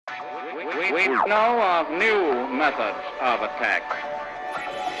We know of new methods of attack.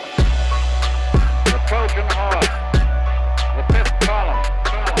 The Trojan horse, the fifth column.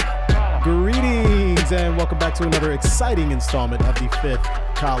 Greetings and welcome back to another exciting installment of the Fifth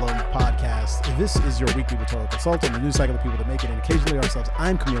Column Podcast. This is your weekly rhetorical assault on the news cycle of people that make it, and occasionally ourselves.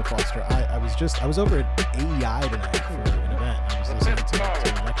 I'm Camille Foster. I was over at AEI tonight for an event. I was listening to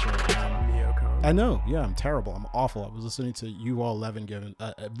a lecture. I know, yeah, I'm terrible. I'm awful. I was listening to you all 11 giving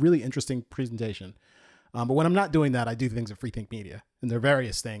a really interesting presentation. But when I'm not doing that, I do things at Free Think Media, and they're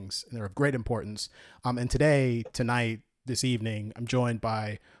various things, and they're of great importance. And tonight, this evening, I'm joined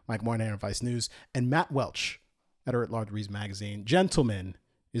by Mike Moynihan of Vice News and Matt Welch, editor at Large Reads Magazine. Gentlemen,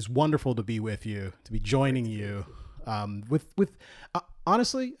 it's wonderful to be with you, to be joining you.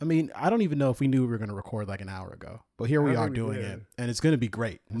 Honestly, I mean, I don't even know if we knew we were going to record like an hour ago, but here we are doing it, and it's going to be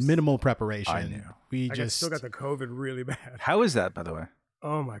great. Minimal preparation. I know. I still got the COVID really bad. How is that, by the way?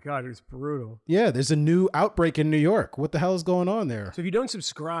 Oh my God, it's brutal. Yeah, there's a new outbreak in New York. What the hell is going on there? So if you don't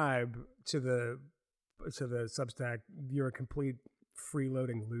subscribe to the Substack, you're a complete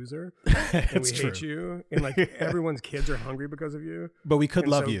freeloading loser. And we hate you. And like everyone's kids are hungry because of you. But we could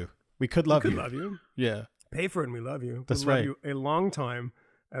love you. We could love you. Yeah. Pay for it and we love you. That's we right. love you a long time,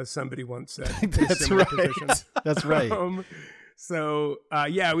 as somebody once said. That's right. That's right.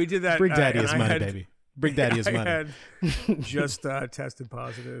 We did that. Big Daddy is money, baby. Big Daddy is money. I had just tested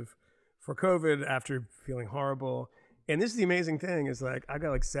positive for COVID after feeling horrible. And this is the amazing thing is like, I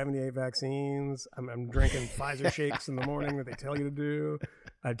got like 78 vaccines. I'm drinking Pfizer shakes in the morning that they tell you to do.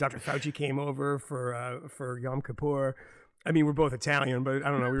 Dr. Fauci came over for Yom Kippur. I mean, we're both Italian, but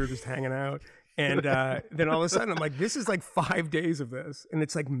I don't know. We were just hanging out. And then all of a sudden I'm like, this is like 5 days of this. And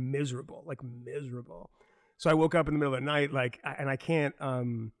it's like miserable. So I woke up in the middle of the night, and I can't,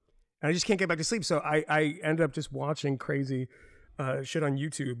 and I just can't get back to sleep. So I ended up just watching crazy shit on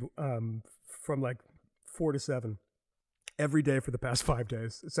YouTube from like 4 to 7 every day for the past 5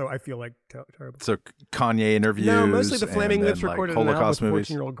 days. So I feel like terrible. So Kanye interviews. No, mostly the Flaming Lips recorded an album with a movies.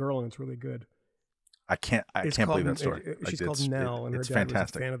 14-year-old girl, and it's really good. I can't believe that story. She's called Nell, and her dad was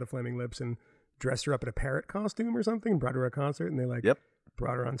a fan of the Flaming Lips and dressed her up in a parrot costume or something, brought her to a concert, and they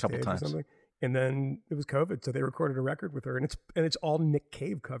brought her on stage or something. And then it was COVID, so they recorded a record with her, and it's all Nick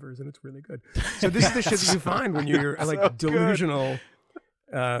Cave covers, and it's really good. So this is the shit that you find when you're like delusional,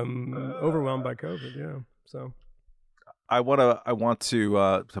 overwhelmed by COVID. Yeah. So I want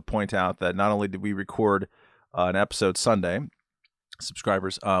to point out that not only did we record an episode Sunday,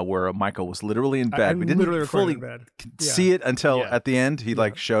 subscribers, where Michael was literally in bed. We didn't fully see it until at the end. He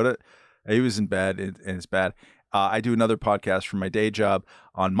showed it. He was in bed, and it's bad. I do another podcast from my day job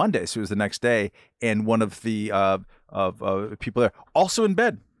on Monday, so it was the next day, and one of the people there also in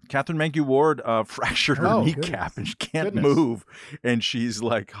bed. Catherine Mangue Ward fractured her kneecap, and she can't move, and she's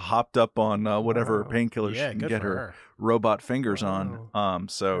like hopped up on whatever painkillers she can get her robot fingers on.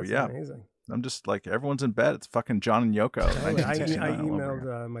 That's amazing. I'm just like, everyone's in bed. It's fucking John and Yoko. I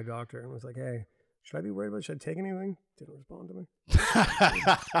emailed my doctor and was like, hey, should I be worried about it? Should I take anything? Didn't respond to me.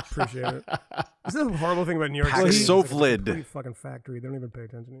 Appreciate it. This is a horrible thing about New York City. Paxlovid. It's a fucking factory. They don't even pay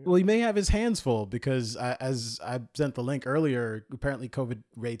attention to you. Well, he may have his hands full because as I sent the link earlier, apparently COVID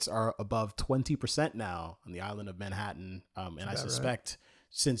rates are above 20% now on the island of Manhattan. And I suspect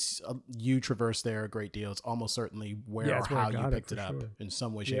since you traverse there a great deal, it's almost certainly where or how you picked it up in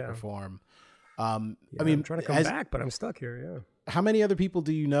some way, shape, or form. I mean, I'm trying to come back, but I'm stuck here. Yeah. How many other people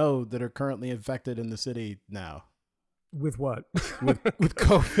do you know that are currently infected in the city now? With what? With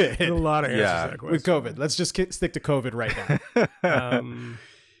COVID. There's a lot of answers to that question. With COVID. Let's just stick to COVID right now.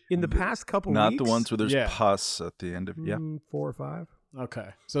 In the past couple Not weeks. the ones where there's pus at the end of 4 or 5. Okay.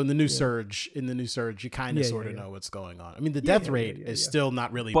 So in the new surge, you kind of sort of know what's going on. I mean, the death rate is still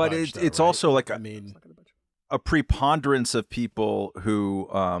not really but budged, it's right? also like a preponderance of people who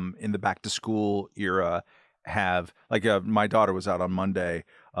in the back to school era have my daughter was out on Monday.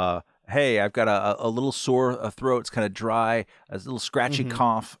 Hey, I've got a little sore throat. It's kind of dry, a little scratchy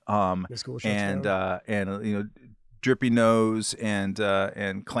cough, and drippy nose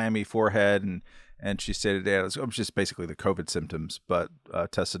and clammy forehead, and she said today it was just basically the COVID symptoms, but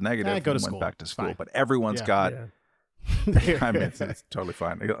tested negative and went back to school. Fine. But everyone's got. Yeah. I mean, it's totally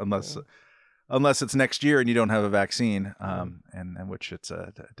fine unless it's next year and you don't have a vaccine, and which it's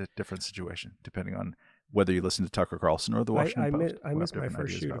a different situation depending on whether you listen to Tucker Carlson or the Washington Post. I missed my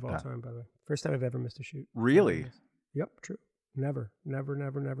first shoot of all time, by the way. First time I've ever missed a shoot. Really? Yep, true. Never.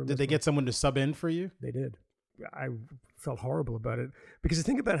 Did they get someone to sub in for you? They did. I felt horrible about it because you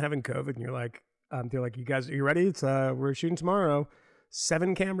think about having COVID and you're like, they're like, you guys, are you ready? It's we're shooting tomorrow.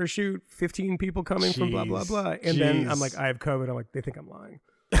 7 camera shoot, 15 people coming from blah, blah, blah. And then I'm like, I have COVID. I'm like, they think I'm lying.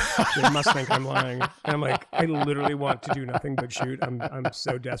 They must think I'm lying. And I'm like, I literally want to do nothing but shoot. I'm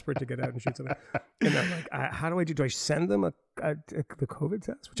so desperate to get out and shoot something. And I'm like, how do I do? Do I send them the COVID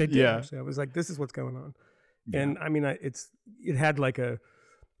test? Which I did. Yeah. Actually, I was like, this is what's going on. Yeah. And I mean, it had like a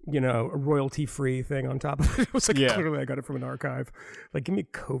royalty free thing on top of it. It was like clearly I got it from an archive. Like, give me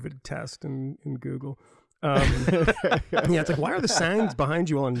a COVID test in Google. It's like, why are the signs behind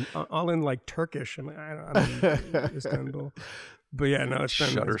you all in like Turkish? I'm like, I don't Istanbul. But yeah, no, it's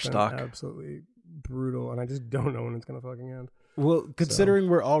been absolutely brutal, and I just don't know when it's gonna fucking end. Well, considering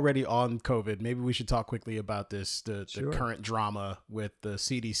we're already on COVID, maybe we should talk quickly about this, the current drama with the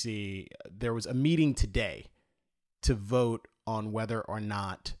CDC. There was a meeting today to vote on whether or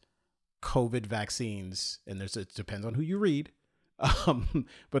not COVID vaccines, and it depends on who you read,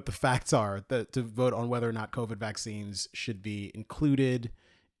 but the facts are that to vote on whether or not COVID vaccines should be included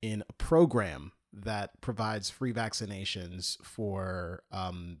in a program that provides free vaccinations for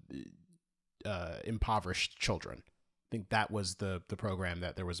impoverished children. I think that was the program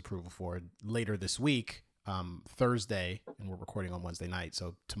that there was approval for. Later this week, Thursday, and we're recording on Wednesday night,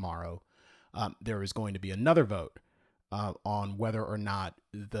 so tomorrow, there is going to be another vote on whether or not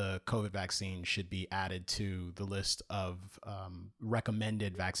the COVID vaccine should be added to the list of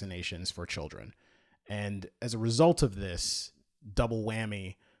recommended vaccinations for children. And as a result of this double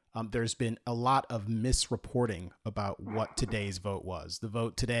whammy, there's been a lot of misreporting about what today's vote was. The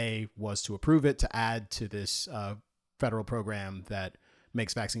vote today was to approve it, to add to this federal program that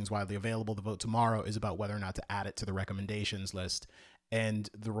makes vaccines widely available. The vote tomorrow is about whether or not to add it to the recommendations list. And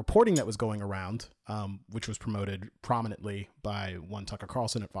the reporting that was going around, which was promoted prominently by one Tucker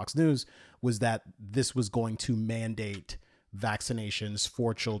Carlson at Fox News, was that this was going to mandate vaccinations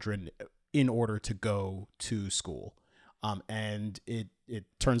for children in order to go to school. And it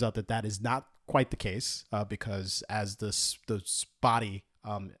turns out that is not quite the case, because as the body,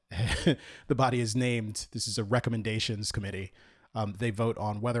 the body is named, this is a recommendations committee. They vote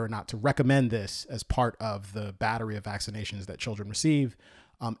on whether or not to recommend this as part of the battery of vaccinations that children receive,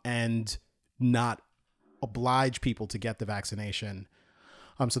 and not oblige people to get the vaccination.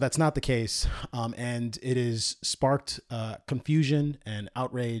 So that's not the case. And it has sparked confusion and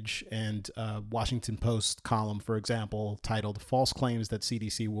outrage. And Washington Post column, for example, titled "False Claims That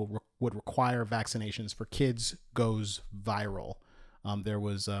CDC would require vaccinations for kids goes viral." There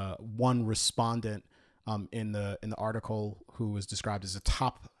was one respondent in the article who was described as a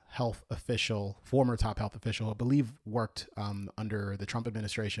former top health official, I believe worked under the Trump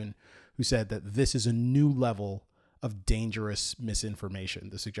administration, who said that this is a new level of dangerous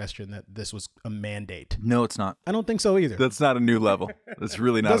misinformation. The suggestion that this was a mandate. No, it's not. I don't think so either. That's not a new level. It's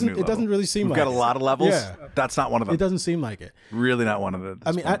really not a new level. It doesn't really seem We've like got it. a lot of levels. Yeah. That's not one of them. It doesn't seem like it. Really not one of them.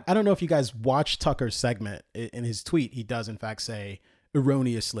 I mean, I don't know if you guys watch Tucker's segment. In his tweet, he does in fact say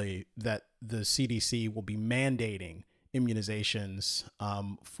erroneously that the CDC will be mandating immunizations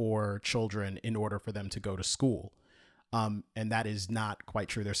for children in order for them to go to school. And that is not quite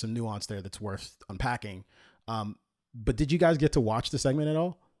true. There's some nuance there that's worth unpacking. But did you guys get to watch the segment at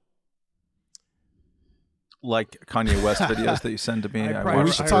all? Like Kanye West videos that you send to me.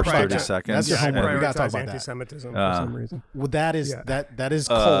 We should talk about 30 seconds. That's your homework. We got to talk about anti-Semitism for some reason. Well, that is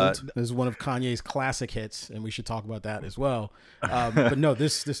Cold. Is one of Kanye's classic hits, and we should talk about that as well. But no,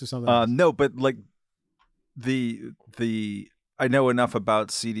 this is something else. No, but like the I know enough about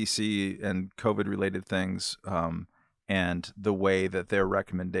CDC and COVID related things, and the way that their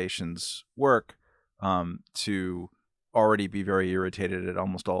recommendations work, to already be very irritated at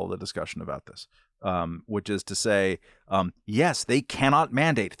almost all of the discussion about this. Which is to say, yes, they cannot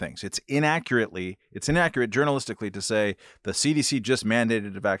mandate things. It's inaccurate journalistically to say the CDC just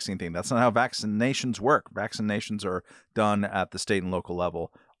mandated a vaccine thing. That's not how vaccinations work. Vaccinations are done at the state and local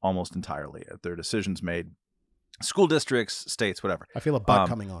level almost entirely. Their decisions made, school districts, states, whatever. I feel a but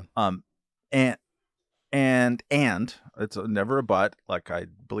coming on. And it's never a but. Like, I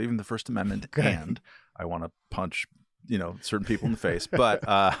believe in the First Amendment, and I want to punch certain people in the face, but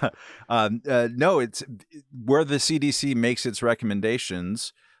no, it's where the CDC makes its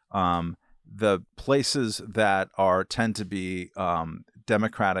recommendations. The places that tend to be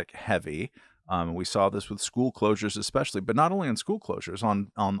Democratic heavy. We saw this with school closures, especially, but not only on school closures,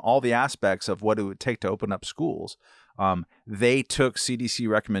 on all the aspects of what it would take to open up schools. They took CDC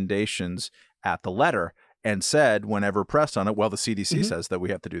recommendations at the letter and said, whenever pressed on it, well, the CDC says that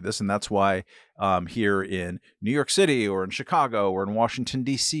we have to do this. And that's why here in New York City or in Chicago or in Washington,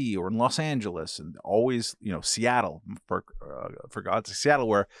 D.C. or in Los Angeles, and always, Seattle, for God's sake, Seattle,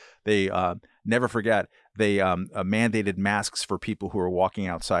 where they never forget, they mandated masks for people who are walking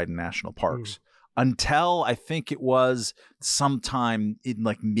outside in national parks. until I think it was sometime in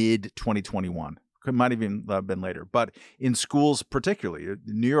like mid 2021. It might have even been later. But in schools, particularly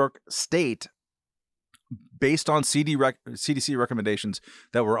New York State, based on CDC recommendations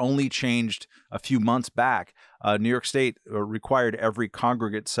that were only changed a few months back, New York State required every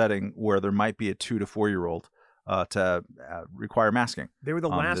congregate setting where there might be a 2 to 4 year old to require masking. They were the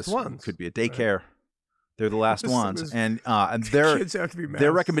last ones. Could be a daycare. Right. They're the last ones, and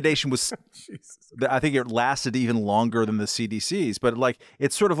their recommendation was, I think it lasted even longer than the CDC's. But like,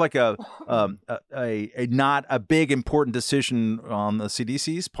 it's sort of like a not a big important decision on the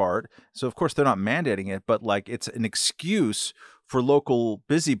CDC's part. So of course they're not mandating it, but like it's an excuse for local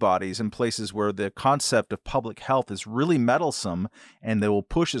busybodies in places where the concept of public health is really meddlesome, and they will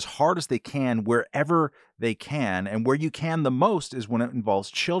push as hard as they can wherever they can. And where you can the most is when it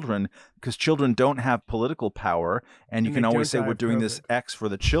involves children, because children don't have political power. And you can always say we're doing this X for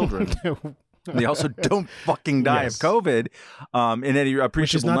the children. They also don't fucking die of COVID in any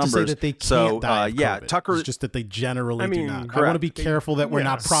appreciable numbers. Which is not to say that they can't die of yeah, COVID. Tucker. It's just that they generally do not. Correct. I want to be careful that we're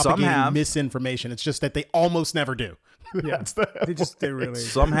not propagating misinformation. It's just that they almost never do. Yeah, they really.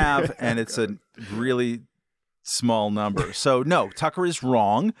 Some have, and it's a really small number. So no, Tucker is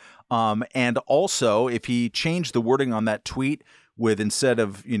wrong. And also, if he changed the wording on that tweet with, instead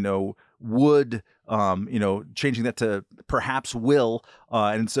of would, changing that to perhaps will,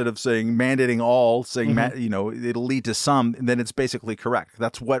 and instead of saying mandating all, saying it'll lead to some, then it's basically correct.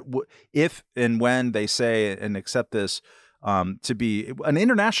 That's what if and when they say and accept this. To be an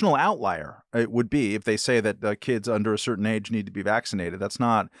international outlier, it would be if they say that kids under a certain age need to be vaccinated. That's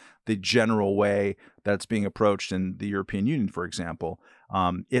not the general way that's being approached in the European Union, for example.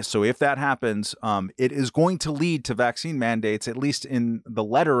 If that happens, it is going to lead to vaccine mandates, at least in the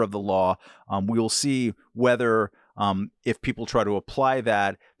letter of the law. We will see whether if people try to apply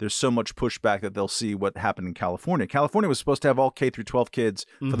that, there's so much pushback that they'll see what happened in California. California was supposed to have all K through 12 kids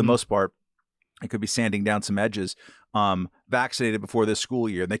for the most part. It could be sanding down some edges, vaccinated before this school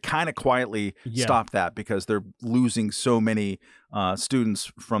year. And they kind of quietly stopped that because they're losing so many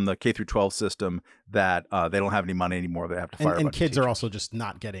students from the K through 12 system that they don't have any money anymore. They have to fire. And kids are also just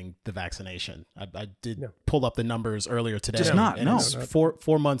not getting the vaccination. I did pull up the numbers earlier today. Just not. And it's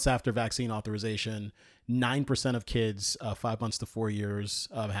 4 months after vaccine authorization, 9% of kids 5 months to 4 years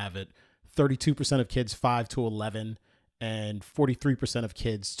have it. 32% of kids 5 to 11. And 43% of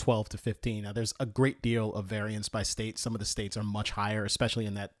kids 12 to 15. Now, there's a great deal of variance by state. Some of the states are much higher, especially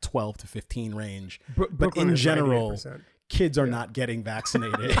in that 12 to 15 range. But in general, kids are not getting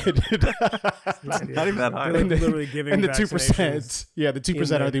vaccinated. Not even that high. They're literally giving and the 2%. Yeah, the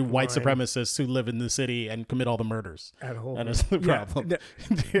 2% are the white supremacists who live in the city and commit all the murders. At home. That is the problem.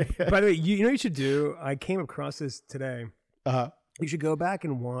 By the way, you know what you should do? I came across this today. You should go back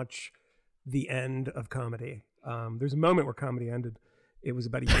and watch the end of comedy. There's a moment where comedy ended. It was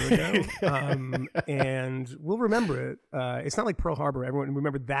about a year ago, and we'll remember it. It's not like Pearl Harbor. Everyone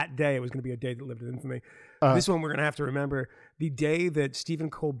remembered that day. It was going to be a day that lived in infamy. This one we're going to have to remember the day that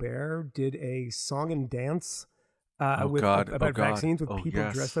Stephen Colbert did a song and dance about vaccines with people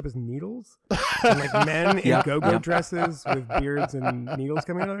dressed up as needles, and like men in go-go dresses with beards and needles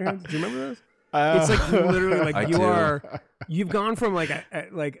coming out of their hands. Do you remember those? It's like literally like you've gone from like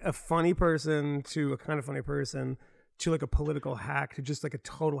a funny person to a kind of funny person to like a political hack to just like a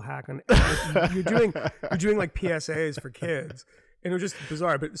total hack on. You're doing like PSAs for kids, and it was just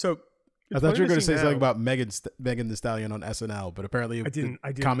bizarre. But so I thought you were going to say something about Megan Thee Stallion on SNL, but apparently I didn't.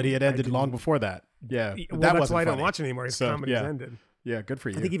 Comedy had ended long before that. Yeah, well, that's why I don't watch anymore. Because comedy's ended. Yeah, good for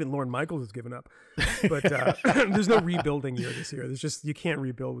you. I think even Lorne Michaels has given up. But there's no rebuilding year this year. There's just, you can't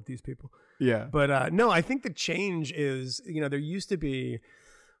rebuild with these people. Yeah. But no, I think the change is, there used to be,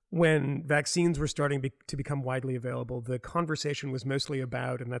 when vaccines were starting to become widely available, the conversation was mostly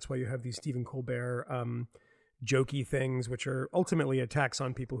about, and that's why you have these Stephen Colbert jokey things, which are ultimately attacks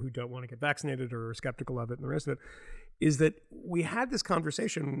on people who don't want to get vaccinated or are skeptical of it and the rest of it, is that we had this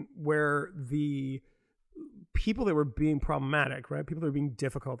conversation where the people that were being problematic, right? People that were being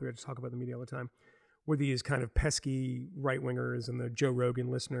difficult, we had to talk about the media all the time, were these kind of pesky right-wingers and the Joe Rogan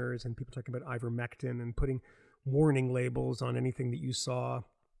listeners and people talking about ivermectin and putting warning labels on anything that you saw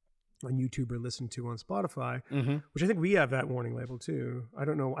on YouTube or listened to on Spotify, which I think we have that warning label too. I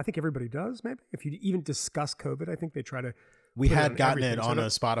don't know. I think everybody does, maybe. If you even discuss COVID, I think they try to... We had gotten it on a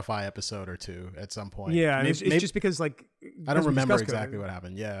Spotify episode or two at some point. Yeah, and it's just because like... I don't remember exactly what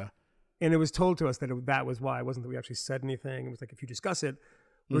happened, yeah. And it was told to us that that was why. It wasn't that we actually said anything. It was like, if you discuss it,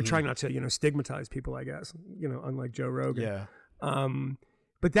 we're trying not to, stigmatize people, I guess, unlike Joe Rogan. Yeah.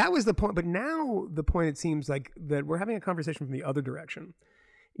 But that was the point. But now the point, it seems like that we're having a conversation from the other direction.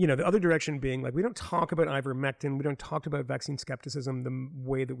 the other direction being like, we don't talk about ivermectin. We don't talk about vaccine skepticism the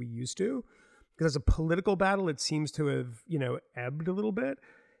way that we used to. Because as a political battle, it seems to have, ebbed a little bit.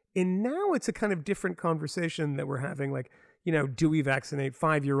 And now it's a kind of different conversation that we're having. Like, do we vaccinate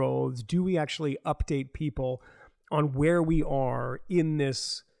 5-year-olds? Do we actually update people on where we are in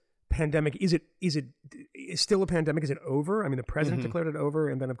this pandemic? Is it still a pandemic? Is it over? I mean, the president declared it over,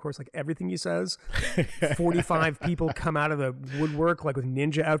 and then of course, like everything he says, 45 people come out of the woodwork like with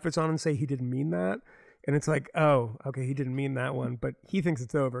ninja outfits on and say he didn't mean that, and it's like, oh, okay, he didn't mean that one, but he thinks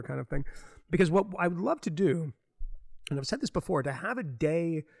it's over, kind of thing. Because what I would love to do, and I've said this before, to have a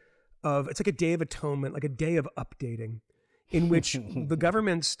day of, it's like a day of atonement, like a day of updating, in which the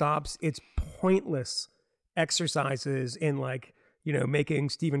government stops its pointless exercises in like, making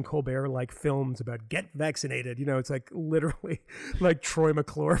Stephen Colbert like films about get vaccinated. It's like literally like Troy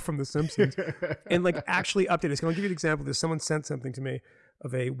McClure from The Simpsons, and like actually update us. I'll give you an example of this. Someone sent something to me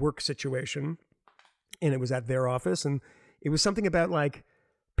of a work situation, and it was at their office, and it was something about like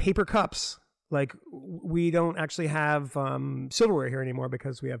paper cups. Like, we don't actually have silverware here anymore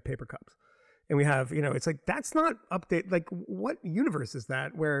because we have paper cups. And we have, it's like, that's not update. Like, what universe is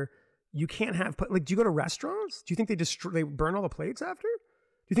that where you can't have, like, do you go to restaurants? Do you think they burn all the plates after?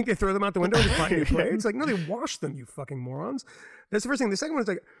 Do you think they throw them out the window and just buy new plates? Like, no, they wash them, you fucking morons. That's the first thing. The second one is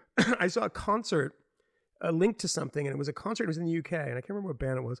like, I saw a concert, a link to something, and it was a concert, it was in the UK, and I can't remember what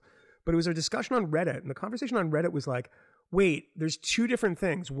band it was, but it was a discussion on Reddit, and the conversation on Reddit was like, wait, there's two different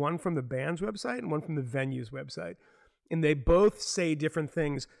things, one from the band's website and one from the venue's website. And they both say different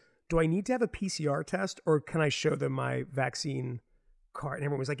things. Do I need to have a PCR test, or can I show them my vaccine card? And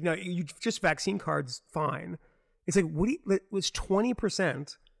everyone was like, no, you just vaccine cards, fine. It's like, it was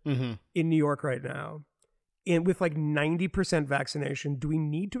 20% in New York right now. And with like 90% vaccination, do we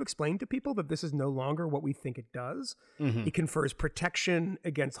need to explain to people that this is no longer what we think it does? It confers protection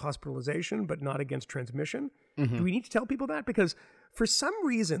against hospitalization, but not against transmission. Do we need to tell people that? Because for some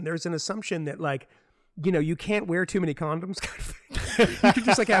reason, there's an assumption that like, you can't wear too many condoms. You can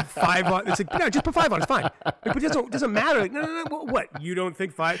just like have 5 on. It's like, no, just put 5 on. It's fine. Like, but it doesn't matter. Like, no. What? You don't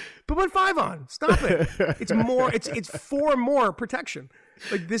think 5? But put 5 on. Stop it. It's more. It's 4 more protection.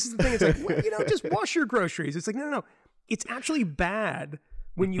 Like, this is the thing. It's like, well, just wash your groceries. It's like, no. It's actually bad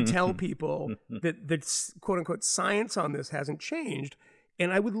when you tell people that quote unquote science on this hasn't changed.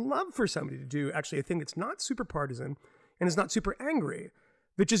 And I would love for somebody to do actually a thing that's not super partisan and is not super angry,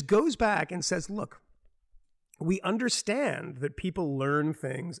 that just goes back and says, look, we understand that people learn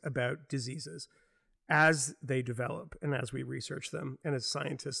things about diseases as they develop and as we research them and as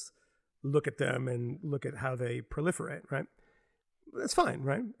scientists look at them and look at how they proliferate, right? That's fine,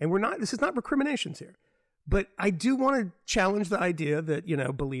 right? And this is not recriminations here. But I do want to challenge the idea that,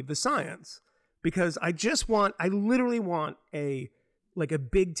 believe the science, because I literally want a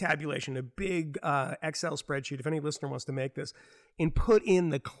big tabulation, a big Excel spreadsheet, if any listener wants to make this, and put in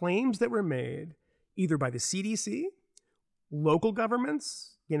the claims that were made either by the CDC, local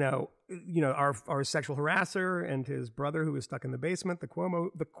governments, our sexual harasser and his brother who was stuck in the basement, the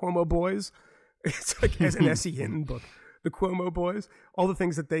Cuomo boys. It's like as an S.E. Hinton book, the Cuomo boys, all the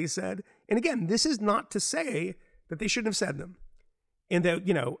things that they said. And again, this is not to say that they shouldn't have said them. And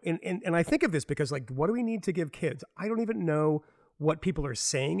that, and I think of this because like, what do we need to give kids? I don't even know what people are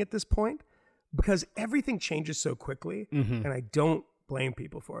saying at this point because everything changes so quickly and I don't blame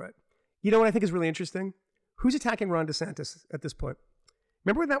people for it. You know what I think is really interesting? Who's attacking Ron DeSantis at this point?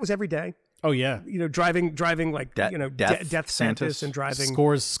 Remember when that was every day? Oh yeah. Driving like, death sentence and driving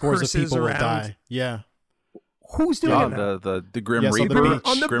scores of people around. Will die. Yeah. Who's doing that? The Grim Yes, Reaper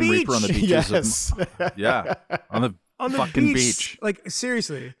on the Grim beach. Reaper on the beaches. Yes. On the fucking beach. Like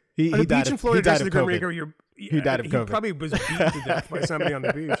seriously. He on the died beach in of- Florida, he died next to of the Grim COVID. Reaper, He died of COVID. He probably was beat to death by somebody on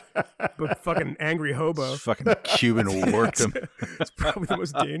the beach. But fucking angry hobo. Fucking Cuban worked him. It's probably the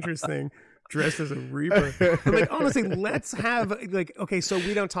most dangerous thing, dressed as a reaper. But like honestly, let's have like, okay, so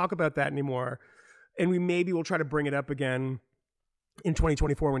we don't talk about that anymore. And we'll try to bring it up again in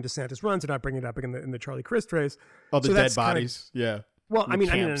 2024 when DeSantis runs, and not bring it up again in the Charlie Crist race. All the So dead that's kinda- bodies. Yeah. Well, I mean,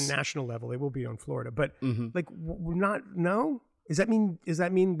 on a camps. national level, they will be on Florida, but like, we're not. No, does that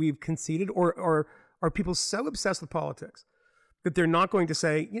mean we've conceded, or are people so obsessed with politics that they're not going to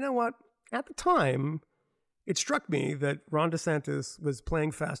say, you know what? At the time, it struck me that Ron DeSantis was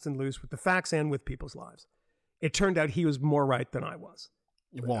playing fast and loose with the facts and with people's lives. It turned out he was more right than I was.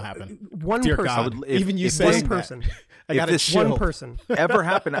 It won't happen. One Dear person, God. Even you if saying one that, person, I got this chill. one person. Ever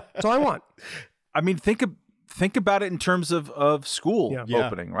happen? That's all I want. I mean, think about it in terms of school Yeah.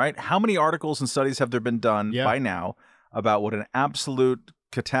 opening, right? How many articles and studies have there been done Yeah. by now about what an absolute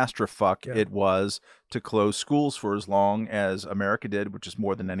catastrophe it was to close schools for as long as America did, which is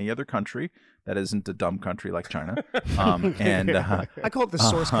more than any other country that isn't a dumb country like China. I call it the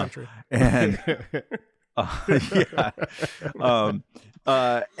source country. And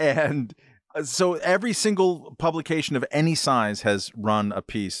and so every single publication of any size has run a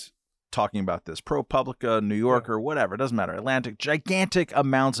piece talking about this. ProPublica, New Yorker, whatever, it doesn't matter. Atlantic, gigantic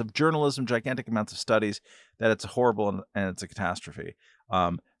amounts of journalism, gigantic amounts of studies that it's horrible and it's a catastrophe.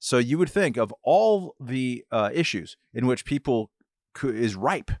 So you would think of all the issues in which people is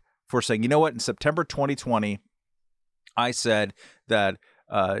ripe for saying, you know what, in September 2020, I said that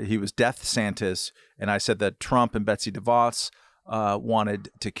he was Death Santis, and I said that Trump and Betsy DeVos wanted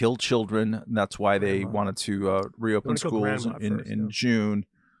to kill children. And that's why they wanted to reopen schools in June.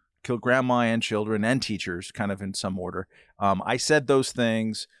 Kill grandma and children and teachers, kind of in some order. I said those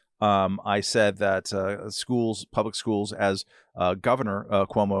things. I said that public schools, as Governor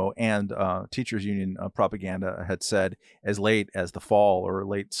Cuomo and Teachers Union propaganda had said, as late as the fall or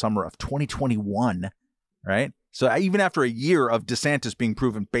late summer of 2021, right? So even after a year of DeSantis being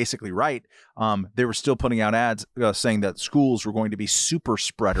proven basically right, they were still putting out ads saying that schools were going to be super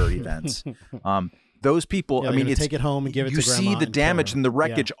spreader events. Those people, I mean, it's take it home and give it to grandma. You see the damage and the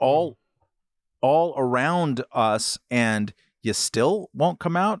wreckage all around us, and you still won't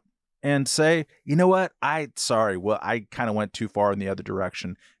come out and say, you know what, I kind of went too far in the other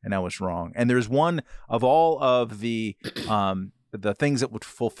direction and I was wrong. And there's one of all of the things that would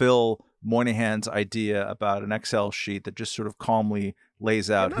fulfill Moynihan's idea about an Excel sheet that just sort of calmly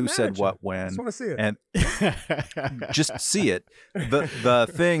lays out who said what when. I just want to see it. And just see it. The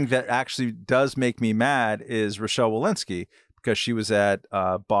thing that actually does make me mad is Rochelle Walensky, because she was at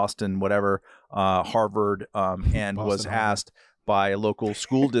Boston, Harvard, and Boston, was asked by a local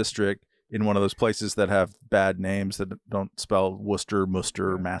school district in one of those places that have bad names that don't spell Worcester,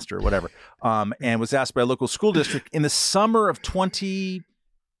 Muster, Master, whatever, and was asked by a local school district in the summer of 2020,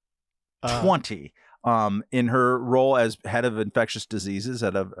 in her role as head of infectious diseases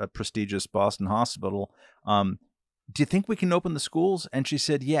at a prestigious Boston hospital, do you think we can open the schools? And she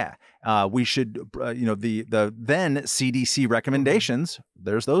said, yeah, we should, the then CDC recommendations,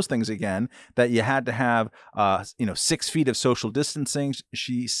 there's those things again, that you had to have, 6 feet of social distancing.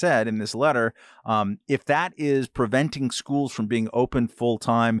 She said in this letter, if that is preventing schools from being open full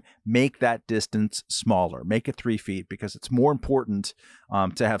time, make that distance smaller, make it 3 feet, because it's more important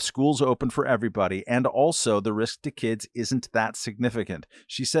to have schools open for everybody. And also the risk to kids isn't that significant.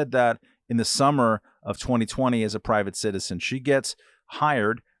 She said that in the summer of 2020 as a private citizen. She gets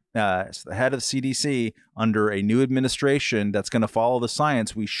hired as the head of CDC under a new administration that's going to follow the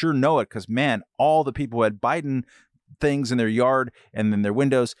science. We sure know it because, man, all the people who had Biden things in their yard and in their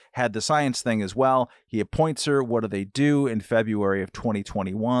windows had the science thing as well. He appoints her. What do? In February of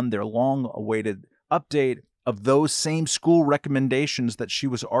 2021, their long-awaited update of those same school recommendations that she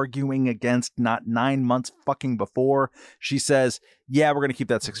was arguing against not 9 months fucking before. She says, yeah, we're going to keep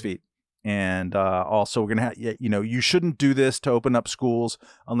that 6 feet. And also, we're going to have, you shouldn't do this to open up schools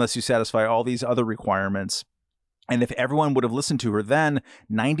unless you satisfy all these other requirements. And if everyone would have listened to her then,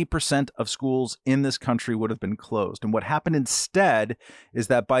 90% of schools in this country would have been closed. And what happened instead is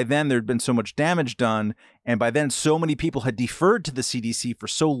that by then there had been so much damage done. And by then so many people had deferred to the CDC for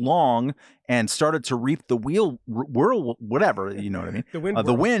so long and started to reap the whirl, whatever, you know what I mean?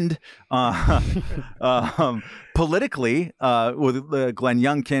 The wind. Politically, with Glenn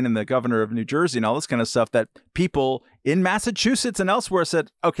Youngkin and the governor of New Jersey and all this kind of stuff, that people in Massachusetts and elsewhere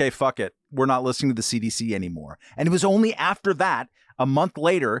said, okay, fuck it. We're not listening to the CDC anymore. And it was only after that, a month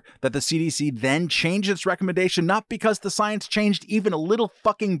later, that the CDC then changed its recommendation, not because the science changed even a little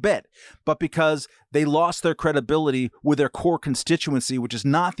fucking bit, but because they lost their credibility with their core constituency, which is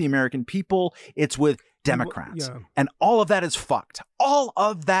not the American people, it's with Democrats. Yeah. And all of that is fucked. All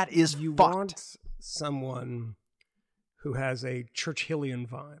of that is fucked. You want someone who has a Churchillian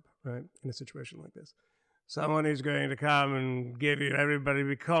vibe, right, in a situation like this. Someone who's going to come and give you, everybody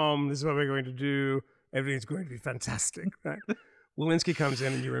be calm, this is what we're going to do, everything's going to be fantastic, right? Walensky comes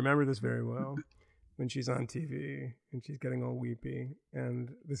in, and you remember this very well, when she's on TV, and she's getting all weepy,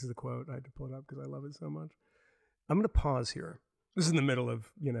 and this is a quote, I had to pull it up because I love it so much. I'm going to pause here. This is in the middle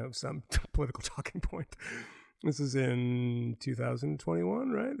of, some political talking point. This is in 2021,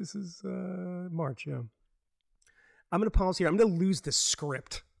 right? This is March, yeah. I'm going to pause here. I'm going to lose the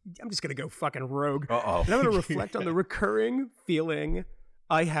script. I'm just going to go fucking rogue. Uh-oh. And I'm going to reflect on the recurring feeling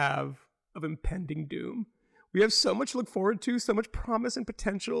I have of impending doom. We have so much to look forward to, so much promise and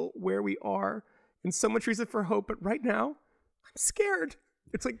potential where we are, and so much reason for hope. But right now, I'm scared.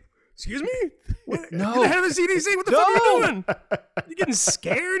 It's like Excuse me? What? No. You're the head of the CDC? What the fuck are you doing? You're getting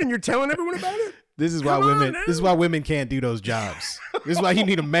scared and you're telling everyone about it? This is Come why on women. now. This is why women can't do those jobs. This is why you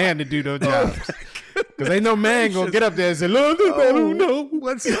need a man to do those jobs. Because ain't no man gonna get up there and say, "Look, I don't know.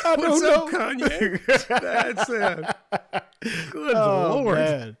 What's I up, don't know." Kanye? That's good Oh, Lord.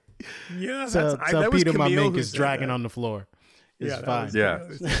 man. Yeah, Tell that was Peter my Camille mink who is said dragging that. on the floor. It's that fine. was Yeah.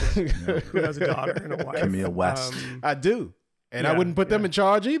 Camille who has a daughter and a wife. Camille West. I do. And I Yeah, wouldn't put them yeah. in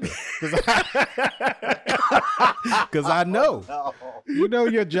charge either. Because I know. You know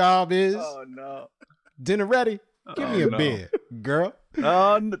your job is no. dinner ready. Give me a no. beer, girl.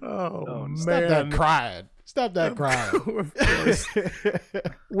 Oh, no. Oh, man. Stop that crying. Stop that crying. Of course.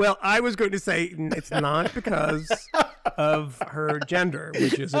 Well, I was going to say it's not because of her gender,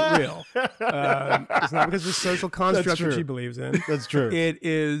 which isn't real. It's not because of the social construct that true. she believes in. That's true. It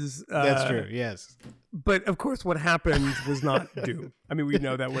is. That's true. Yes. But of course, what happened was not due. I mean, we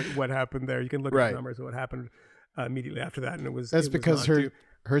know that what happened there. You can look at Right. the numbers of what happened immediately after that, and it was. That's it was because not her due.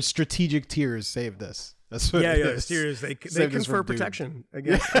 her strategic tears saved us. That's what Yeah, it yeah. is. Steers they Saved us confer from doom. protection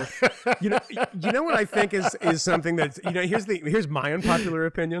against. You know what I think is something that's here's my unpopular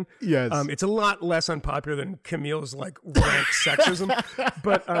opinion. Yes. It's a lot less unpopular than Camille's like rank sexism,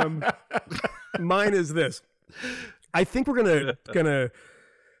 but mine is this. I think we're gonna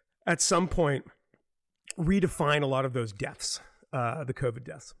at some point redefine a lot of those deaths, the COVID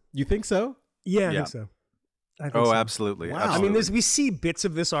deaths. You think so? Yeah, I Yeah. think so. I think Oh, so. absolutely. Wow. I mean, Absolutely. we see bits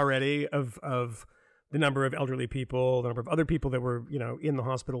of this already of the number of elderly people, the number of other people that were, in the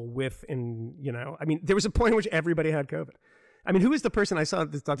hospital with, and, I mean, there was a point in which everybody had COVID. I mean, who is the person I saw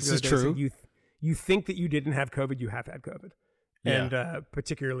this doctor? This is true. You think that you didn't have COVID, you have had COVID. Yeah. And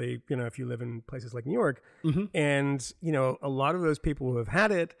particularly, if you live in places like New York, Mm-hmm. and, a lot of those people who have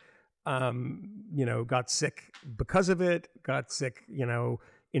had it, got sick because of it, got sick,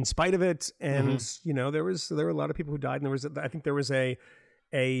 in spite of it. And, there were a lot of people who died. And I think there was a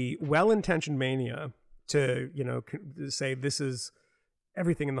well-intentioned mania to, say this is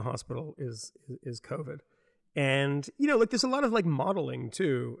everything in the hospital is COVID. And, there's a lot of like modeling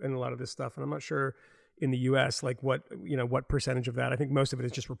too, in a lot of this stuff. And I'm not sure in the US, like what percentage of that, I think most of it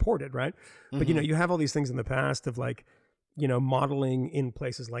is just reported. Right. But, you have all these things in the past of like, modeling in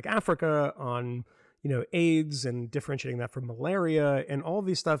places like Africa on, AIDS and differentiating that from malaria and all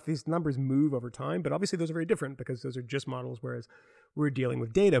these stuff. These numbers move over time, but obviously those are very different because those are just models, whereas we're dealing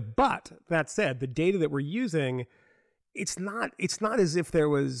with data. But that said, the data that we're using, it's not as if there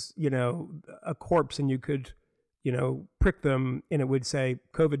was, a corpse and you could, prick them and it would say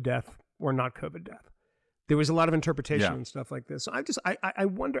COVID death or not COVID death. There was a lot of interpretation and stuff like this. So I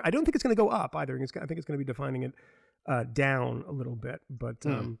wonder, I don't think it's going to go up either. I think it's going to be defining it down a little bit, but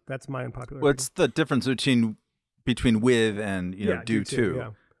that's my unpopular. What's the difference between with and due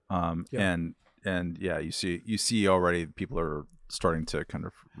to? Yeah. And yeah, you see already people are starting to kind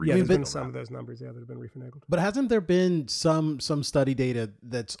of Yeah, there's been refinagle some that. of those numbers, that have been refinagled. But hasn't there been some study data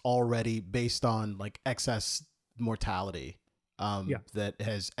that's already based on like excess mortality that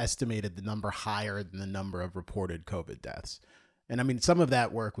has estimated the number higher than the number of reported COVID deaths? And I mean, some of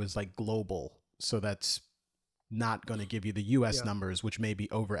that work was like global, so that's not going to give you the U.S. numbers, which may be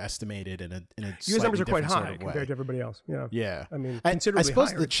overestimated in a U.S. numbers are quite high sort of way. compared to everybody else. Yeah. Yeah. I mean, I considerably suppose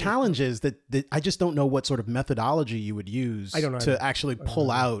higher. the challenge is that I just don't know what sort of methodology you would use I don't know to either. actually pull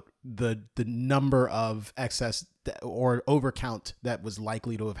out the number of excess or overcount that was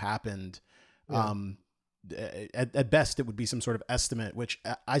likely to have happened. Yeah. At best, it would be some sort of estimate, which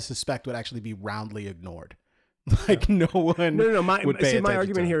I suspect would actually be roundly ignored. Like no one No. would pay My attention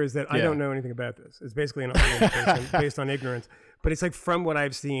argument to. here is that I Yeah. don't know anything about this. It's basically an argument based on ignorance. But it's like from what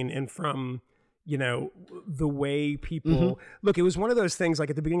I've seen and from, the way people look, it was one of those things like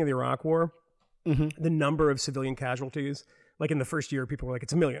at the beginning of the Iraq War, the number of civilian casualties, like in the first year, people were like,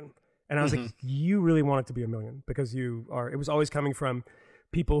 it's 1 million. And I was like, you really want it to be 1 million because it was always coming from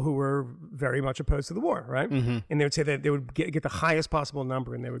people who were very much opposed to the war, right? And they would say that they would get the highest possible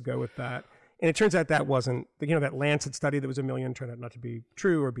number and they would go with that. And it turns out that wasn't, that Lancet study that was 1 million turned out not to be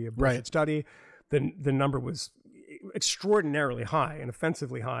true or be a bullshit study. The number was extraordinarily high and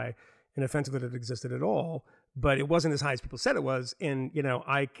offensively high, and offensive that it existed at all. But it wasn't as high as people said it was. And,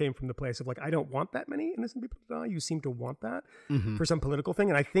 I came from the place of like, I don't want that many innocent people to die. You seem to want that for some political thing.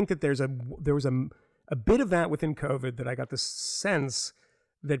 And I think that there was a bit of that within COVID that I got the sense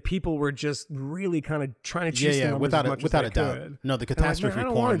that people were just really kind of trying to juice the numbers as much without as a they doubt. could. No, the And I was catastrophe like, I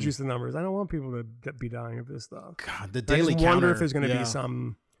don't porn. want to juice the numbers. I don't want people to be dying of this stuff. God, the I daily just counter. wonder if there's going to be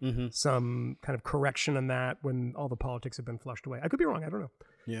Mm-hmm. some kind of correction in that when all the politics have been flushed away. I could be wrong. I don't know.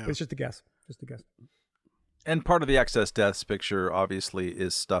 Yeah. But it's just a guess. And part of the excess deaths picture, obviously,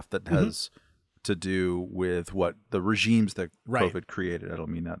 is stuff that has to do with what the regimes that COVID created. I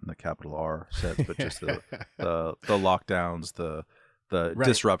don't mean that in the capital R sense, but just the lockdowns, the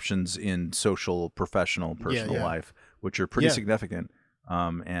disruptions in social, professional, personal life, which are pretty significant.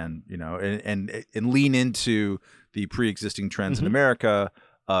 And lean into the pre-existing trends in America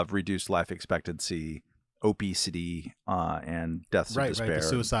of reduced life expectancy, obesity, and deaths of despair. The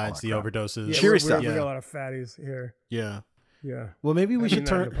suicides, the overdoses. Yeah, Cheery we stuff. got a lot of fatties here. Yeah. Yeah. Well, maybe we should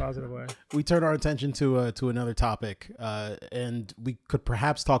turn in a positive way. We turn our attention to another topic, and we could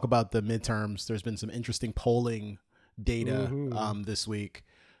perhaps talk about the midterms. There's been some interesting polling data this week.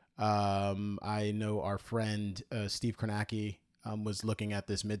 I know our friend Steve Kornacki was looking at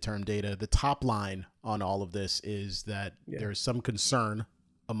this midterm data. The top line on all of this is that there's some concern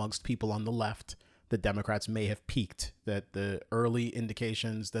amongst people on the left that Democrats may have peaked, that the early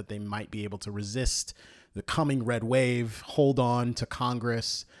indications that they might be able to resist the coming red wave, hold on to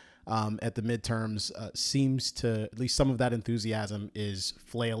Congress at the midterms, seems to, at least some of that enthusiasm is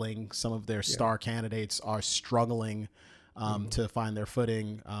flailing. Some of their star candidates are struggling to find their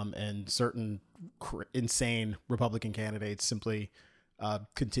footing, and certain insane Republican candidates simply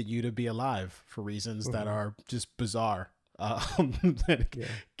continue to be alive for reasons that are just bizarre. That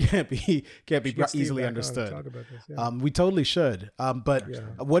can't be easily understood. Talk about this, we totally should. But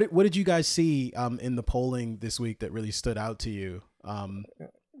what did you guys see in the polling this week that really stood out to you?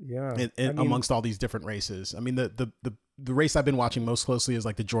 Amongst all these different races. I mean, the race I've been watching most closely is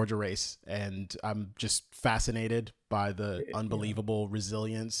like the Georgia race, and I'm just fascinated by the unbelievable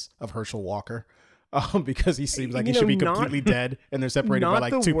resilience of Herschel Walker. Because he seems like he should be completely dead, and they're separated by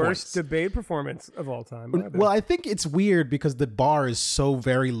like 2 points. Not the worst debate performance of all time either. Well, I think it's weird because the bar is so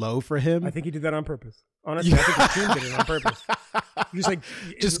very low for him. I think he did that on purpose. Honestly, I think the team did it on purpose.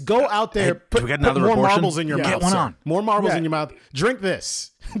 Just go out there, put more marbles in your mouth. Get one on. More marbles in your mouth. Drink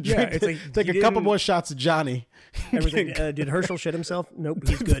this. Take a couple more shots of Johnny. Did Herschel shit himself? Nope,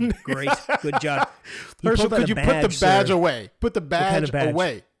 he's good. Great, good job. Herschel, could you put the badge away? Put the badge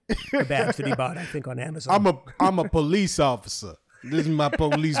away. The badge that he bought, I think, on Amazon. I'm a police officer. This is my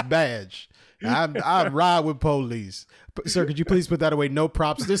police badge. I ride with police. Sir, could you please put that away? No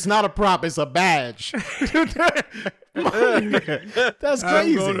props. This is not a prop. It's a badge. That's crazy.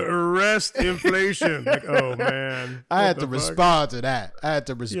 I'm going to arrest inflation. Like, oh, man. I had to respond to that.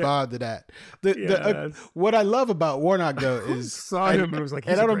 What I love about Warnock, though, is... saw him and was like,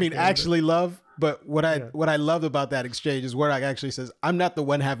 and I don't mean actually love, but what I loved about that exchange is Warnock actually says, I'm not the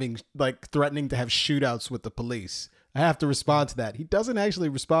one threatening to have shootouts with the police. I have to respond to that. He doesn't actually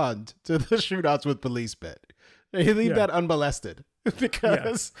respond to the shootouts with police bit. He leave that unmolested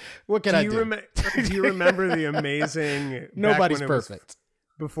because what can I do? Do you remember the amazing... Nobody's perfect.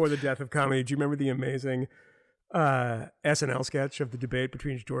 Before the death of comedy, do you remember the amazing SNL sketch of the debate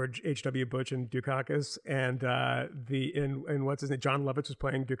between George H.W. Bush and Dukakis, and what's his name? John Lovitz was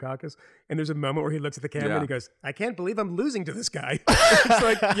playing Dukakis, and there's a moment where he looks at the camera and he goes, "I can't believe I'm losing to this guy." It's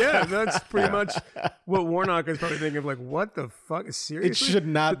like, that's pretty much what Warnock is probably thinking of. Like, what the fuck? Seriously, it should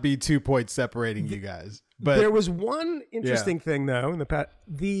not be 2 points separating you guys. But there was one interesting thing though in the past.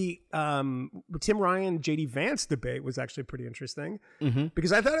 The Tim Ryan JD Vance debate was actually pretty interesting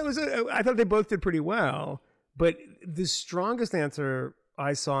because I thought they both did pretty well. But the strongest answer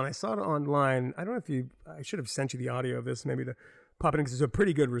I saw, and I saw it online, I don't know if I should have sent you the audio of this maybe to pop it in because it's a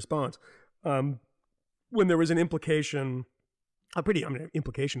pretty good response. When there was an implication,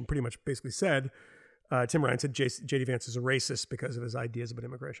 implication pretty much basically said, Tim Ryan said J.D. Vance is a racist because of his ideas about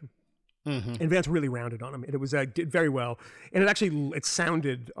immigration. And Vance really rounded on him. And it was did very well. And it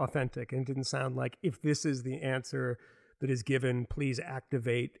sounded authentic and didn't sound like, if this is the answer that is given, please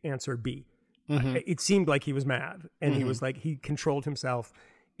activate answer B. It seemed like he was mad, and he was like, he controlled himself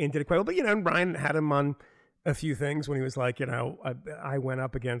and did it quite well. But, Ryan had him on a few things when he was like, I went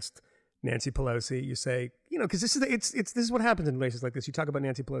up against Nancy Pelosi. You say, because this is what happens in races like this. You talk about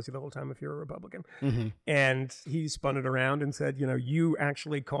Nancy Pelosi the whole time if you're a Republican. And he spun it around and said, you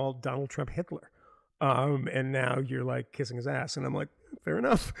actually called Donald Trump Hitler. And now you're like kissing his ass. And I'm like, fair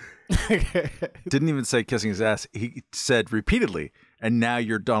enough. Didn't even say kissing his ass. He said repeatedly, and now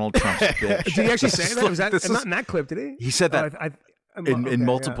you're Donald Trump's bitch. Did he actually say that? Was that not in that clip, did he? He said that in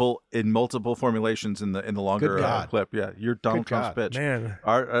multiple formulations in the longer clip. Yeah, you're Donald Trump's bitch. Man,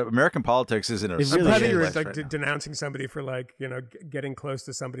 our American politics is in a... I'm glad that you're denouncing somebody for getting close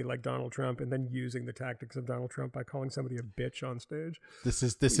to somebody like Donald Trump and then using the tactics of Donald Trump by calling somebody a bitch on stage. This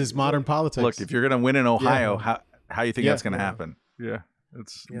is modern politics. Look, if you're going to win in Ohio, how you think that's going to happen? Yeah,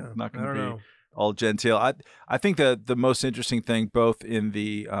 it's not going to be all genteel. I think the most interesting thing, both in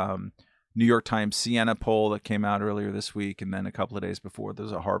the New York Times Siena poll that came out earlier this week, and then a couple of days before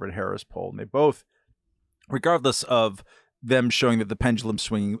there's a Harvard Harris poll, and they both, regardless of them showing that the pendulum's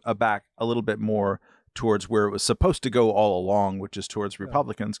swinging back a little bit more towards where it was supposed to go all along, which is towards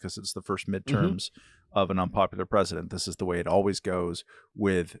Republicans, because it's the first midterms of an unpopular president. This is the way it always goes,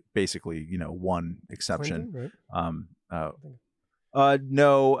 with basically, one exception. Clinton, right?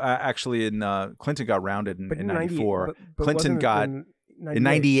 No, actually, Clinton got rounded in 94. but Clinton got in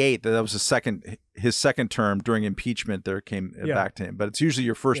 98. That was his second term. During impeachment, there came back to him. But it's usually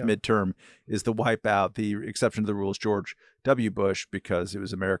your first midterm is the wipeout. The exception to the rule is George W. Bush, because it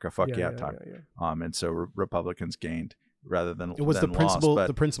was America fuck yeah time. And so Republicans gained rather than it was than the principal lost. But,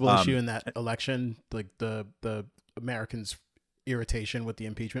 the principal issue in that election, like the Americans' irritation with the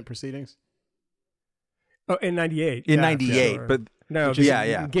impeachment proceedings. Oh, in 98. In 98, sure. but no,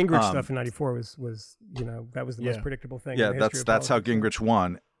 Gingrich stuff in 94 was that was the most predictable thing. Yeah, in the history that's of how Gingrich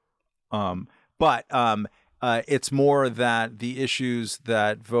won. But it's more that the issues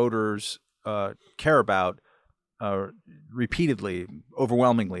that voters care about repeatedly,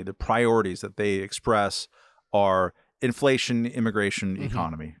 overwhelmingly, the priorities that they express are inflation, immigration,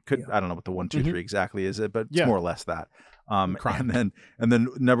 economy. I don't know what the 1, 2, 3 exactly is, but it's more or less that. And then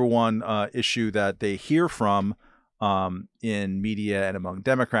number one issue that they hear from in media and among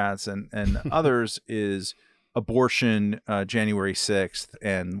Democrats and others is abortion, January 6th,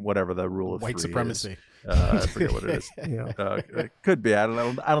 and whatever the rule of white three supremacy. I forget what it is. It could be. I don't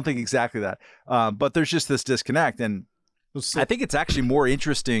know. I don't think exactly that. But there's just this disconnect, and I think it's actually more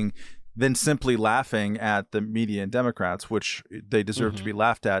interesting than simply laughing at the media and Democrats, which they deserve to be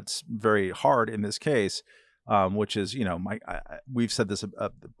laughed at very hard in this case. Which is, we've said this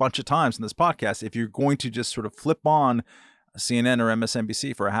a bunch of times in this podcast. If you're going to just sort of flip on CNN or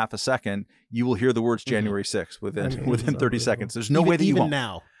MSNBC for a half a second, you will hear the words January 6th within 30 seconds. There's no way that you won't.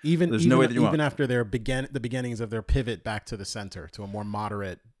 There's no way that you won't. Even after the beginnings of their pivot back to the center, to a more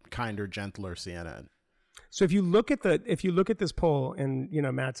moderate, kinder, gentler CNN. So if you look at this poll, and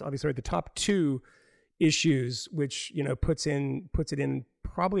Matt's obviously right, the top two issues, which puts it in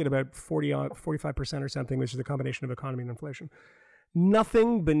probably at about 45% or something, which is a combination of economy and inflation.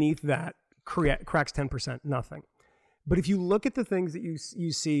 Nothing beneath that cracks 10%. Nothing. But if you look at the things that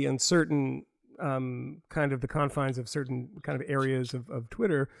you see in certain kind of the confines of certain kind of areas of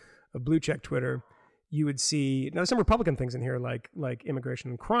Twitter, of blue check Twitter, you would see now some Republican things in here like immigration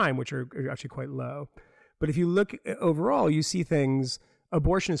and crime, which are actually quite low. But if you look overall, you see things.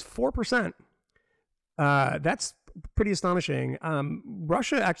 Abortion is 4%. That's pretty astonishing.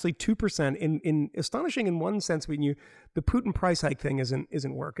 Russia actually 2%. In astonishing in one sense, when the Putin price hike thing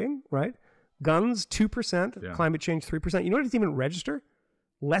isn't working, right? Guns 2%, climate change 3%. You know what doesn't even register?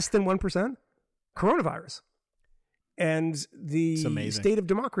 Less than 1%. Coronavirus. And the state of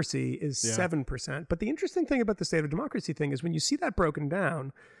democracy is 7%. But the interesting thing about the state of democracy thing is when you see that broken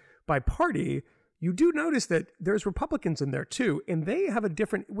down by party, you do notice that there's Republicans in there too, and they have a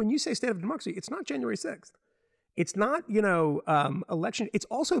different. When you say state of democracy, it's not January 6th. It's not election. It's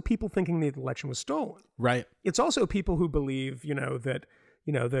also people thinking the election was stolen. Right. It's also people who believe that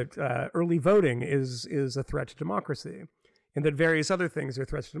early voting is a threat to democracy, and that various other things are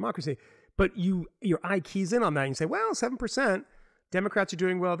threats to democracy. But your eye keys in on that, and you say, well, 7%. Democrats are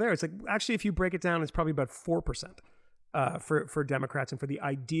doing well there. It's like actually, if you break it down, it's probably about 4% for Democrats and for the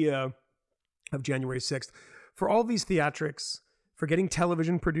idea of January 6th, for all these theatrics, for getting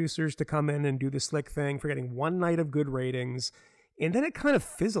television producers to come in and do the slick thing, for getting one night of good ratings, and then it kind of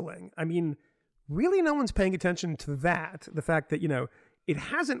fizzling. I mean, really no one's paying attention to that. The fact that, it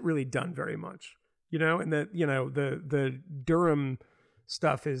hasn't really done very much, and that, the Durham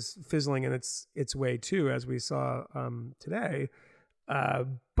stuff is fizzling in its way too, as we saw today.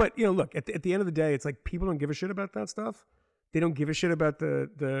 But, look, at the end of the day, it's like people don't give a shit about that stuff. They don't give a shit about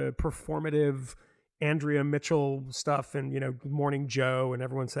the performative Andrea Mitchell stuff and, Morning Joe and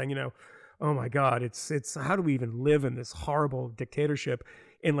everyone saying, oh my God, it's how do we even live in this horrible dictatorship?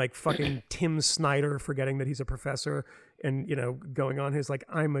 And like fucking Tim Snyder forgetting that he's a professor and, going on his like,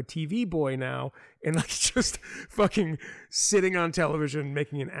 I'm a TV boy now, and like just fucking sitting on television,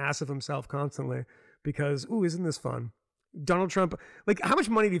 making an ass of himself constantly because, ooh, isn't this fun? Donald Trump, like how much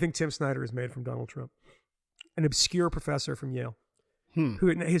money do you think Tim Snyder has made from Donald Trump? An obscure professor from Yale,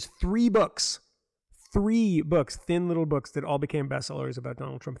 who has 3 books, thin little books that all became bestsellers about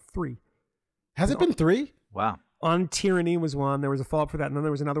Donald Trump. 3. Has it been 3? Wow. On Tyranny was one. There was a follow-up for that. And then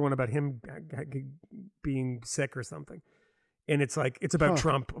there was another one about him being sick or something. And it's like, it's about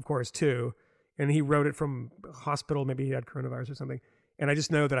Trump, of course, too. And he wrote it from hospital. Maybe he had coronavirus or something. And I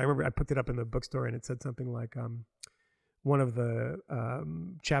just know that I remember I picked it up in the bookstore and it said something like, one of the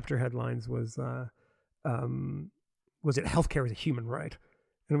chapter headlines was it healthcare is a human right?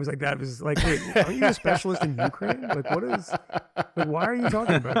 And it was like, that was like, wait, aren't you a specialist in Ukraine? Like, why are you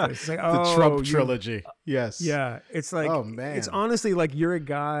talking about this? It's like, The Trump trilogy. Yes. Yeah. It's like, oh man, it's honestly like you're a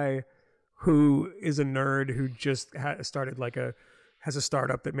guy who is a nerd who just started has a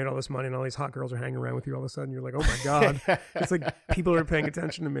startup that made all this money and all these hot girls are hanging around with you all of a sudden. You're like, oh my God. It's like people are paying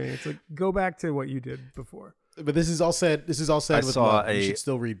attention to me. It's like, go back to what you did before. But this is all said with saw love. You should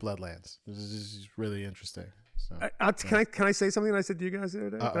still read Bloodlands. This is really interesting. So, can I say something I said to you guys the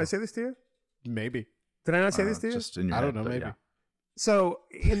other day? Did I say this to you? Maybe. Did I not say this to you? Just in your I head, don't know. Maybe. Yeah. So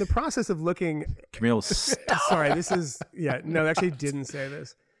in the process of looking, Camille, sorry, this is no, I actually didn't say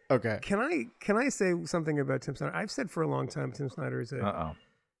this. Okay. Can I say something about Tim Snyder? I've said for a long time Tim Snyder is a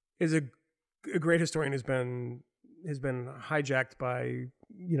great historian has been hijacked by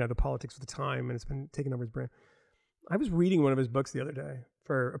the politics of the time, and it's been taken over his brain. I was reading one of his books the other day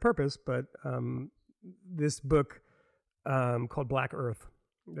for a purpose, but this book called Black Earth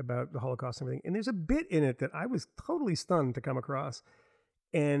about the Holocaust and everything. And there's a bit in it that I was totally stunned to come across.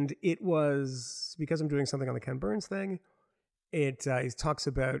 And it was because I'm doing something on the Ken Burns thing. He talks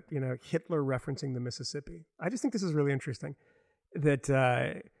about, Hitler referencing the Mississippi. I just think this is really interesting that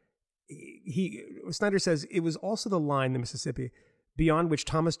Snyder says it was also the line, the Mississippi, beyond which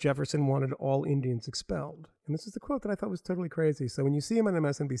Thomas Jefferson wanted all Indians expelled. And this is the quote that I thought was totally crazy. So when you see him on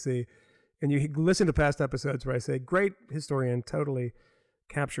MSNBC and you listen to past episodes where I say, great historian, totally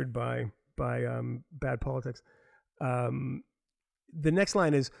captured by bad politics. The next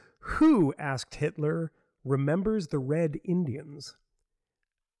line is, who, asked Hitler, remembers the Red Indians?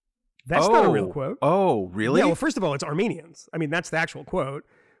 That's not a real quote. Oh, really? Yeah, well, first of all, it's Armenians. I mean, that's the actual quote.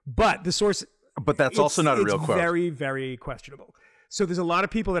 But the source... But that's also not a real quote. It's very, very questionable. So there's a lot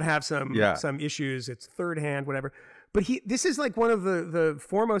of people that have some issues. It's third hand, whatever. But this is like one of the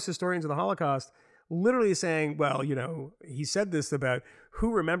foremost historians of the Holocaust literally saying, well, he said this about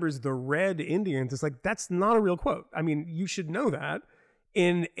who remembers the Red Indians. It's like, that's not a real quote. I mean, you should know that.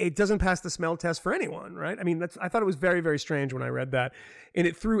 And it doesn't pass the smell test for anyone, right? I mean, I thought it was very, very strange when I read that. And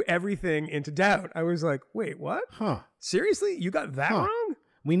it threw everything into doubt. I was like, wait, what? Huh. Seriously? You got that wrong?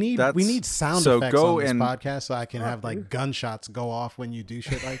 We need sound effects on this podcast so I can have like gunshots go off when you do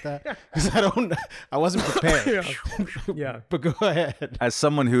shit like that. Because I wasn't prepared. Yeah. But go ahead. As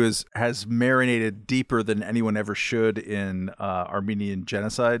someone who has marinated deeper than anyone ever should in Armenian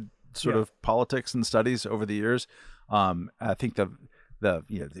genocide sort of politics and studies over the years, I think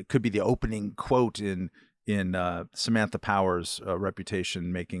it could be the opening quote in Samantha Power's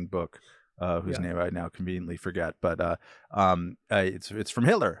reputation making book. Whose name I now conveniently forget, but it's from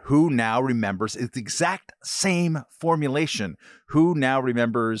Hitler, who now remembers. It's the exact same formulation. Who now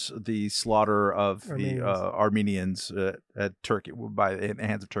remembers the slaughter of the Armenians at Turkey in the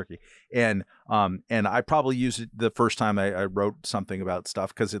hands of Turkey? And I probably used it the first time I wrote something about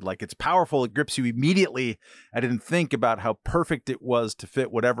stuff because it's powerful. It grips you immediately. I didn't think about how perfect it was to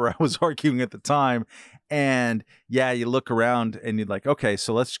fit whatever I was arguing at the time. And you look around and you're like, okay,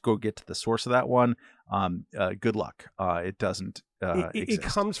 so let's go get to the source of that one. Good luck. It doesn't exist. It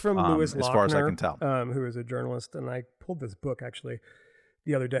comes from Louis Lochner, as far as I can tell, who is a journalist. And I pulled this book actually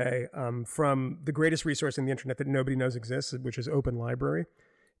the other day from the greatest resource in the internet that nobody knows exists, which is Open Library.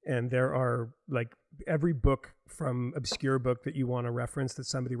 And there are every book from obscure book that you want to reference that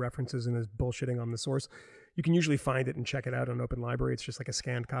somebody references and is bullshitting on the source. You can usually find it and check it out on Open Library. It's just like a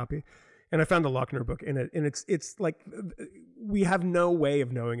scanned copy. And I found the Lochner book in it, and it's like we have no way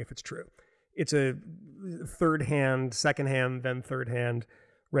of knowing if it's true. It's a third hand, second hand, then third hand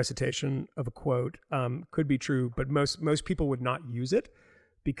recitation of a quote. Could be true, but most people would not use it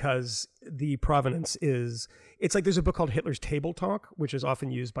because the provenance is. It's like there's a book called Hitler's Table Talk, which is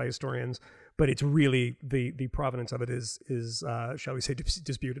often used by historians, but it's really the provenance of it is shall we say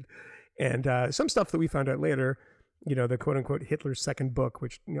disputed, and some stuff that we found out later. The quote unquote Hitler's second book,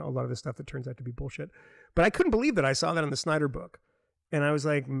 which, a lot of the stuff that turns out to be bullshit. But I couldn't believe that I saw that in the Snyder book. And I was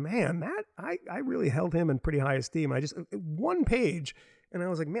like, man, that I really held him in pretty high esteem. I just, one page, and I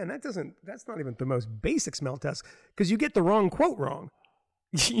was like, man, that's not even the most basic smell test because you get the wrong quote wrong.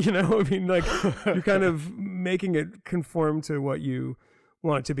 I mean, you're kind of making it conform to what you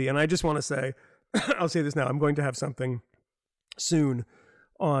want it to be. And I just want to say, I'll say this now, I'm going to have something soon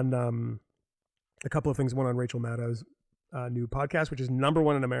on, a couple of things. One on Rachel Maddow's new podcast, which is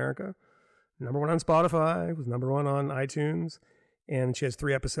 #1 in America, #1 on Spotify, was #1 on iTunes, and she has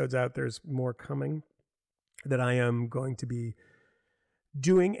 3 episodes out. There's more coming that I am going to be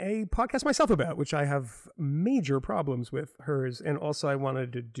doing a podcast myself about, which I have major problems with hers. And also I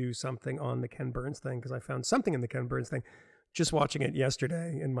wanted to do something on the Ken Burns thing because I found something in the Ken Burns thing, just watching it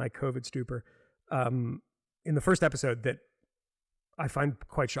yesterday in my COVID stupor, in the first episode that I find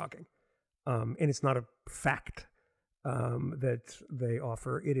quite shocking. And it's not a fact that they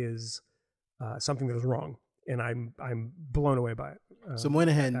offer. It is something that is wrong. And I'm blown away by it. So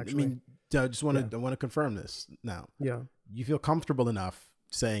Moynihan, actually. I mean, I just want to I want to confirm this now. Yeah. You feel comfortable enough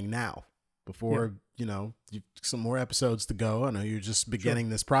saying now before some more episodes to go. I know you're just beginning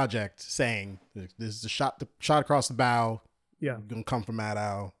this project, saying this is a shot across the bow. Yeah, gonna come from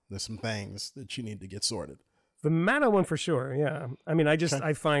Maddow. There's some things that you need to get sorted. The Maddow one for sure. Yeah, I mean, I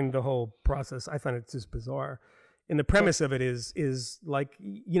find the whole process. I find it just bizarre, and the premise of it is like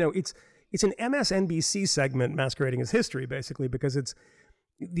it's an MSNBC segment masquerading as history, basically, because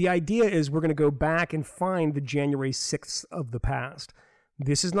the idea is we're going to go back and find the January 6th of the past.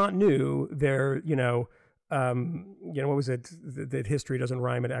 This is not new. What was it? That history doesn't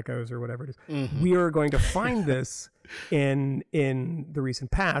rhyme, it echoes, or whatever it is. Mm-hmm. We are going to find this in the recent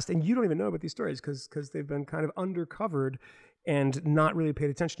past, and you don't even know about these stories because they've been kind of undercovered and not really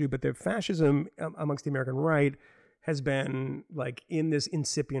paid attention to. But the fascism amongst the American right has been like in this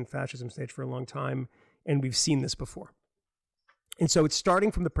incipient fascism stage for a long time, and we've seen this before. And so it's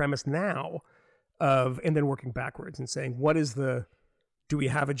starting from the premise now and then working backwards and saying, do we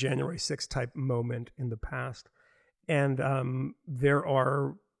have a January 6th type moment in the past? And there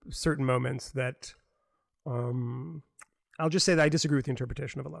are certain moments that I'll just say that I disagree with the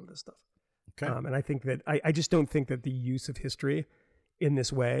interpretation of a lot of this stuff. Okay. And I think that I just don't think that the use of history in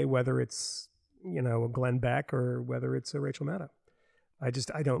this way, whether it's, a Glenn Beck or whether it's a Rachel Maddow,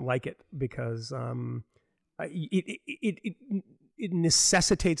 I don't like it because it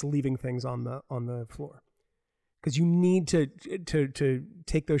necessitates leaving things on the floor. Because you need to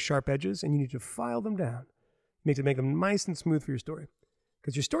take those sharp edges and you need to file them down. You need to make them nice and smooth for your story.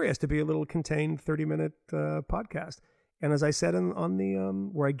 Because your story has to be a little contained 30-minute podcast. And as I said on the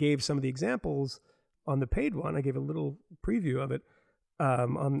where I gave some of the examples on the paid one, I gave a little preview of it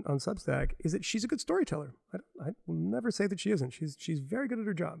on Substack, is that she's a good storyteller. I will never say that she isn't. She's very good at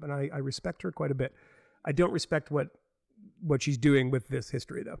her job, and I respect her quite a bit. I don't respect what she's doing with this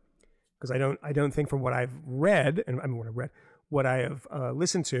history, though. Because I don't think from what I've read, what I have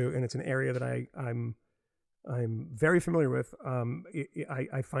listened to, and it's an area that I'm very familiar with.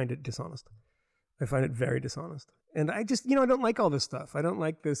 I find it dishonest. I find it very dishonest, and I just I don't like all this stuff. I don't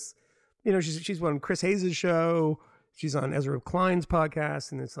like this. She's on Chris Hayes' show. She's on Ezra Klein's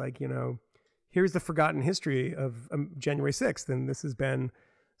podcast, and it's like here's the forgotten history of January 6th, and this has been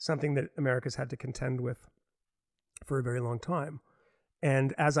something that America's had to contend with for a very long time.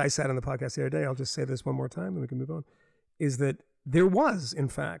 And as I said on the podcast the other day, I'll just say this one more time and we can move on, is that there was, in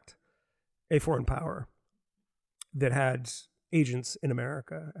fact, a foreign power that had agents in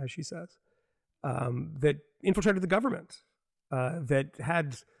America, as she says, that infiltrated the government, that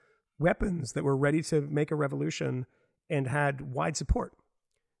had weapons that were ready to make a revolution and had wide support.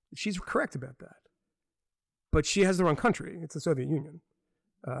 She's correct about that. But she has the wrong country. It's the Soviet Union.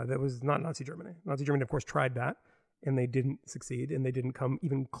 That was not Nazi Germany. Nazi Germany, of course, tried that. And they didn't succeed, and they didn't come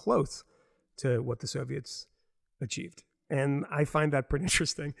even close to what the Soviets achieved. And I find that pretty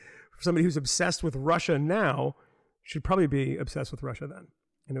interesting. For somebody who's obsessed with Russia now, should probably be obsessed with Russia then.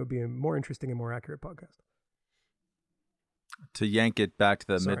 And it would be a more interesting and more accurate podcast. To yank it back to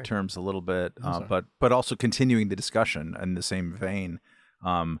the midterms a little bit, but also continuing the discussion in the same vein,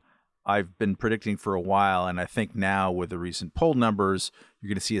 I've been predicting for a while, and I think now with the recent poll numbers, you're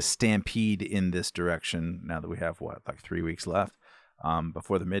going to see a stampede in this direction now that we have, 3 weeks left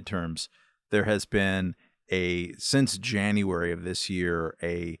before the midterms. There has been since January of this year,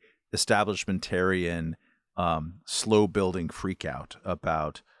 a establishmentarian slow-building freakout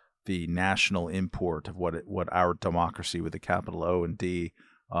about the national import of what our democracy with a capital O and D,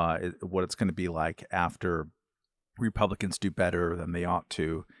 what it's going to be like after Republicans do better than they ought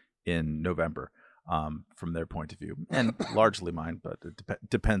to in November, from their point of view, and largely mine, but it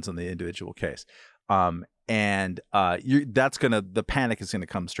depends on the individual case. The panic is gonna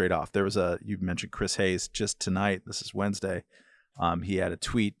come straight off. You mentioned Chris Hayes just tonight. This is Wednesday. He had a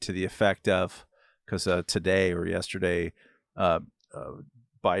tweet to the effect of, because today or yesterday,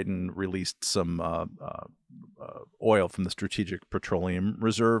 Biden released some oil from the Strategic Petroleum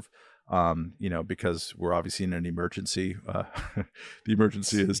Reserve. Because we're obviously in an emergency. The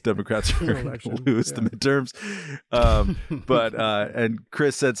emergency is Democrats are going to lose the midterms. And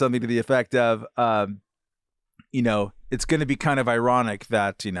Chris said something to the effect of, it's going to be kind of ironic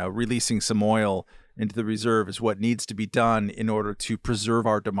that, releasing some oil into the reserve is what needs to be done in order to preserve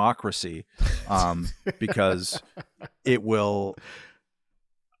our democracy, because it will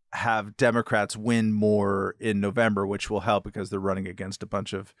have Democrats win more in November, which will help because they're running against a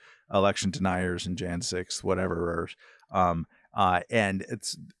bunch of election deniers and Jan 6 whatever. And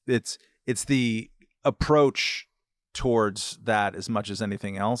it's the approach towards that as much as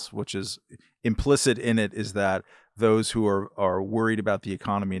anything else, which is implicit in it, is that those who are worried about the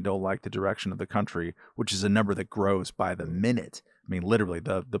economy and don't like the direction of the country, which is a number that grows by the minute. I mean, literally,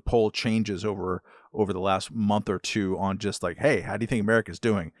 the poll changes over the last month or two on just like, hey, how do you think America's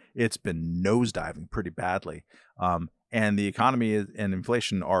doing? It's been nosediving pretty badly. And the economy and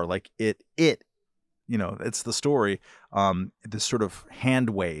inflation are like it's the story, this sort of hand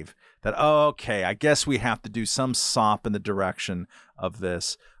wave that, okay, I guess we have to do some sop in the direction of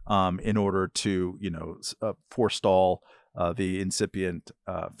this in order to, forestall the incipient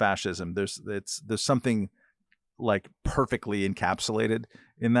fascism. There's something like perfectly encapsulated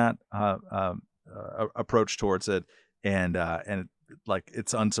in that approach towards it, and like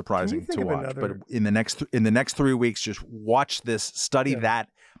it's unsurprising to watch. But in the next 3 weeks, just watch this, study that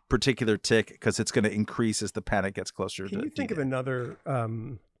particular tick, because it's going to increase as the panic gets closer. Can you think of another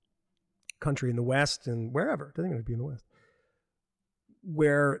country in the West and wherever? It doesn't have to be in the West,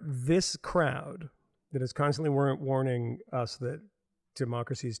 where this crowd that is constantly warning us that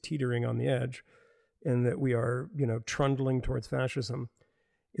democracy is teetering on the edge and that we are, trundling towards fascism.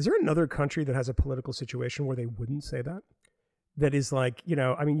 Is there another country that has a political situation where they wouldn't say that? That is like, you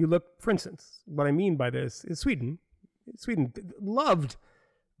look, for instance, what I mean by this is Sweden. Sweden, loved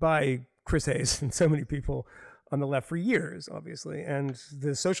by Chris Hayes and so many people on the left for years, obviously. And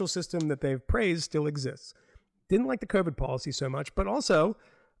the social system that they've praised still exists. Didn't like the COVID policy so much, but also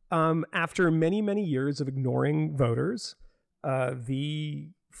after many, many years of ignoring voters, the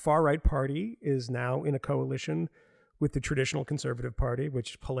far-right party is now in a coalition with the traditional conservative party,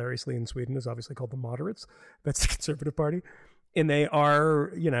 which hilariously in Sweden is obviously called the moderates. That's the conservative party. And they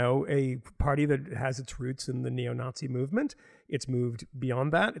are, a party that has its roots in the neo-Nazi movement. It's moved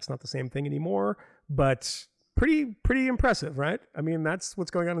beyond that. It's not the same thing anymore, but pretty impressive, right? I mean, that's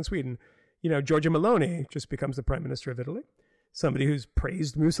what's going on in Sweden. Giorgia Meloni just becomes the prime minister of Italy, somebody who's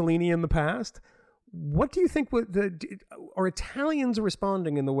praised Mussolini in the past. What do you think are Italians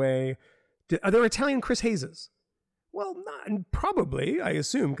responding in the way? Are there Italian Chris Hayeses? Well, not probably, I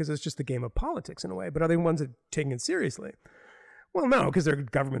assume, because it's just the game of politics in a way. But are they ones that are taking it seriously? Well, no, because their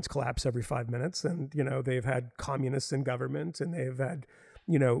governments collapse every 5 minutes, and they've had communists in government, and they've had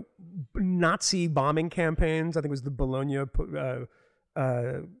Nazi bombing campaigns. I think it was the Bologna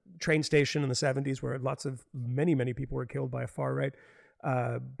train station in the 70s, where many people were killed by a far right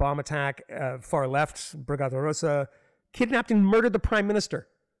bomb attack. Far left, Brigata Rossa, kidnapped and murdered the prime minister.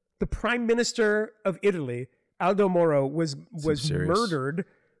 The prime minister of Italy, Aldo Moro, was murdered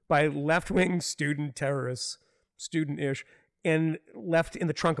by left-wing student terrorists, student-ish, and left in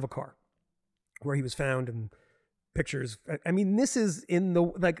the trunk of a car, where he was found, and pictures. I mean, this is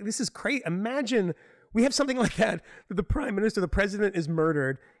this is crazy. Imagine we have something like that the prime minister, the president, is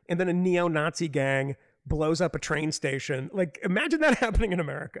murdered, and then a neo-Nazi gang blows up a train station. Like, imagine that happening in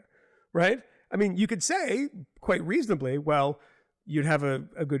America, right? I mean, you could say quite reasonably, well, you'd have a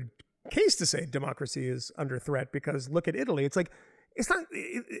good case to say democracy is under threat, because look at Italy. It's like, it's not,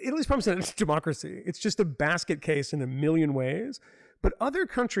 Italy's problem is not democracy. It's just a basket case in a million ways. But other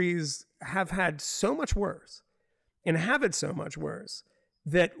countries have had so much worse and have it so much worse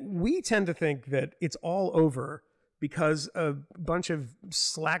that we tend to think that it's all over because a bunch of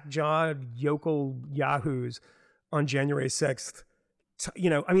slack-jawed yokel yahoos on January 6th,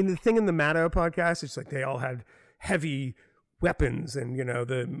 the thing in the Maddow podcast, it's like they all had heavy weapons and,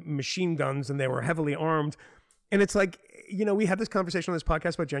 the machine guns, and they were heavily armed. And it's like, we had this conversation on this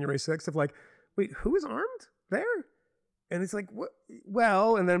podcast about January 6th of like, wait, who is armed there? And it's like, what?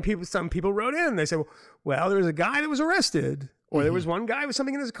 Well, and then some people wrote in, they said, well, there was a guy that was arrested, or there was one guy with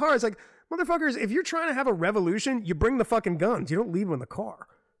something in his car. It's like, motherfuckers, if you're trying to have a revolution, you bring the fucking guns. You don't leave them in the car.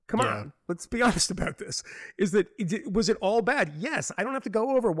 Come on, let's be honest about this. Was it all bad? Yes. I don't have to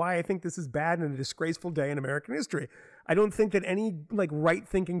go over why I think this is bad and a disgraceful day in American history. I don't think that any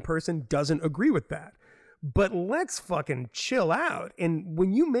right-thinking person doesn't agree with that. But let's fucking chill out. And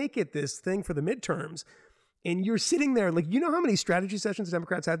when you make it this thing for the midterms, and you're sitting there, like, how how many strategy sessions the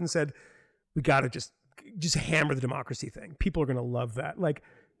Democrats had and said, we got to just hammer the democracy thing. People are going to love that. Like,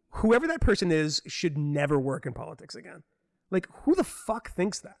 whoever that person is should never work in politics again. Like, who the fuck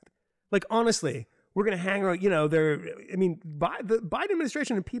thinks that? Like, honestly, we're going to hang around, the Biden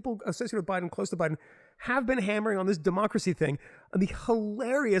administration and people associated with Biden, close to Biden, have been hammering on this democracy thing and the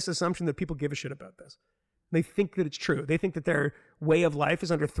hilarious assumption that people give a shit about this. They think that it's true. They think that their way of life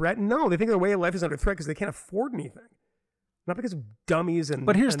is under threat. No, they think their way of life is under threat because they can't afford anything. Not because of dummies and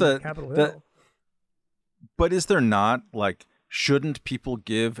But here's and Capitol Hill. But is there not, like, shouldn't people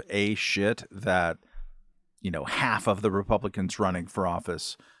give a shit that, half of the Republicans running for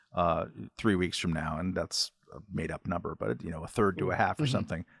office 3 weeks from now, and that's a made up number, but a third to a half or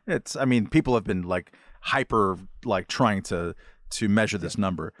something. People have been like hyper, like trying to measure this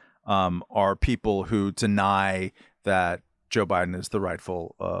number, are people who deny that Joe Biden is the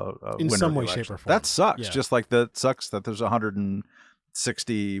rightful in winner some of the way, election. shape, or form. That sucks. Yeah. Just like that sucks that there's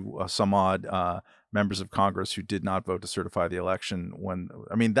 160 some odd members of Congress who did not vote to certify the election.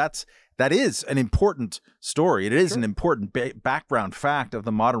 That is an important story. It is an important background fact of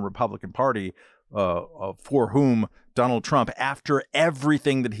the modern Republican Party, for whom Donald Trump, after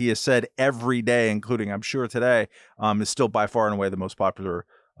everything that he has said every day, including I'm sure today, is still by far and away the most popular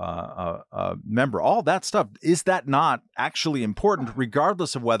member. All that stuff, is that not actually important,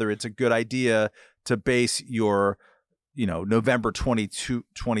 regardless of whether it's a good idea to base your, November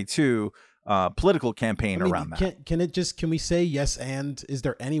 2022 political campaign around that? Can we say yes? And is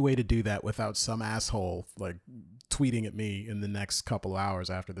there any way to do that without some asshole like tweeting at me in the next couple of hours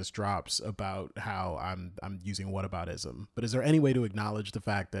after this drops about how I'm using whataboutism? But is there any way to acknowledge the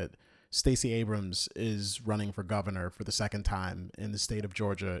fact that Stacey Abrams is running for governor for the second time in the state of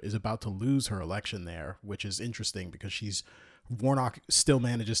Georgia, is about to lose her election there, which is interesting because Warnock still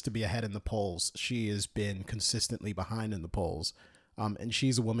manages to be ahead in the polls. She has been consistently behind in the polls. And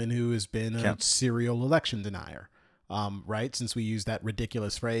she's a woman who has been a serial election denier, right? Since we use that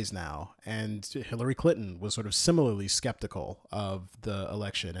ridiculous phrase now. And Hillary Clinton was sort of similarly skeptical of the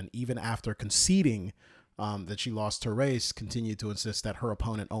election. And even after conceding that she lost her race, continued to insist that her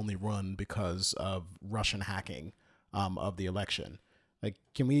opponent only won because of Russian hacking of the election. Like,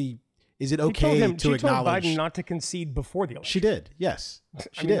 is it okay to acknowledge? She told Biden not to concede before the election. She did, yes.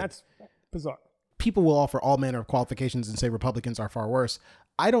 She did. That's bizarre. People will offer all manner of qualifications and say Republicans are far worse.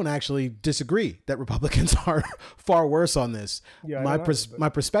 I don't actually disagree that Republicans are far worse on this. Yeah, my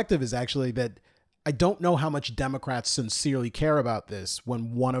perspective is actually that I don't know how much Democrats sincerely care about this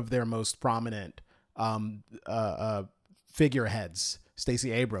when one of their most prominent figureheads,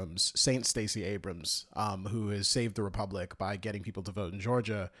 Saint Stacey Abrams, who has saved the republic by getting people to vote in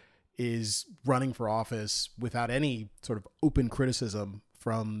Georgia, is running for office without any sort of open criticism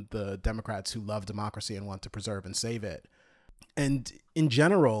from the Democrats who love democracy and want to preserve and save it. And in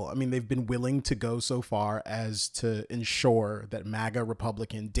general, they've been willing to go so far as to ensure that MAGA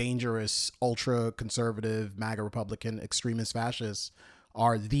Republican, dangerous, ultra-conservative MAGA Republican extremist fascists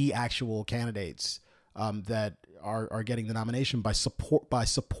are the actual candidates that are getting the nomination by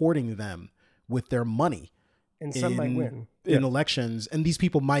supporting them with their money. And some might win in elections, and these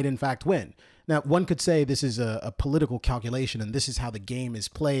people might in fact win. Now, one could say this is a political calculation and this is how the game is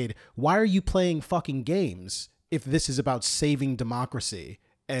played. Why are you playing fucking games if this is about saving democracy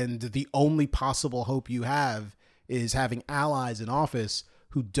and the only possible hope you have is having allies in office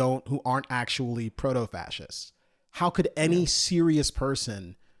who aren't actually proto-fascists? How could any serious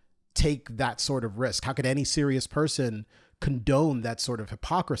person take that sort of risk? How could any serious person condone that sort of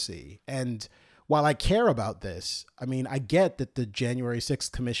hypocrisy? And while I care about this, I get that the January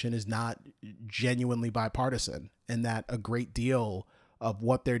 6th Commission is not genuinely bipartisan and that a great deal of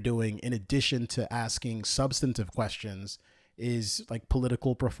what they're doing, in addition to asking substantive questions, is like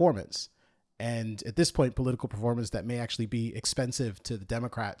political performance. And at this point, political performance that may actually be expensive to the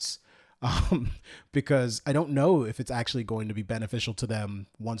Democrats, because I don't know if it's actually going to be beneficial to them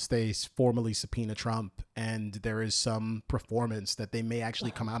once they formally subpoena Trump and there is some performance that they may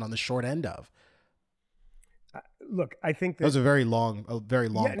actually come out on the short end of. Look, I think that was a very long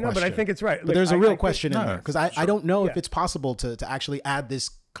question. No, but I think it's right. But there's a real question in there because I don't know if it's possible to actually add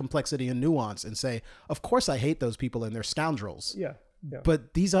this complexity and nuance and say, of course, I hate those people and they're scoundrels. Yeah.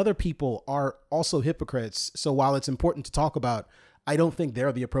 But these other people are also hypocrites. So while it's important to talk about, I don't think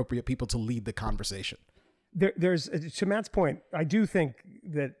they're the appropriate people to lead the conversation. There's, to Matt's point, I do think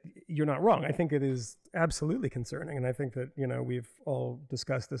that you're not wrong. I think it is absolutely concerning. And I think that, we've all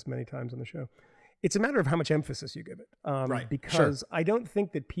discussed this many times on the show. It's a matter of how much emphasis you give it. Right. Because I don't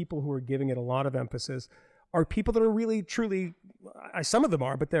think that people who are giving it a lot of emphasis are people that are really, truly, some of them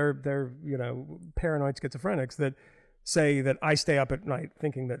are, but they're paranoid schizophrenics that say that I stay up at night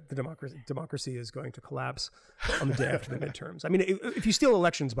thinking that the democracy is going to collapse on the day after the midterms. If you steal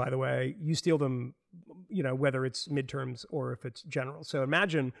elections, by the way, you steal them, whether it's midterms or if it's general. So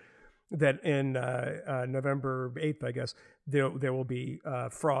imagine that in November 8th, I guess, there will be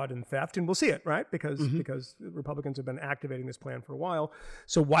fraud and theft, and we'll see it, right? Because Republicans have been activating this plan for a while.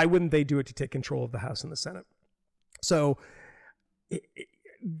 So why wouldn't they do it to take control of the House and the Senate? So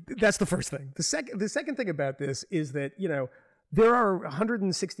that's the first thing. The second thing about this is that, you know, there are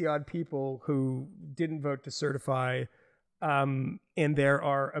 160 odd people who didn't vote to certify, and there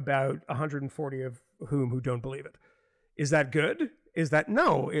are about 140 of whom who don't believe it. Is that good? Is that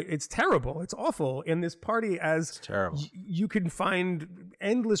no? It's terrible. It's awful. In this party, as terrible. You can find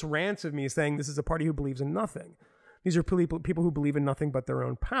endless rants of me saying this is a party who believes in nothing. These are people who believe in nothing but their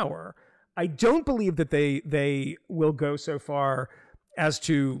own power. I don't believe that they will go so far as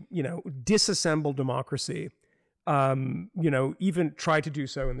to, you know, disassemble democracy. You know, even try to do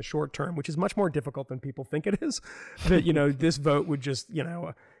so in the short term, which is much more difficult than people think it is. That, you know, this vote would just, you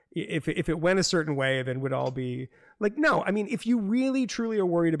know, if it went a certain way, then would all be like, no. I mean, if you really truly are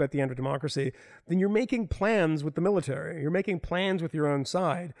worried about the end of democracy, then you're making plans with the military. You're making plans with your own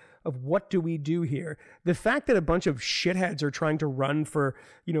side of what do we do here. The fact that a bunch of shitheads are trying to run for,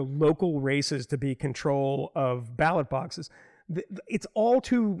 you know, local races to be control of ballot boxes, it's all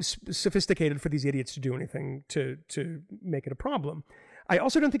too sophisticated for these idiots to do anything to make it a problem. I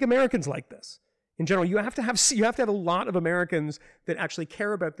also don't think Americans like this. In general, you have to have a lot of Americans that actually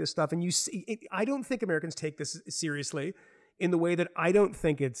care about this stuff, and I don't think Americans take this seriously in the way that I don't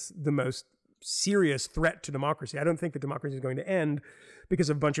think it's the most serious threat to democracy. I don't think that democracy is going to end because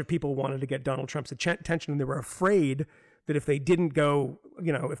a bunch of people wanted to get Donald Trump's attention, and they were afraid that if they didn't go,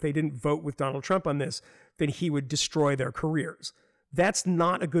 you know, if they didn't vote with Donald Trump on this, then he would destroy their careers. That's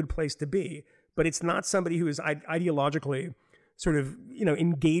not a good place to be, but it's not somebody who is ideologically sort of, you know,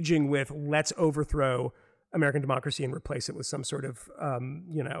 engaging with let's overthrow American democracy and replace it with some sort of,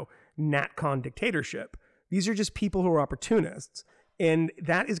 you know, NatCon dictatorship. These are just people who are opportunists. And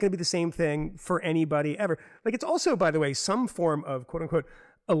that is going to be the same thing for anybody ever. Like, it's also, by the way, some form of quote unquote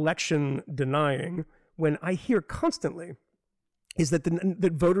election denying, when I hear constantly is that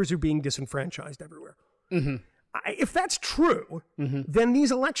that voters are being disenfranchised everywhere. Mm-hmm. If that's true, then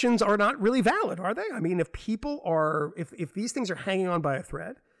these elections are not really valid, are they? I mean, if people are, if these things are hanging on by a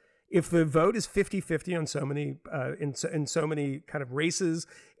thread, if the vote is 50-50 on so many, in so many kind of races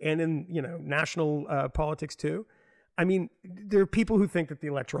and in, you know, national politics too, I mean, there are people who think that the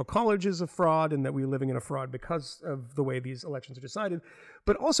Electoral College is a fraud and that we're living in a fraud because of the way these elections are decided.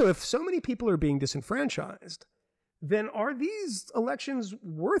 But also, if so many people are being disenfranchised, then are these elections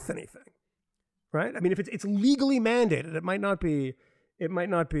worth anything? Right? I mean, if it's legally mandated, it might not be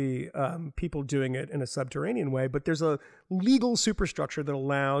people doing it in a subterranean way, but there's a legal superstructure that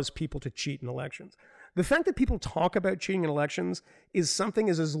allows people to cheat in elections. The fact that people talk about cheating in elections is something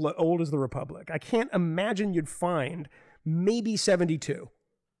as old as the Republic. I can't imagine you'd find maybe 72,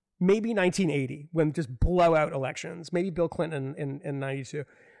 maybe 1980, when just blowout elections, maybe Bill Clinton in 92.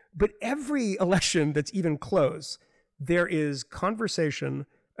 But every election that's even close, there is conversation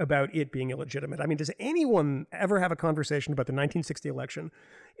about it being illegitimate. I mean, does anyone ever have a conversation about the 1960 election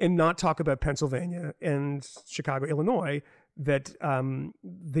and not talk about Pennsylvania and Chicago, Illinois, that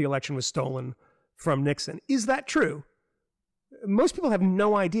the election was stolen from Nixon? Is that true? Most people have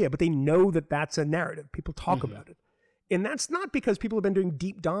no idea, but they know that that's a narrative. People talk about it. And that's not because people have been doing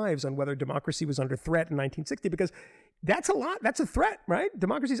deep dives on whether democracy was under threat in 1960, because that's a threat, right?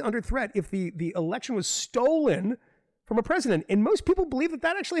 Democracy is under threat if the election was stolen from a president. And most people believe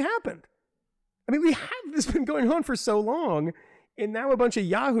that actually happened. I mean, we have this been going on for so long, and now a bunch of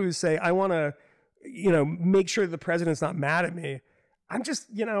yahoos say, I want to, you know, make sure the president's not mad at me. I'm just,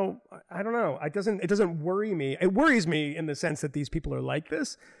 you know, I don't know. It doesn't worry me. It worries me in the sense that these people are like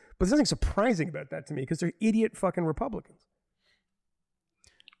this, but there's nothing surprising about that to me because they're idiot fucking Republicans.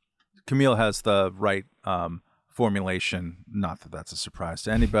 Camille has the right formulation. Not that that's a surprise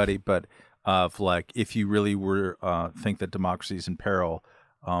to anybody, but of like, if you really were think that democracy is in peril,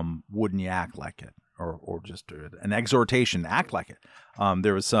 wouldn't you act like it? Or just an exhortation, act like it.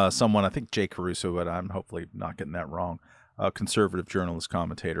 There was someone, I think Jay Caruso, but I'm hopefully not getting that wrong, a conservative journalist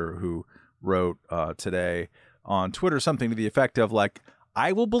commentator who wrote today on Twitter something to the effect of like,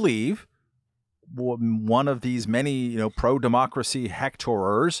 I will believe one of these many, you know, pro-democracy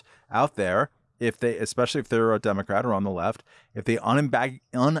hectorers out there, especially if they're a Democrat or on the left, if they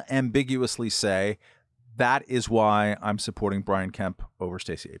unambiguously say, that is why I'm supporting Brian Kemp over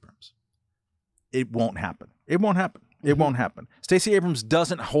Stacey Abrams. It won't happen. It won't happen. It won't happen. Stacey Abrams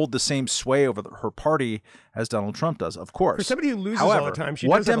doesn't hold the same sway over her party as Donald Trump does, of course. For somebody who loses all the time, she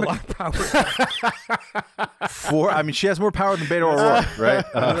does have a lot of power. I mean, she has more power than Beto O'Rourke, right?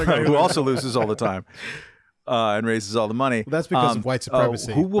 Who also loses all the time. and raises all the money. Well, that's because of white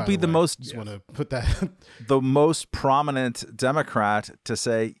supremacy. Who will be the most? Just want to put that. The most prominent Democrat to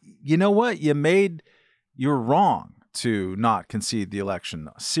say, you know what, you're wrong to not concede the election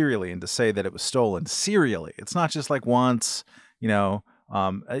serially and to say that it was stolen serially. It's not just like once, you know.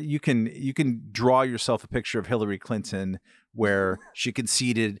 You can draw yourself a picture of Hillary Clinton where she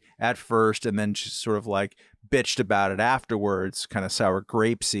conceded at first and then she sort of like bitched about it afterwards, kind of sour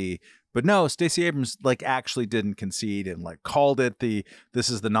grapesy. But no, Stacey Abrams like actually didn't concede and like called it this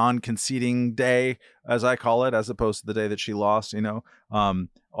is the non-conceding day, as I call it, as opposed to the day that she lost, you know,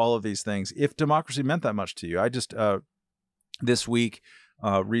 all of these things. If democracy meant that much to you, I just, this week,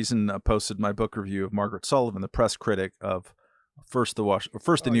 Reason posted my book review of Margaret Sullivan, the press critic of first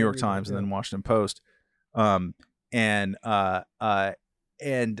the New York Times and then Washington Post. And I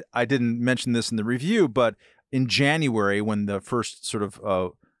didn't mention this in the review, but in January, when the first sort of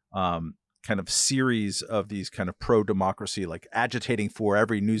kind of series of these kind of pro-democracy, like agitating for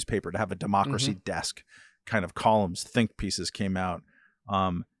every newspaper to have a democracy desk kind of columns, think pieces came out,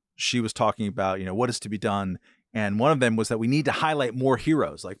 she was talking about, you know, what is to be done. And one of them was that we need to highlight more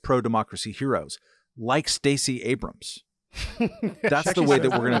heroes, like pro-democracy heroes, like Stacey Abrams. That's the way that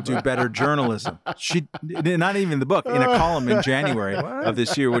we're going to do better journalism. She, not even the book, in a column in January of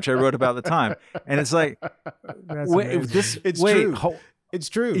this year, which I wrote about at the time. And it's like, It's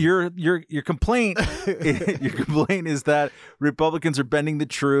true. Your complaint, is that Republicans are bending the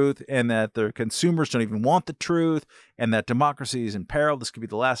truth and that their consumers don't even want the truth and that democracy is in peril. This could be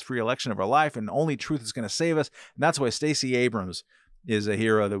the last free election of our life and only truth is going to save us. And that's why Stacey Abrams is a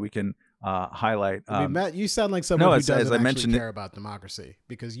hero that we can highlight. I mean, Matt, you sound like someone who doesn't actually care about democracy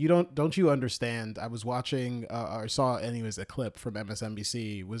because you don't you understand? I was watching or saw anyways a clip from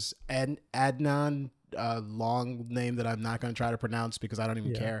MSNBC. Was Adnan, long name that I'm not going to try to pronounce because I don't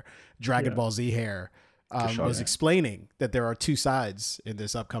even care, Dragon Ball Z hair, was explaining that there are two sides in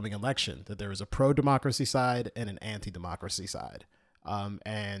this upcoming election, that there is a pro-democracy side and an anti-democracy side.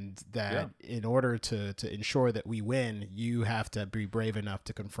 And that in order to ensure that we win, you have to be brave enough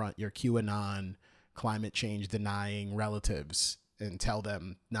to confront your QAnon climate change denying relatives and tell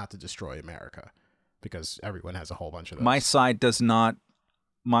them not to destroy America because everyone has a whole bunch of those. My side does not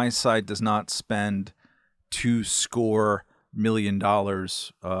spend $2 million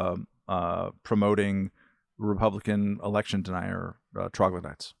promoting Republican election denier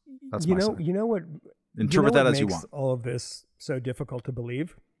troglodytes. That's my side. You know what? Interpret that as you want. All of this so difficult to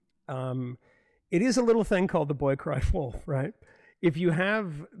believe. It is a little thing called the boy cried wolf, right? If you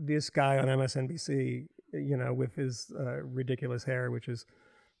have this guy on MSNBC, you know, with his ridiculous hair, which is,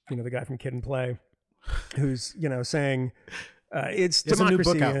 you know, the guy from Kid and Play, who's, you know, saying it's There's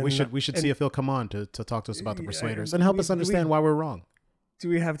democracy. A new book out. We should see if he'll come on to talk to us about the persuaders and help us understand why we're wrong. Do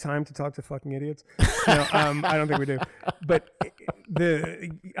we have time to talk to fucking idiots? No, I don't think we do. But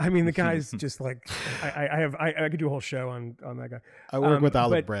the guy's just like, I could do a whole show on that guy. I work with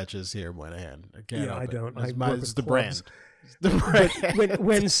olive branches here, Moynihan. I don't. It's the brand. But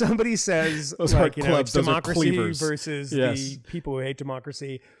when somebody says, like, you know, it's democracy versus the people who hate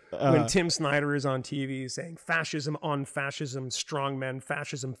democracy, when Tim Snyder is on TV saying fascism on fascism, strongmen,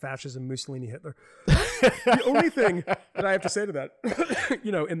 fascism, Mussolini, Hitler. The only thing that I have to say to that,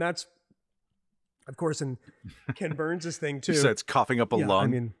 you know, and that's, of course, in Ken Burns' thing too. So it's coughing up a lung. I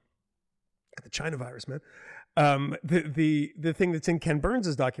mean, the China virus, man. The thing that's in Ken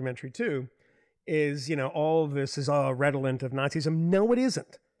Burns' documentary too is, you know, all of this is redolent of Nazism. No, it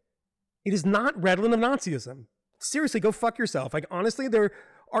isn't. It is not redolent of Nazism. Seriously, go fuck yourself. Like, honestly, there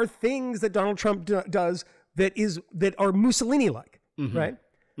are things that Donald Trump does that are Mussolini-like, right?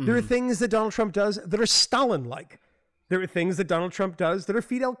 Mm-hmm. There are things that Donald Trump does that are Stalin-like. There are things that Donald Trump does that are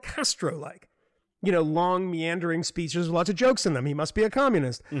Fidel Castro-like. You know, long, meandering speeches with lots of jokes in them. He must be a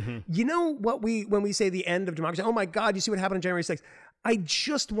communist. Mm-hmm. You know what when we say the end of democracy, oh my God, you see what happened on January 6th. I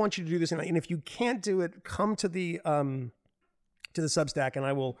just want you to do this. And if you can't do it, come to the Substack and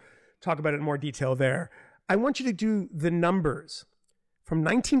I will talk about it in more detail there. I want you to do the numbers from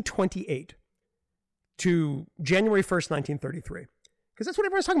 1928 to January 1st, 1933. Because that's what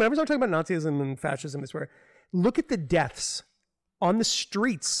everyone's talking about. Everyone's talking about Nazism and fascism. This where look at the deaths on the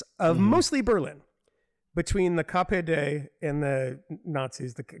streets of mostly Berlin between the KPD and the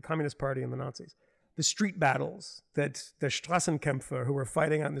Nazis, the Communist Party and the Nazis. The street battles that the Straßenkämpfer who were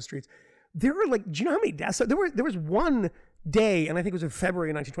fighting out in the streets. There were like, do you know how many deaths? There was one day, and I think it was in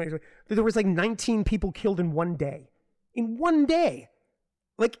February 1920, there was like 19 people killed in one day. In one day.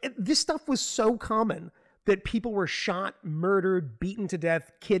 Like, this stuff was so common that people were shot, murdered, beaten to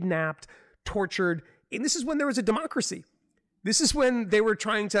death, kidnapped, tortured. And this is when there was a democracy. This is when they were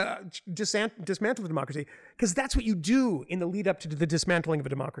trying to dismantle the democracy, because that's what you do in the lead up to the dismantling of a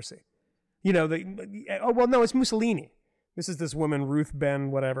democracy. You know, it's Mussolini. This is this woman, Ruth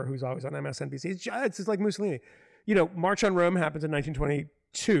Ben, whatever, who's always on MSNBC. It's just like Mussolini. You know, March on Rome happens in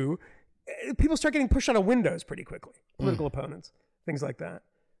 1922. People start getting pushed out of windows pretty quickly. Political opponents, things like that.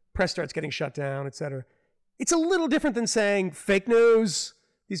 Press starts getting shut down, et cetera. It's a little different than saying fake news.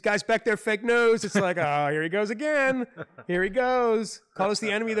 These guys back there, fake news. It's like, oh, here he goes again. Here he goes. Call us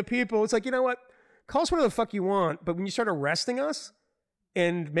the enemy of the people. It's like, you know what? Call us whatever the fuck you want. But when you start arresting us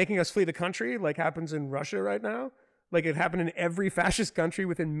and making us flee the country, like happens in Russia right now, like it happened in every fascist country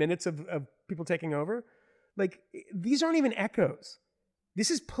within minutes of people taking over, like these aren't even echoes. This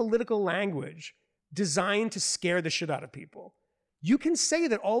is political language designed to scare the shit out of people. You can say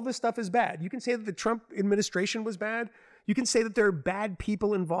that all this stuff is bad. You can say that the Trump administration was bad. You can say that there are bad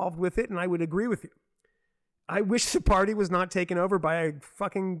people involved with it, and I would agree with you. I wish the party was not taken over by a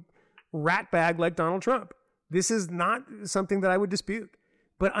fucking rat bag like Donald Trump. This is not something that I would dispute.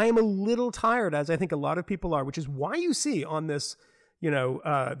 But I am a little tired, as I think a lot of people are, which is why you see on this,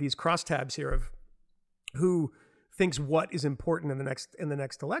 these crosstabs here of who thinks what is important in the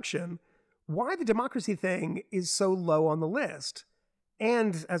next election, why the democracy thing is so low on the list.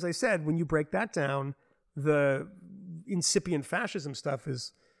 And as I said, when you break that down, the incipient fascism stuff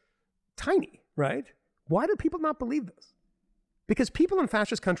is tiny, right? Why do people not believe this? Because people in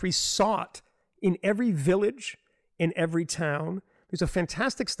fascist countries saw it in every village, in every town. There's a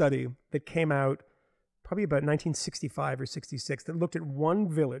fantastic study that came out probably about 1965 or 66 that looked at one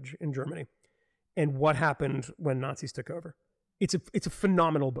village in Germany and what happened when Nazis took over. It's a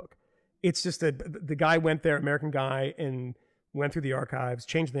phenomenal book. It's just the guy went there, American guy, and went through the archives,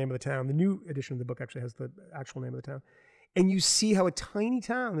 changed the name of the town. The new edition of the book actually has the actual name of the town. And you see how a tiny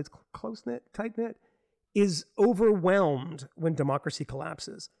town that's close-knit, tight-knit, is overwhelmed when democracy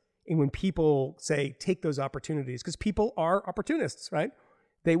collapses. And when people say, take those opportunities, because people are opportunists, right?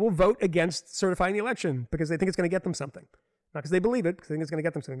 They will vote against certifying the election because they think it's going to get them something. Not because they believe it, because they think it's going to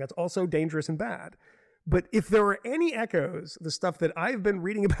get them something. That's also dangerous and bad. But if there were any echoes, the stuff that I've been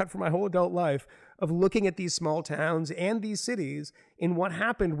reading about for my whole adult life, of looking at these small towns and these cities in what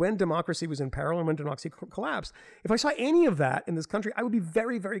happened when democracy was in peril and when democracy collapsed, if I saw any of that in this country, I would be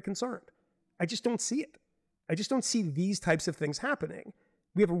very, very concerned. I just don't see it. I just don't see these types of things happening.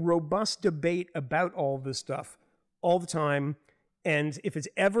 We have a robust debate about all this stuff all the time. And if it's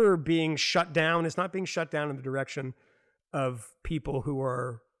ever being shut down, it's not being shut down in the direction of people who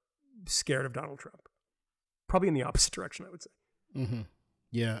are scared of Donald Trump. Probably in the opposite direction, I would say. Mm-hmm.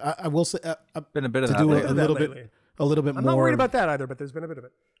 Yeah, I will say I've been a bit of to that do lately. a little bit I'm more. not worried about that either, but there's been a bit of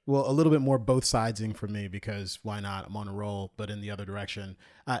it. Well, a little bit more both sidesing for me, because why not? I'm on a roll, but in the other direction.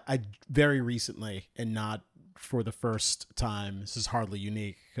 I very recently, and not for the first time, this is hardly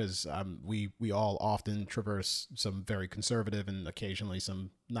unique, because we all often traverse some very conservative and occasionally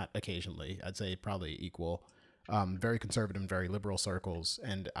some, not occasionally, I'd say probably equal, very conservative and very liberal circles.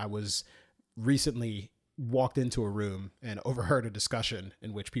 And I was recently walked into a room and overheard a discussion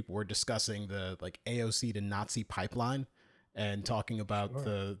in which people were discussing the AOC to Nazi pipeline and talking about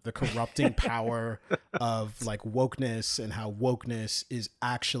the corrupting power of wokeness, and how wokeness is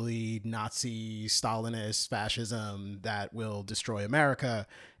actually Nazi, Stalinist, fascism that will destroy America.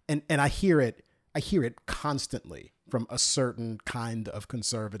 And I hear it constantly from a certain kind of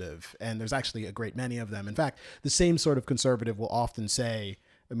conservative. And there's actually a great many of them. In fact, the same sort of conservative will often say,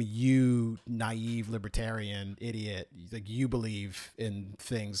 I mean, you naive libertarian idiot, you believe in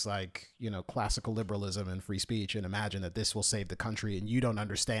things like, classical liberalism and free speech and imagine that this will save the country, and you don't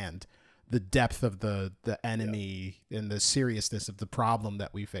understand the depth of the enemy and the seriousness of the problem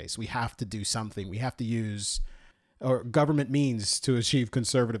that we face. We have to do something. We have to use government means to achieve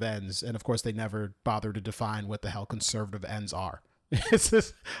conservative ends. And of course, they never bother to define what the hell conservative ends are. It's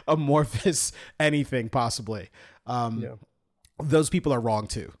this amorphous anything possibly. Those people are wrong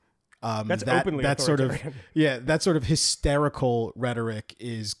too. That's openly that sort of authoritarian. that sort of hysterical rhetoric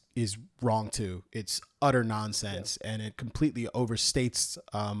is wrong too. It's utter nonsense, and it completely overstates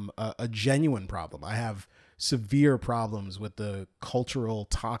a genuine problem. I have severe problems with the cultural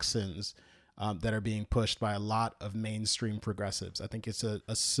toxins that are being pushed by a lot of mainstream progressives. I think it's a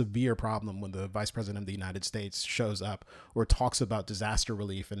severe problem when the Vice President of the United States shows up or talks about disaster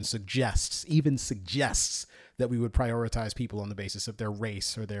relief and suggests that we would prioritize people on the basis of their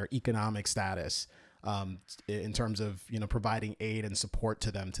race or their economic status, in terms of, providing aid and support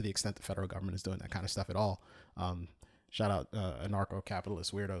to them, to the extent the federal government is doing that kind of stuff at all. Shout out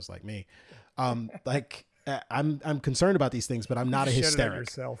anarcho-capitalist weirdos like me. I'm concerned about these things, but I'm not a hysteric.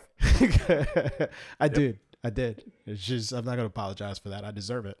 Yourself. I did. I did. It's just, I'm not going to apologize for that. I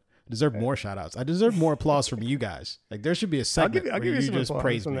deserve it. I deserve more shout outs. I deserve more applause from you guys. Like, there should be a segment I'll give where you you some just applause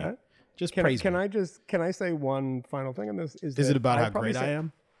praise on me. that. Just Can praise me. can I say one final thing on this? Is it about how great I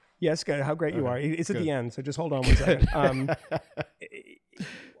am? Yes, how great you are. It's at the end, so just hold on one second.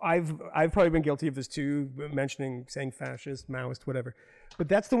 I've probably been guilty of this too, saying fascist, Maoist, whatever. But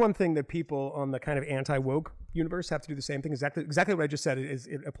that's the one thing that people on the kind of anti-woke universe have to do the same thing. Exactly what I just said.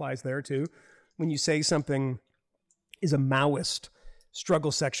 It applies there too. When you say something is a Maoist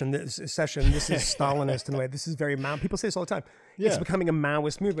struggle session, this is Stalinist in a way. This is very Mao. People say this all the time. Yeah. It's becoming a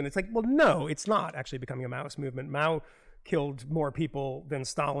Maoist movement. It's like, well, no, it's not actually becoming a Maoist movement. Mao killed more people than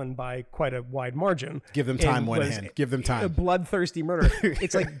Stalin by quite a wide margin. Give them time, Moynihan. Give them A time. bloodthirsty murder.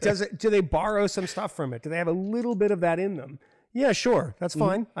 It's like, do they borrow some stuff from it? Do they have a little bit of that in them? Yeah, sure. That's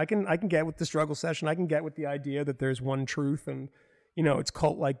fine. I can get with the struggle session. I can get with the idea that there's one truth and, it's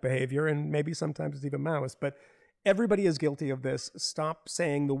cult-like behavior, and maybe sometimes it's even Maoist. But everybody is guilty of this. Stop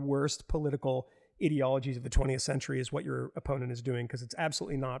saying the worst political ideologies of the 20th century is what your opponent is doing, because it's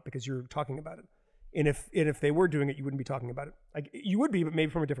absolutely not, because you're talking about it. And if they were doing it, you wouldn't be talking about it. Like, you would be, but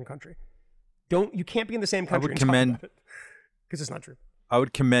maybe from a different country. You can't be in the same country and talk about it, because it's not true. I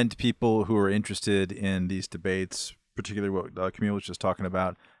would commend people who are interested in these debates, particularly what Camille was just talking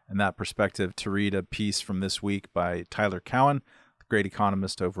about, and that perspective, to read a piece from this week by Tyler Cowen, the great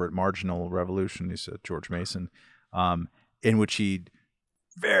economist over at Marginal Revolution. He's George Mason, in which he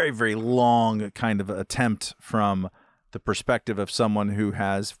very, very long kind of attempt from the perspective of someone who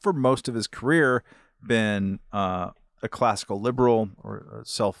has, for most of his career, been a classical liberal, or a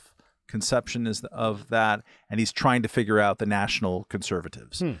self-conception of that, and he's trying to figure out the national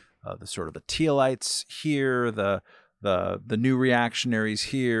conservatives, the sort of the Tealites here, the new reactionaries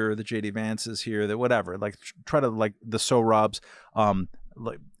here, the J.D. Vances here, the whatever. Like, try to, like, the Sohrabs,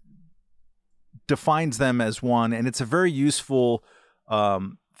 like, defines them as one, and it's a very useful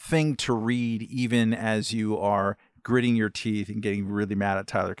thing to read, even as you are gritting your teeth and getting really mad at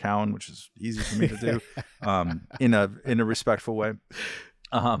Tyler Cowen, which is easy for me to do, in a respectful way.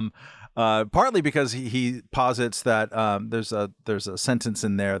 Partly because he posits that there's a sentence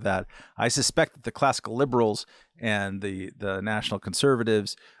in there that I suspect that the classical liberals and the national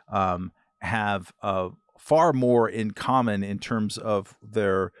conservatives have far more in common in terms of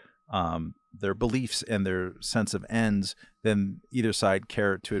their beliefs and their sense of ends than either side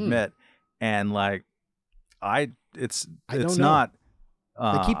care to admit. And like, it's not.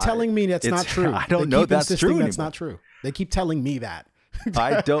 They keep telling me that's not true. I don't know that's true anymore. That's not true. They keep telling me that.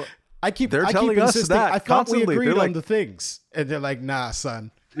 I don't. They're telling us insisting, that I thought constantly. we agreed on the things, and they're like, "Nah,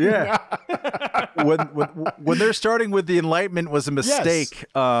 son." Yeah. when they're starting with the Enlightenment was a mistake. Yes.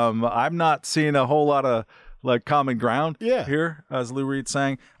 I'm not seeing a whole lot of like common ground here, as Lou Reed's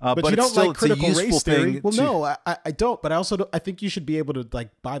saying. But you don't like critical race theory. Well, no, I don't. But I also I think you should be able to like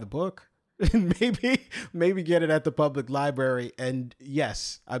buy the book and maybe get it at the public library. And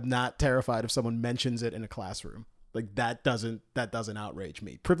yes, I'm not terrified if someone mentions it in a classroom. Like, that doesn't outrage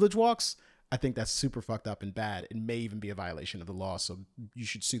me. Privilege walks, I think that's super fucked up and bad. It may even be a violation of the law, so you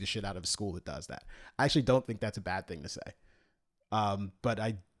should sue the shit out of a school that does that. I actually don't think that's a bad thing to say. But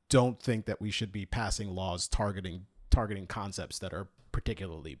I don't think that we should be passing laws targeting concepts that are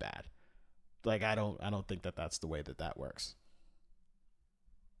particularly bad. Like, I don't think that that's the way that works.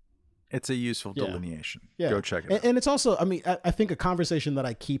 It's a useful delineation. Yeah. Go check it out. And it's also, I mean, I think a conversation that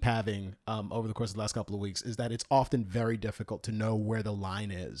I keep having over the course of the last couple of weeks is that it's often very difficult to know where the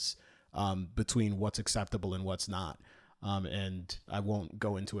line is between what's acceptable and what's not. And I won't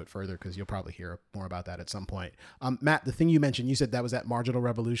go into it further because you'll probably hear more about that at some point. Matt, the thing you mentioned, you said that was at Marginal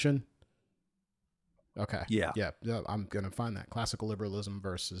Revolution. Okay. Yeah. I'm going to find that. Classical liberalism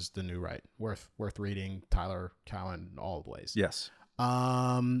versus the new right. Worth reading. Tyler Cowen, all the ways. Yes.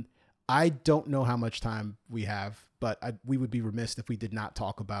 I don't know how much time we have, but we would be remiss if we did not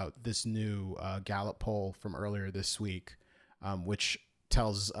talk about this new Gallup poll from earlier this week, which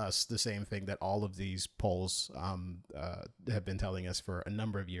tells us the same thing that all of these polls have been telling us for a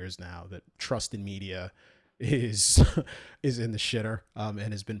number of years now, that trust in media is in the shitter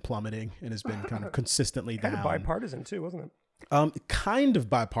and has been plummeting and has been kind of consistently down. Kind of bipartisan too, wasn't it? Kind of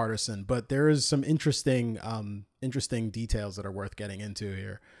bipartisan, but there is some interesting details that are worth getting into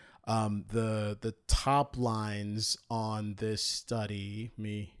here. The top lines on this study,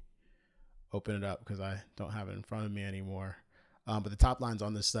 me open it up because I don't have it in front of me anymore. But the top lines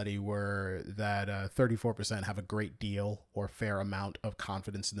on this study were that 34% have a great deal or fair amount of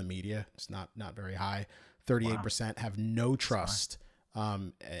confidence in the media. It's not very high. 38% have no trust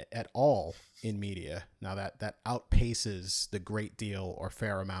at all in media. Now that outpaces the great deal or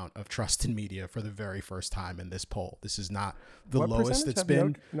fair amount of trust in media for the very first time in this poll. This is not the What lowest percentage? it's Have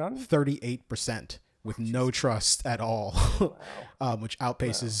been. you none? 38% with no trust at all, which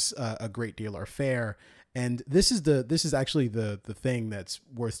outpaces a great deal or fair. And this is actually the thing that's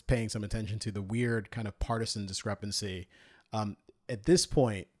worth paying some attention to, the weird kind of partisan discrepancy. At this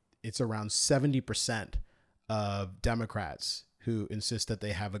point, it's around 70% of Democrats who insist that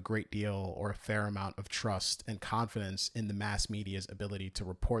they have a great deal or a fair amount of trust and confidence in the mass media's ability to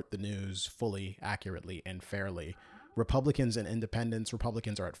report the news fully, accurately, and fairly. Republicans and independents,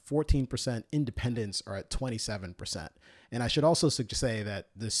 Republicans are at 14%, independents are at 27%. And I should also say that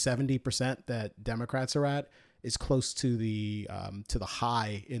the 70% that Democrats are at is close to the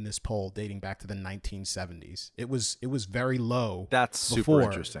high in this poll dating back to the 1970s. It was very low. That's before,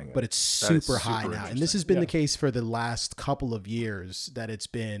 super interesting. but it's super high now. And this has been the case for the last couple of years, that it's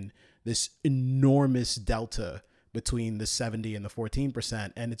been this enormous delta between the 70 and the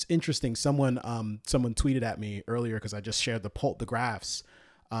 14%. And it's interesting. Someone tweeted at me earlier, because I just shared the graphs,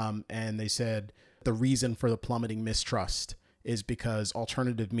 and they said the reason for the plummeting mistrust is because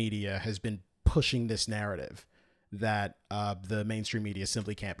alternative media has been pushing this narrative that the mainstream media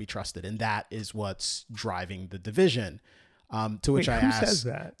simply can't be trusted, and that is what's driving the division. To which I who asked, says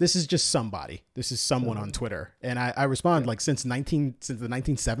that? This is just somebody. This is someone on Twitter, and I respond like since the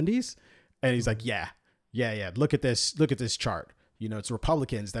 1970s, and he's like, yeah. Look at this chart. You know, it's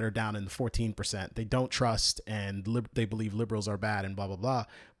Republicans that are down in the 14%. They don't trust, and they believe liberals are bad, and blah blah blah.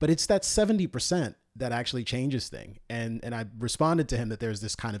 But it's that 70% that actually changes thing. And I responded to him that there's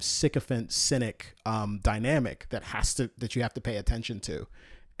this kind of sycophant cynic dynamic that you have to pay attention to.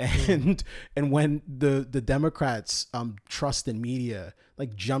 And when the Democrats trust in media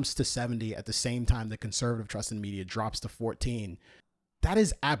like jumps to 70 at the same time the conservative trust in media drops to 14, that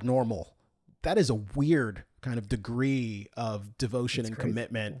is abnormal. That is a weird kind of degree of devotion and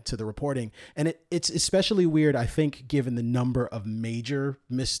commitment to the reporting. And it's especially weird, I think, given the number of major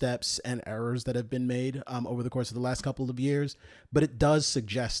missteps and errors that have been made over the course of the last couple of years. But it does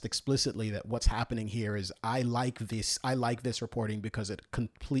suggest explicitly that what's happening here is I like this reporting because it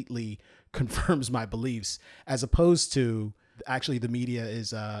completely confirms my beliefs, as opposed to actually the media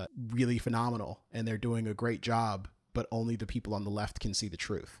is really phenomenal and they're doing a great job, but only the people on the left can see the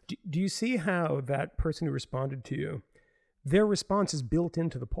truth. Do you see how that person who responded to you, their response is built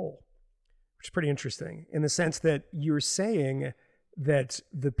into the poll, which is pretty interesting in the sense that you're saying that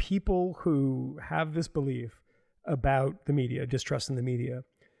the people who have this belief about the media, distrust in the media,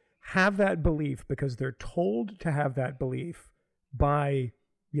 have that belief because they're told to have that belief by,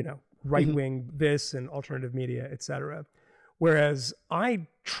 right-wing this and alternative media, et cetera. Whereas I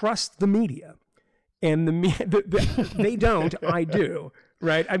trust the media. And they don't, I do,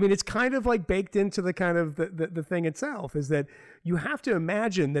 right? I mean, it's kind of like baked into the kind of the thing itself, is that you have to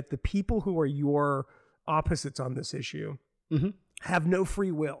imagine that the people who are your opposites on this issue have no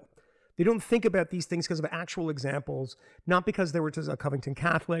free will. They don't think about these things because of actual examples, not because they were a Covington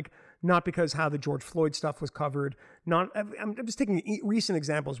Catholic, not because how the George Floyd stuff was covered. I'm just taking recent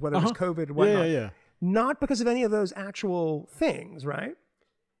examples, whether it's COVID or whatnot. Yeah. Not because of any of those actual things, right?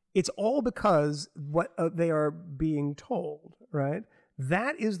 It's all because what they are being told, right?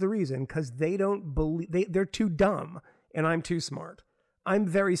 That is the reason, because they don't believe, they're too dumb and I'm too smart. I'm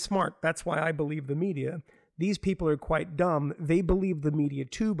very smart. That's why I believe the media. These people are quite dumb. They believe the media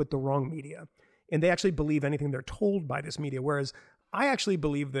too, but the wrong media. And they actually believe anything they're told by this media. Whereas I actually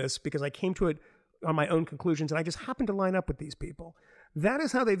believe this because I came to it on my own conclusions and I just happened to line up with these people. That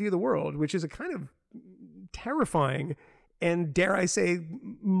is how they view the world, which is a kind of terrifying and, dare I say,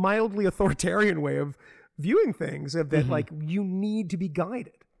 mildly authoritarian way of viewing things, of that, like, you need to be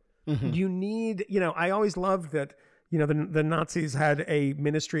guided. You need, I always loved that, the Nazis had a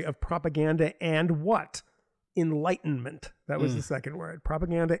ministry of propaganda and what? Enlightenment. That was the second word.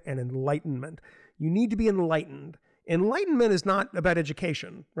 Propaganda and enlightenment. You need to be enlightened. Enlightenment is not about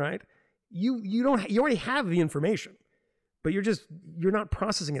education, right? You already have the information, but you're not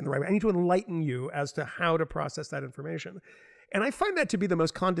processing it in the right way. I need to enlighten you as to how to process that information. And I find that to be the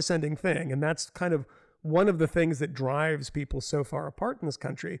most condescending thing. And that's kind of one of the things that drives people so far apart in this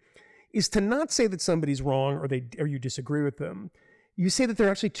country, is to not say that somebody's wrong or you disagree with them. You say that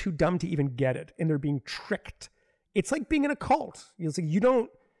they're actually too dumb to even get it and they're being tricked. It's like being in a cult. It's like you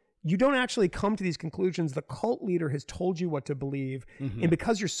don't actually come to these conclusions. The cult leader has told you what to believe. And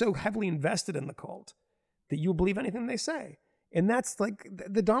because you're so heavily invested in the cult, that you'll believe anything they say. And that's like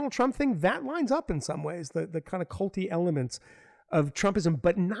the Donald Trump thing, that lines up in some ways, the kind of culty elements of Trumpism,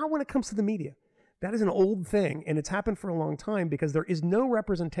 but not when it comes to the media. That is an old thing, and it's happened for a long time because there is no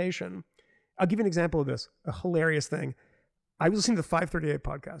representation. I'll give you an example of this, a hilarious thing. I was listening to the 538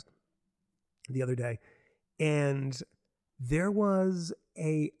 podcast the other day, and there was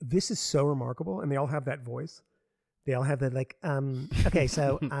this is so remarkable, and they all have that voice. They all have that like, okay,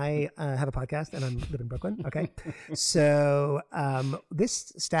 so I have a podcast and I live in Brooklyn. Okay. So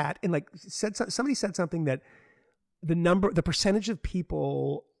this stat, and like somebody said something that the percentage of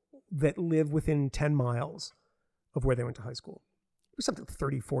people that live within 10 miles of where they went to high school, it was something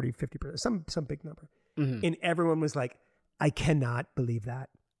 30, 40, 50%, some big number. Mm-hmm. And everyone was like, I cannot believe that.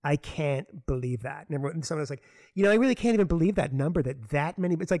 I can't believe that. And someone was like, I really can't even believe that number, that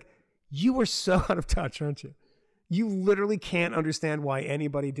many. It's like, you were so out of touch, aren't you? You literally can't understand why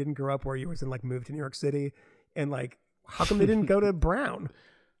anybody didn't grow up where you was and like moved to New York City, and like, how come they didn't go to Brown?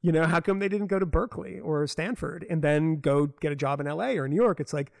 How come they didn't go to Berkeley or Stanford and then go get a job in LA or New York?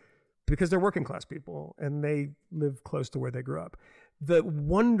 It's like, because they're working class people and they live close to where they grew up. The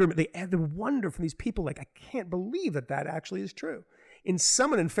wonder from these people, like, I can't believe that actually is true. In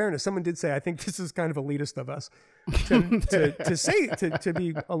fairness, someone did say, I think this is kind of elitist of us to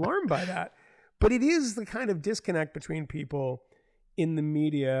be alarmed by that. But it is the kind of disconnect between people in the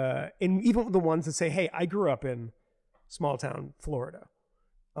media, and even the ones that say, hey, I grew up in small town Florida.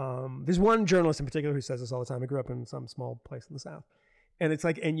 There's one journalist in particular who says this all the time. I grew up in some small place in the South. And it's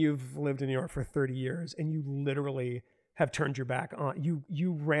like, and you've lived in New York for 30 years, and you literally have turned your back on,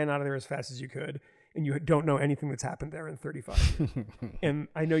 you ran out of there as fast as you could, and you don't know anything that's happened there in 35 years. And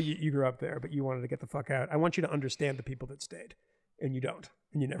I know you grew up there, but you wanted to get the fuck out. I want you to understand the people that stayed. And you don't,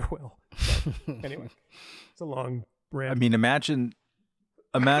 and you never will. So, anyway, it's a long rant. I mean, imagine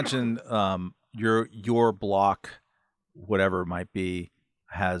your block, whatever it might be,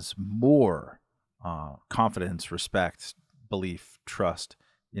 has more confidence, respect, belief, trust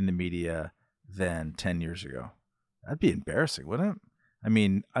in the media than 10 years ago. That'd be embarrassing, wouldn't it? I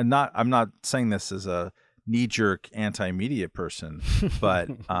mean, I'm not saying this as a knee-jerk anti-media person, but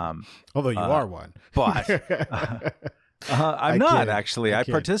although you are one, but. I'm not actually. I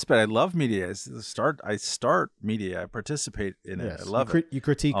participate. I love media. I start media. I participate in it. I love it. You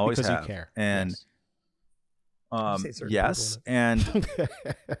critique always because have. You care. And yes, and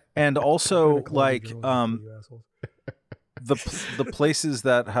also like the places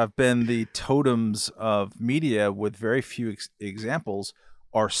that have been the totems of media with very few examples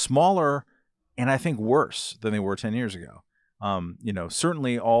are smaller, and I think worse than they were 10 years ago.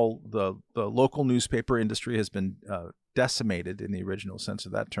 Certainly all the local newspaper industry has been decimated in the original sense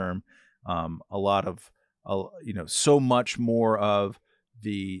of that term. So much more of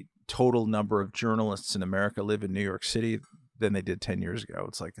the total number of journalists in America live in New York City than they did 10 years ago.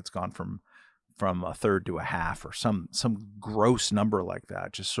 It's like it's gone from a third to a half or some gross number like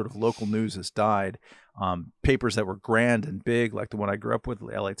that. Just sort of local news has died. Papers that were grand and big, like the one I grew up with, the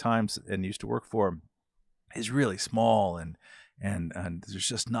LA Times, and used to work for, is really small and there's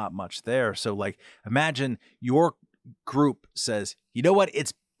just not much there. So like, imagine your group says, you know what?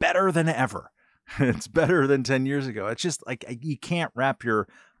 It's better than ever. It's better than 10 years ago. It's just like, you can't wrap your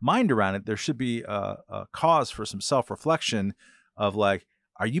mind around it. There should be a cause for some self-reflection of like,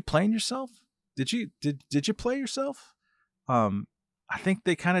 are you playing yourself? Did you play yourself? I think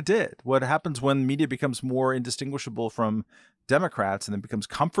they kind of did. What happens when media becomes more indistinguishable from Democrats and then becomes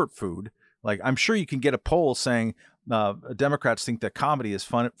comfort food? Like, I'm sure you can get a poll saying Democrats think that comedy is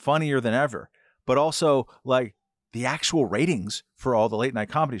funnier than ever, but also like the actual ratings for all the late night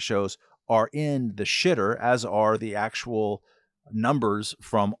comedy shows are in the shitter, as are the actual numbers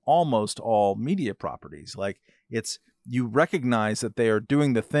from almost all media properties. Like, you recognize that they are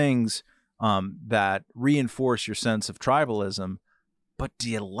doing the things that reinforce your sense of tribalism, but do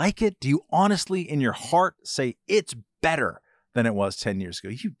you like it? Do you honestly in your heart say it's better than it was 10 years ago?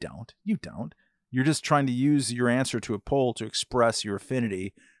 You don't. You're just trying to use your answer to a poll to express your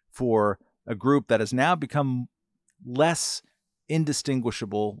affinity for a group that has now become less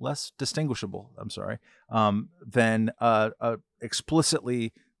distinguishable, than a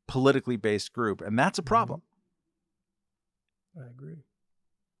explicitly politically based group. And that's a problem. I agree.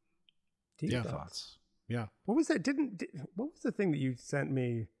 Deep thoughts. Yeah. What was that? What was the thing that you sent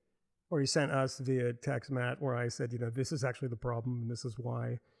me, or you sent us via text, Matt, where I said, this is actually the problem, and this is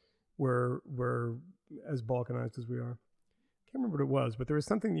why we're as balkanized as we are. I can't remember what it was, but there was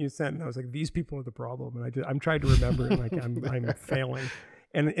something you sent, and I was like, "These people are the problem." And I'm trying to remember it, like I'm failing,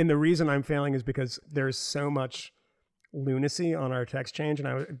 and the reason I'm failing is because there's so much lunacy on our text change, and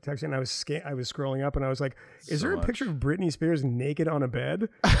I was texting, and I was scrolling up, and I was like, "Is there a picture of Britney Spears naked on a bed?"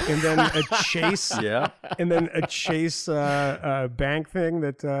 And then a Chase, bank thing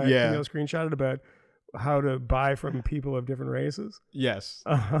that screenshotted about how to buy from people of different races. Yes.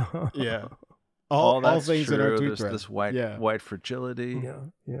 Yeah. All that's things true. in our tweet There's thread. this white fragility.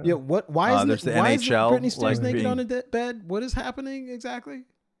 Yeah. What? Why is there's the why is NHL, Britney Spears like, naked on a bed? What is happening exactly?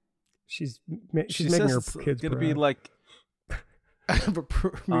 She's She making her says kids it's gonna proud. be like I have a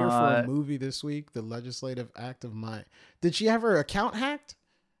premiere for a movie this week. The legislative act of my. Did she have her account hacked?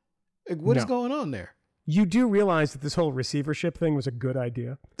 Like, what is going on there? You do realize that this whole receivership thing was a good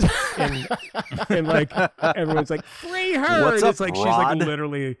idea, and like everyone's like, free her. What's and up, it's like Rod? she's like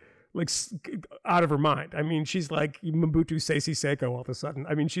literally like out of her mind. I mean, she's like Mobutu Sese Seko all of a sudden.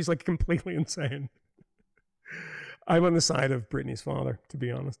 I mean, she's like completely insane. I'm on the side of Britney's father, to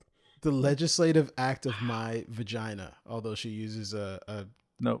be honest. The legislative act of my vagina, although she uses a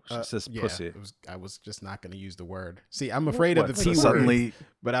no, she says pussy. I was just not going to use the word. See, I'm afraid of the T word. Suddenly,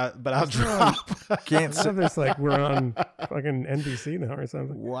 but I'll drop. Can't say. It's like we're on fucking NBC now or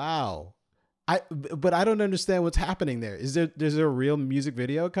something. Wow. But I don't understand what's happening there. Is there a real music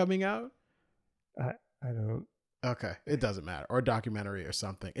video coming out? I don't. Okay, it doesn't matter. Or a documentary or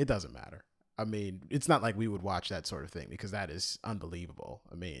something. It doesn't matter. I mean, it's not like we would watch that sort of thing because that is unbelievable.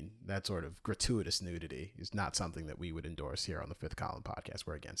 I mean, that sort of gratuitous nudity is not something that we would endorse here on the Fifth Column podcast.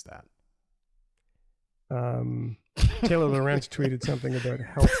 We're against that. Taylor Lorenz tweeted something about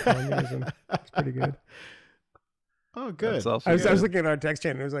health communism. It's pretty good. Oh, good. I was looking at our text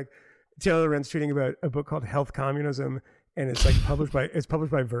chain and it was like Taylor Lorenz tweeting about a book called Health Communism, and it's like published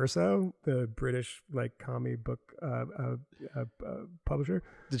by Verso, the British like commie book publisher.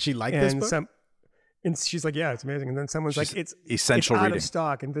 Did she like this book? And she's like, yeah, it's amazing. And then someone's like, it's essential out reading. of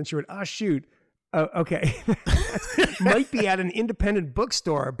stock. And then she went, oh shoot, okay, might be at an independent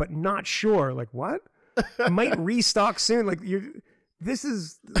bookstore, but not sure. Like what? Might restock soon. Like this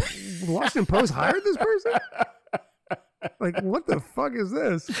is Washington Post hired this person. Like what the fuck is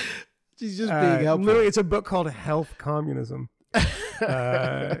this? She's just being helpful. Literally, it's a book called Health Communism. By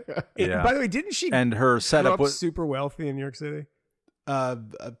the way, didn't she? And her setup was super wealthy in New York City.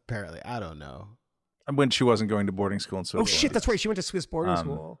 Apparently, I don't know. When she wasn't going to boarding school in Switzerland. Oh shit, that's right. She went to Swiss boarding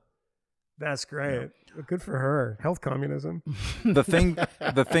school. That's great. Yeah. Good for her. Health communism. The thing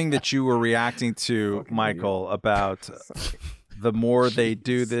that you were reacting to, Michael, about the more they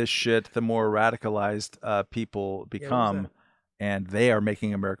do this shit, the more radicalized people become. And they are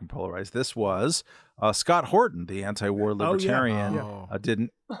making American polarized. This was Scott Horton, the anti-war libertarian,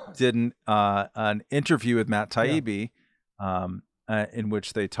 did an interview with Matt Taibbi, in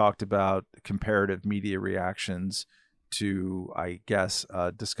which they talked about comparative media reactions to, I guess,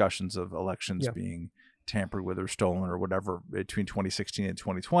 discussions of elections being tampered with or stolen or whatever between 2016 and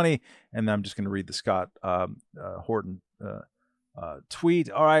 2020. And I'm just going to read the Scott Horton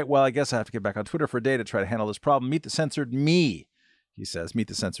tweet. All right, well, I guess I have to get back on Twitter for a day to try to handle this problem. Meet the Censored me. He says, Meet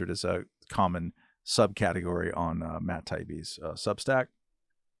the Censored is a common subcategory on Matt Taibbi's Substack.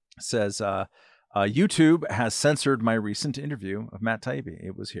 Says, YouTube has censored my recent interview of Matt Taibbi.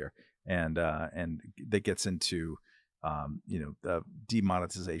 It was here. And that gets into, the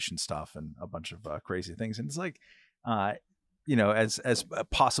demonetization stuff and a bunch of crazy things. And it's like, as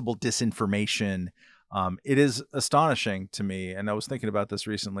possible disinformation. It is astonishing to me, and I was thinking about this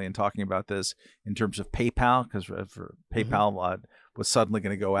recently and talking about this in terms of PayPal, because PayPal was suddenly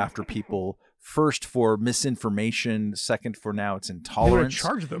going to go after people first for misinformation, second for now it's intolerance. They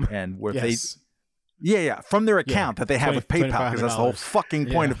charge them, and where from their account that they have with PayPal, because that's the whole fucking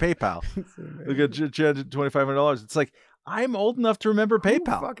point of PayPal. Look at $2,500. It's like, I'm old enough to remember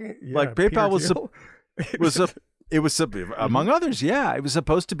PayPal. Like PayPal was among others. Yeah, it was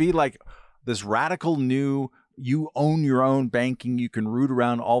supposed to be like this radical new, you own your own banking, you can root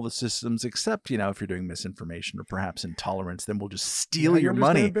around all the systems, except, if you're doing misinformation or perhaps intolerance, then we'll just steal your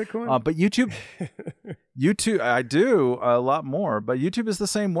money. But YouTube, I do a lot more, but YouTube is the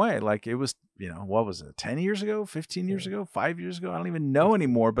same way. Like it was, what was it, 10 years ago, 15 years ago, 5 years ago? I don't even know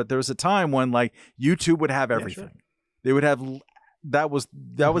anymore, but there was a time when like YouTube would have everything. Sure. They would have, that was it.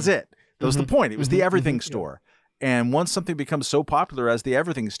 That was the point. It was the everything store. And once something becomes so popular as the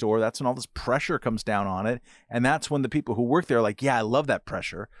everything store, that's when all this pressure comes down on it. And that's when the people who work there are like, yeah, I love that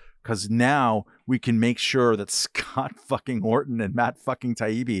pressure, because now we can make sure that Scott fucking Horton and Matt fucking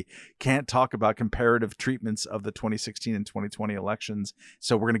Taibbi can't talk about comparative treatments of the 2016 and 2020 elections.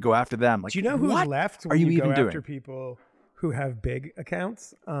 So we're going to go after them. Like, do you know who's left when are you go even after doing? People who have big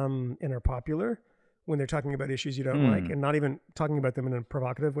accounts and are popular when they're talking about issues you don't like, and not even talking about them in a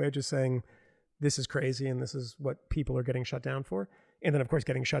provocative way, just saying, this is crazy and this is what people are getting shut down for. And then, of course,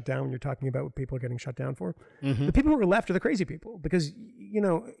 getting shut down when you're talking about what people are getting shut down for. Mm-hmm. The people who are left are the crazy people because, you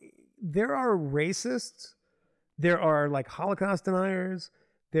know, there are racists, there are like Holocaust deniers,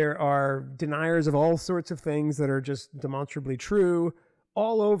 there are deniers of all sorts of things that are just demonstrably true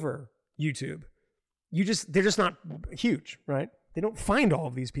all over YouTube. They're just not huge, right? They don't find all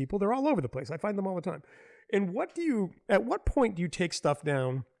of these people. They're all over the place. I find them all the time. And at what point do you take stuff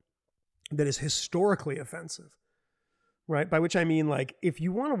down that is historically offensive, right? By which I mean, like, if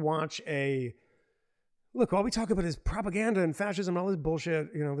you want to watch look, all we talk about is propaganda and fascism and all this bullshit,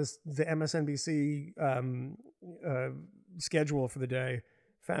 you know, the MSNBC schedule for the day,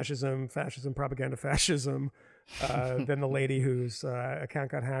 fascism, propaganda, fascism, then the lady whose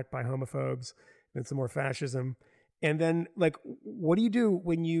account got hacked by homophobes, then some more fascism. And then, like, what do you do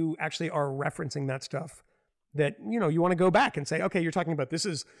when you actually are referencing that stuff that, you know, you want to go back and say, okay, you're talking about this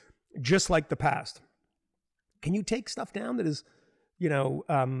is just like the past. Can you take stuff down that is, you know,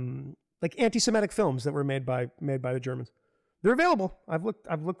 like anti-Semitic films that were made by the Germans? They're available. I've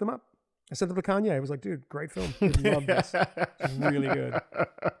looked them up. I sent them to Kanye. I was like, dude, great film. I love this. It's really good.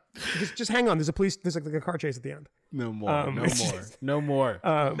 Just hang on. There's like a car chase at the end. No more.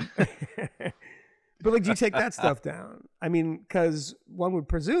 But like, do you take that stuff down? I mean, because one would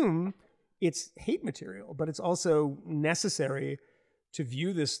presume it's hate material, but it's also necessary to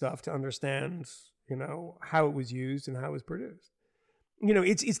view this stuff to understand, you know, how it was used and how it was produced. You know,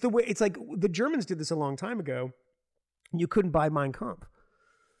 it's the way, it's like the Germans did this a long time ago. You couldn't buy Mein Kampf.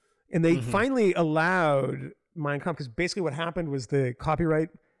 And they finally allowed Mein Kampf, because basically what happened was the copyright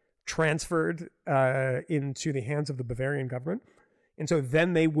transferred into the hands of the Bavarian government. And so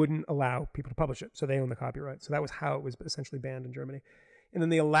then they wouldn't allow people to publish it. So they own the copyright. So that was how it was essentially banned in Germany. And then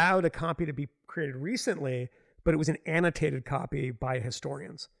they allowed a copy to be created recently, but it was an annotated copy by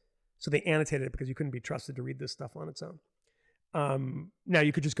historians. So they annotated it because you couldn't be trusted to read this stuff on its own. Now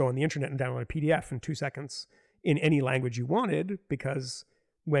you could just go on the internet and download a PDF in 2 seconds in any language you wanted, because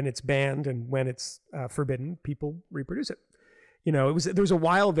when it's banned and when it's forbidden, people reproduce it. You know, there was a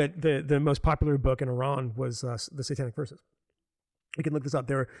while that the most popular book in Iran was the Satanic Verses. You can look this up.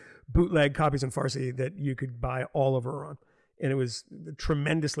 There are bootleg copies in Farsi that you could buy all over Iran. And it was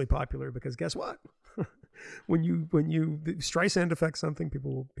tremendously popular because guess what? when you Streisand affects something,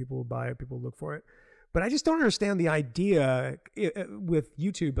 people will buy it, people will look for it. But I just don't understand the idea with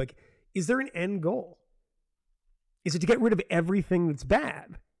YouTube. Like, is there an end goal? Is it to get rid of everything that's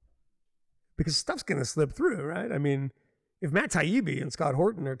bad? Because stuff's going to slip through, right? I mean, if Matt Taibbi and Scott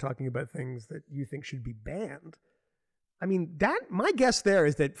Horton are talking about things that you think should be banned, I mean, my guess there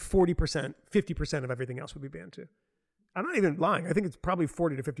is that 40%, 50% of everything else would be banned too. I'm not even lying. I think it's probably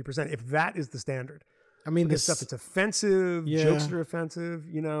 40 to 50%, if that is the standard. I mean, this stuff that's offensive, jokes that are offensive,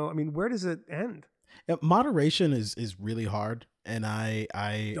 you know, I mean, where does it end? Moderation is really hard. And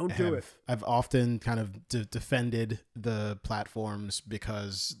I don't do it. I've often kind of defended the platforms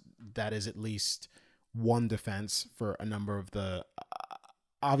because that is at least one defense for a number of the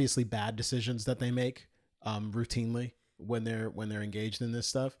obviously bad decisions that they make routinely when they're engaged in this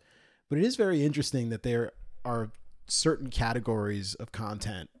stuff. But it is very interesting that there are certain categories of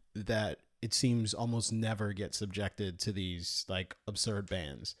content that it seems almost never get subjected to these like absurd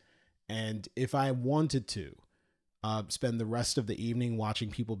bans. And if I wanted to spend the rest of the evening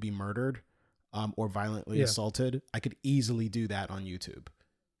watching people be murdered or violently assaulted, I could easily do that on YouTube,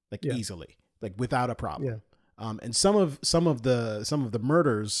 easily, like without a problem. Yeah. And some of the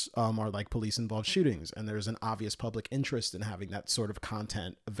murders are like police involved shootings, and there's an obvious public interest in having that sort of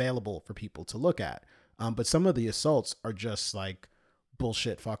content available for people to look at. But some of the assaults are just like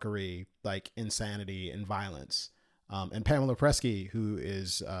bullshit fuckery, like insanity and violence. And Pamela Presky, who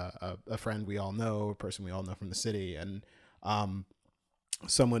is a friend we all know, a person we all know from the city, and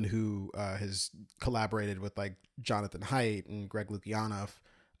someone who has collaborated with like Jonathan Haidt and Greg Lukianoff,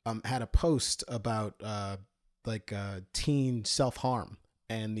 had a post about teen self-harm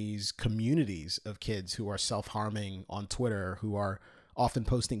and these communities of kids who are self-harming on Twitter, who are often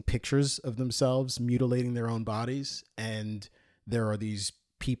posting pictures of themselves mutilating their own bodies. And there are these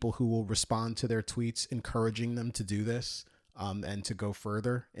people who will respond to their tweets encouraging them to do this and to go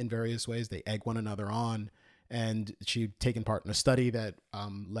further in various ways. They egg one another on. And she'd taken part in a study that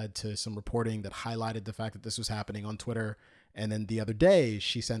led to some reporting that highlighted the fact that this was happening on Twitter. And then the other day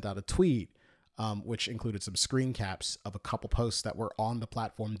she sent out a tweet which included some screen caps of a couple posts that were on the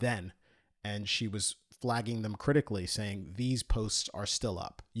platform then. And she was flagging them critically, saying these posts are still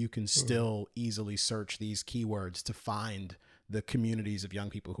up. You can still easily search these keywords to find the communities of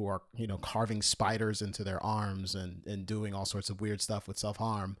young people who are, you know, carving spiders into their arms and doing all sorts of weird stuff with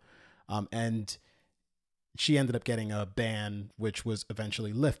self-harm. And she ended up getting a ban, which was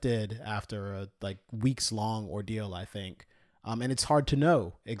eventually lifted after a like weeks long ordeal, I think. And it's hard to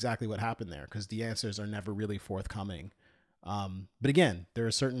know exactly what happened there because the answers are never really forthcoming. But again, there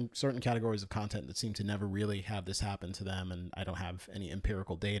are certain categories of content that seem to never really have this happen to them. And I don't have any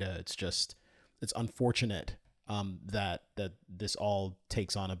empirical data. It's unfortunate that this all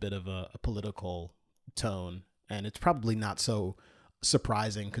takes on a bit of a political tone. And it's probably not so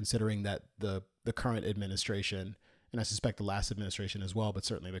surprising considering that the current administration, and I suspect the last administration as well, but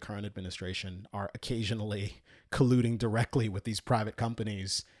certainly the current administration, are occasionally colluding directly with these private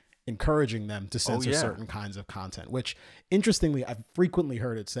companies, encouraging them to censor certain kinds of content, which interestingly, I've frequently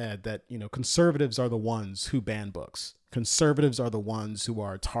heard it said that, conservatives are the ones who ban books. Conservatives are the ones who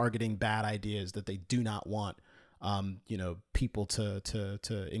are targeting bad ideas that they do not want, people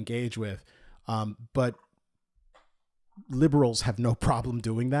to engage with. But liberals have no problem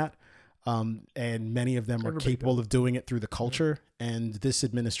doing that. And many of them are capable of doing it through the culture. And this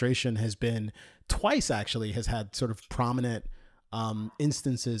administration has been twice actually has had sort of prominent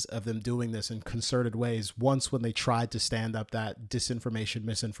instances of them doing this in concerted ways. Once when they tried to stand up that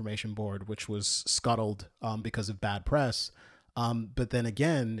misinformation board, which was scuttled because of bad press. But then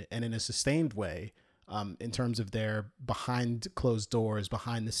again, and in a sustained way, in terms of their behind closed doors,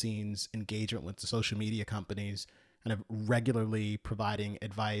 behind the scenes engagement with the social media companies, kind of regularly providing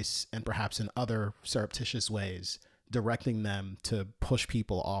advice and perhaps in other surreptitious ways, directing them to push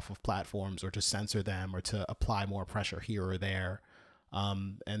people off of platforms or to censor them or to apply more pressure here or there.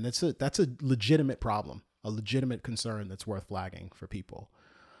 And that's a legitimate problem, a legitimate concern that's worth flagging for people.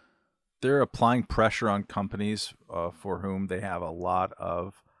 They're applying pressure on companies for whom they have a lot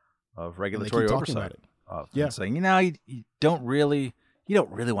of regulatory oversight. Saying, you don't really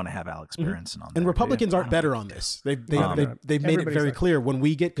want to have Alex Berenson on there. And Republicans aren't better on this. They've made it very clear when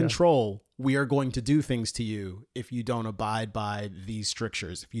we get control, we are going to do things to you if you don't abide by these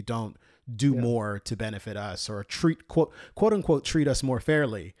strictures, if you don't do more to benefit us or treat quote unquote treat us more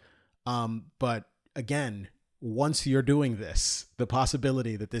fairly. But again, once you're doing this, the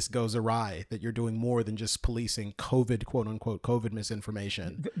possibility that this goes awry, that you're doing more than just policing COVID, quote unquote, COVID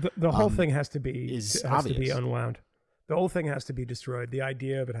misinformation. The whole thing has to be unwound. The whole thing has to be destroyed. The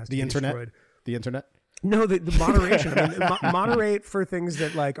idea of it has to be destroyed. The internet? No, the moderation. Moderate for things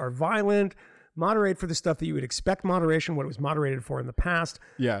that are violent. Moderate for the stuff that you would expect moderation, what it was moderated for in the past.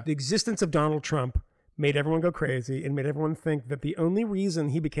 Yeah. The existence of Donald Trump made everyone go crazy and made everyone think that the only reason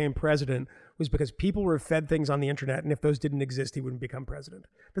he became president was because people were fed things on the internet, and if those didn't exist, he wouldn't become president.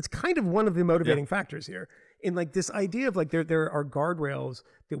 That's kind of one of the motivating factors here. In this idea of there are guardrails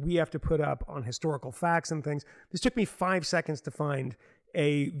that we have to put up on historical facts and things. This took me 5 seconds to find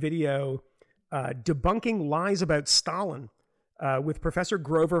a video debunking lies about Stalin with Professor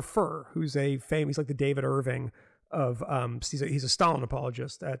Grover Furr, who's he's like the David Irving of he's a Stalin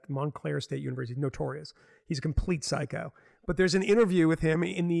apologist at Montclair State University, notorious. He's a complete psycho. But there's an interview with him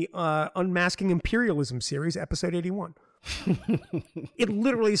in the Unmasking Imperialism series, episode 81. It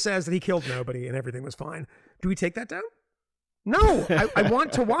literally says that he killed nobody and everything was fine. Do we take that down? No, I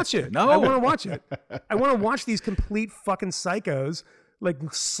want to watch it. No, I want to watch it. I want to watch these complete fucking psychos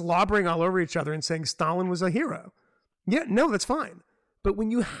slobbering all over each other and saying Stalin was a hero. Yeah, no, that's fine. But when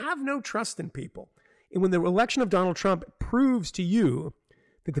you have no trust in people, and when the election of Donald Trump proves to you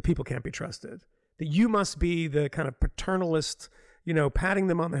that the people can't be trusted, that you must be the kind of paternalist, patting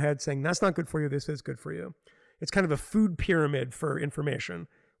them on the head saying, that's not good for you, this is good for you. It's kind of a food pyramid for information.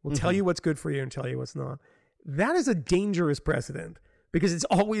 We'll tell you what's good for you and tell you what's not. That is a dangerous precedent because it's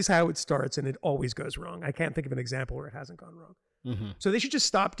always how it starts and it always goes wrong. I can't think of an example where it hasn't gone wrong. So they should just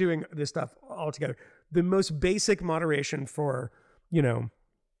stop doing this stuff altogether. The most basic moderation for, the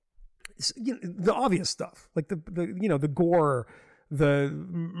obvious stuff, like the gore, the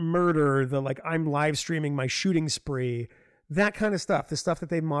murder, the I'm live streaming my shooting spree, that kind of stuff, the stuff that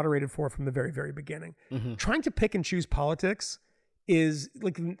they've moderated for from the very, very beginning. Trying to pick and choose politics is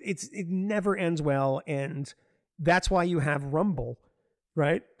it never ends well. And that's why you have Rumble,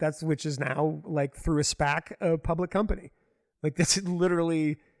 right? Which is now through a SPAC, a public company.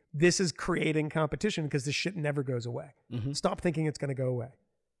 This is creating competition because this shit never goes away. Stop thinking it's going to go away.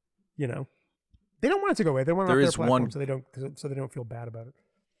 They don't want it to go away. They want it off their platform so they don't feel bad about it.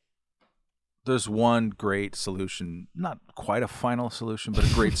 There's one great solution, not quite a final solution, but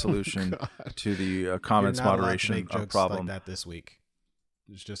a great solution to the comments moderation problem. Like that this week.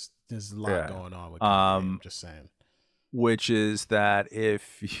 There's a lot going on with I'm just saying. Which is that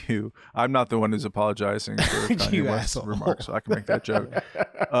I'm not the one who's apologizing for Kanye West's remarks, so I can make that joke.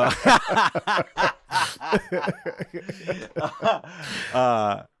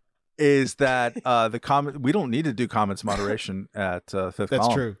 is that the comment? We don't need to do comments moderation at Fifth Column.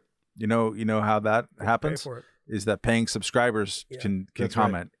 That's true. You know how that happens? Pay for it. Is that paying subscribers can That's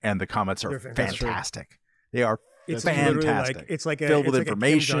comment, and the comments are They're fantastic. fantastic. They are It's fantastic. literally like it's like a Filled with it's like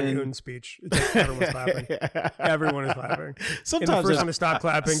information. A Kim Jong-un speech. It's like everyone's clapping. Everyone is clapping. And the Sometimes first one to stop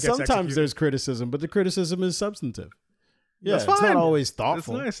clapping gets executed. there's criticism, but the criticism is substantive. Yeah, That's it's fine. not always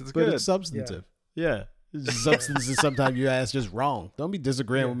thoughtful. It's nice. It's but good. it's substantive. Yeah. Substance is sometimes you ask just wrong. Don't be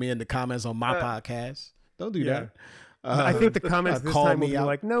disagreeing with me in the comments on my podcast. Don't do that. I think the comments this call time will me be out.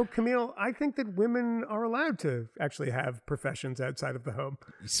 like, no, Camille, I think that women are allowed to actually have professions outside of the home.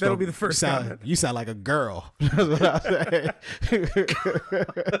 That'll be the first comment. You sound like a girl. That's what I say.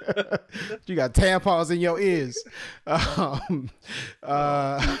 You got tampons in your ears. God.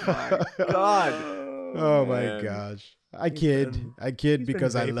 Oh my gosh. I kid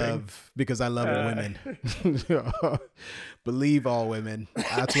because I love women. Believe all women.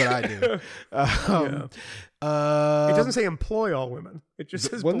 That's what I do. It doesn't say employ all women. It just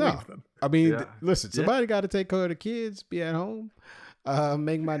says believe them. I mean, listen, somebody got to take care of the kids, be at home,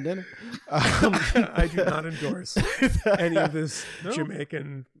 make my dinner. I do not endorse any of this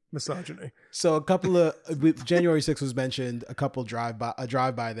Jamaican misogyny. So a couple of January 6th was mentioned. A couple drive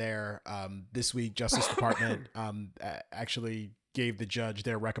by there. This week, Justice Department actually gave the judge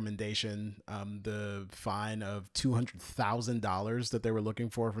their recommendation, the fine of $200,000 that they were looking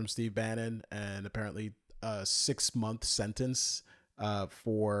for from Steve Bannon, and apparently a 6-month sentence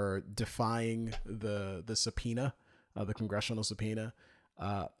for defying the subpoena, the congressional subpoena.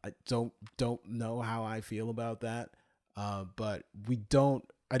 I don't know how I feel about that, but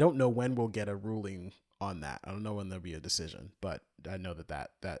I don't know when we'll get a ruling on that. I don't know when there'll be a decision, but I know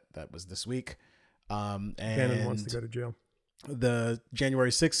that was this week. And Bannon wants to go to jail. The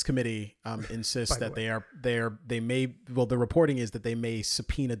January 6th committee insists that the reporting is that they may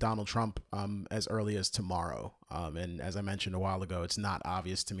subpoena Donald Trump as early as tomorrow. And as I mentioned a while ago, it's not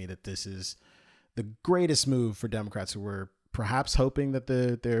obvious to me that this is the greatest move for Democrats who were perhaps hoping that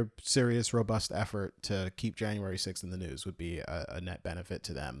their serious, robust effort to keep January 6th in the news would be a net benefit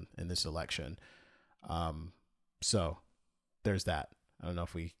to them in this election. So there's that. I don't know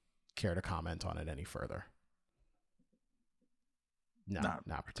if we care to comment on it any further. No,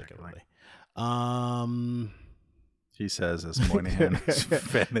 not particularly. He says as Moynihan is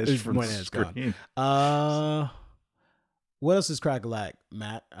vanished from the screen. What else is crack-a-lack,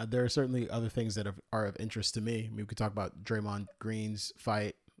 Matt? There are certainly other things that are of interest to me. I mean, we could talk about Draymond Green's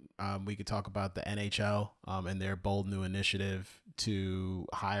fight. We could talk about the NHL and their bold new initiative to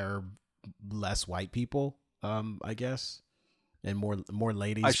hire less white people, I guess, and more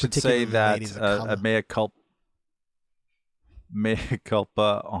ladies. I should say that mea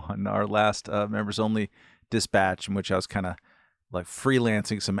culpa on our last members only dispatch, in which I was kind of like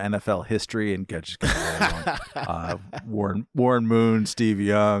freelancing some NFL history and just Warren Moon, Steve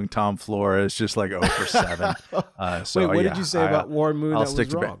Young, Tom Flores, just like 0 for 7. So wait, what did you say about Warren Moon that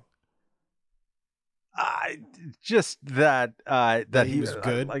was wrong? Just that he was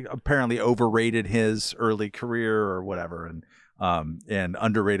good, like apparently overrated his early career or whatever, and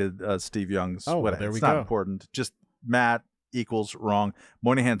underrated Steve Young's. Oh, well, there it's we not go. important. Just Matt equals wrong.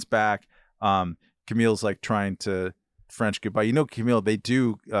 Moynihan's back. Camille's like trying to French goodbye. You know, Camille, they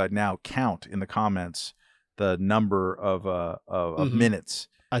do now count in the comments the number of minutes.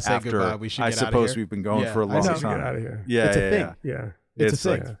 I say after, goodbye. We should. I get out of suppose here. we've been going for a I long know. time. Get out of here. Yeah, It's a thing. Yeah. It's a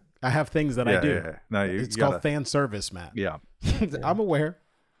thing. like- I have things that I do. Yeah. No, It's gotta, called fan service, Matt. Yeah. I'm aware.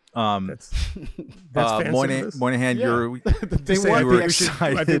 That's fan service. Moynihan, Yeah. They Say, want you were the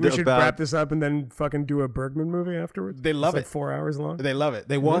excited I think we should about. wrap this up and then fucking do a Bergman movie afterwards. They love It's like it. 4 hours long. They love it.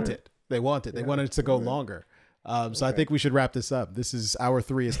 They want it. They want it. They want it to go longer. So I think we should wrap this up. This is hour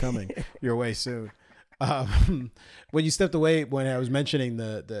 3 is coming your way soon. When you stepped away, when I was mentioning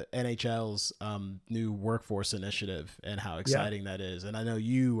the NHL's new workforce initiative and how exciting that is, and I know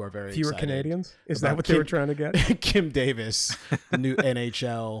you are very Fewer excited Canadians? Is about that what they were trying to get? Kim Davis, the new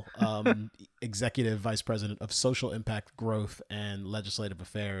NHL executive vice president of social impact growth and legislative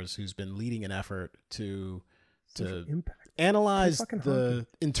affairs, who's been leading an effort to Impact. analyze Fucking the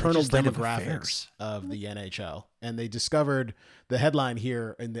internal Legislative demographics affairs. of the NHL, and they discovered the headline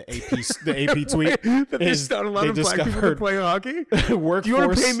here in the AP tweet That they is start a lot of black people to discovered play hockey. workforce. Do you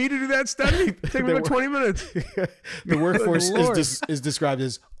want to pay me to do that study? Take me about 20 minutes. The workforce Lord. is described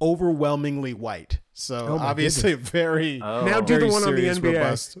as overwhelmingly white. So Oh my obviously, very Now do very the one on the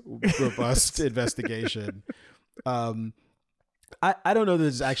serious, NBA. robust investigation. I don't know that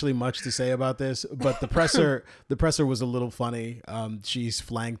there's actually much to say about this, but the presser was a little funny. She's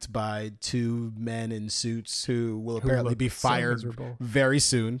flanked by two men in suits who will apparently be fired very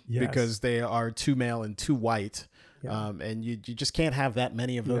soon because they are too male and too white. And you just can't have that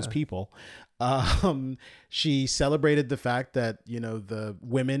many of those people. She celebrated the fact that, the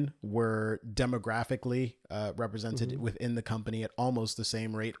women were demographically represented within the company at almost the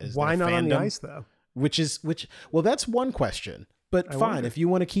same rate as why their not fandom, on the ice though? Well, that's one question. But fine, if you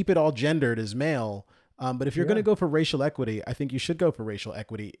want to keep it all gendered as male, but if you're going to go for racial equity, I think you should go for racial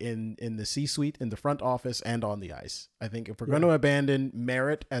equity in the C-suite, in the front office, and on the ice. I think if we're going to abandon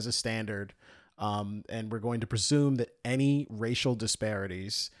merit as a standard, and we're going to presume that any racial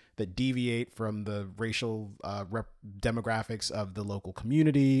disparities that deviate from the racial demographics of the local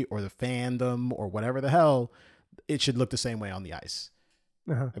community or the fandom or whatever the hell, it should look the same way on the ice.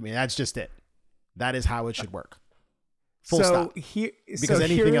 I mean, that's just it. That is how it should work. Full stop. Because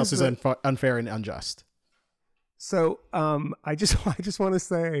anything else is unfair and unjust. So I just want to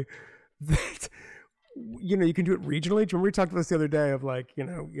say that you can do it regionally. Do you remember we talked about this the other day of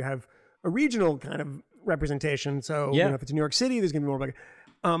you have a regional kind of representation. So if it's in New York City, there's gonna be more black.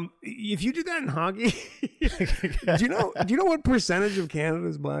 If you do that in hockey, do you know what percentage of Canada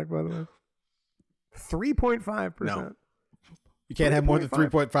is black, by the way? 3.5%. No. You can't have more than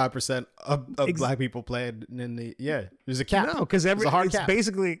 3.5% of black people playing in the there's a cap. No, because it's cap.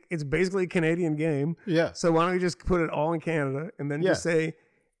 basically a Canadian game. Yeah. So why don't we just put it all in Canada and then just say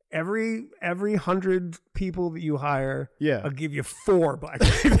every 100 people that you hire, I'll give you 4 black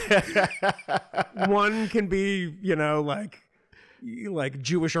people. One can be, like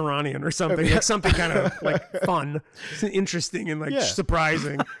Jewish Iranian or something, like something kind of like fun, interesting and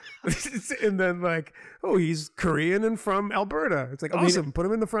surprising. And then he's Korean and from Alberta. It's like, awesome. Put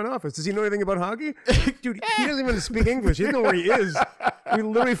him in the front office. Does he know anything about hockey? Dude, he doesn't even speak English. He doesn't know where he is. We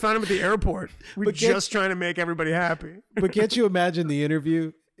literally found him at the airport. We're just trying to make everybody happy. But can't you imagine the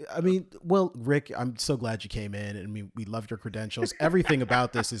interview? I mean, well, Rick, I'm so glad you came in, and we loved your credentials. Everything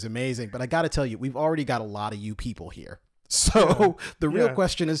about this is amazing, but I got to tell you, we've already got a lot of you people here. So the real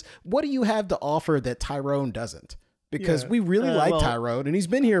question is, what do you have to offer that Tyrone doesn't? Because we really like Tyrone, and he's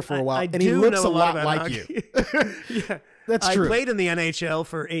been here for a while, and he looks a lot like you. That's true. I played in the NHL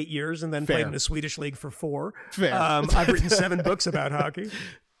for 8 years, and then played in the Swedish league for 4. Fair. I've written 7 books about hockey.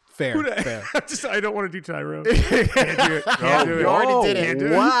 Fair. I don't want to do Tyrone. Can't do it. Can't do it. You already did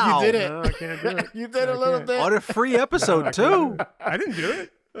it. Wow. You did it. No, I can't do it. You did a little bit. On a free episode too. I didn't do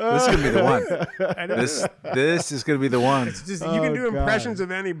it. This is gonna be the one. This is gonna be the one. It's just you can do impressions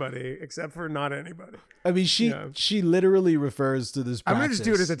of anybody except for not anybody. I mean, she literally refers to this practice. I'm gonna just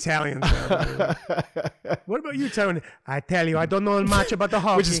do it as Italian. What about you, Tony? I tell you, I don't know much about the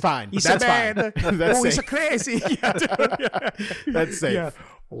hockey. Which is fine. He's That's so bad. fine. That's he's so safe. crazy. That's safe. Yeah.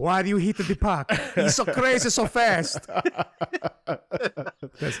 Why do you hit the puck? He's so crazy, so fast.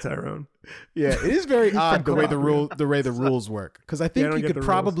 That's Tyrone. Yeah, it is very odd the way the rules work, because I think you could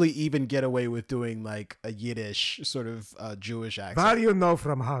probably even get away with doing like a Yiddish sort of Jewish accent. What do you know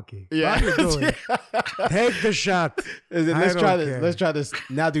from hockey? Yeah. What are you doing? Take the shot. Let's try this. Let's try this.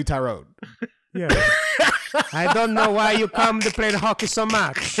 Now do Tyrone. Yeah. I don't know why you come to play the hockey so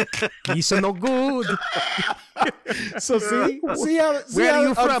much. He's so no good. So see how where are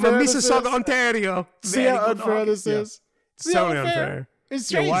you from? Mississauga, is? Ontario. See how unfair this is. It's totally unfair. It's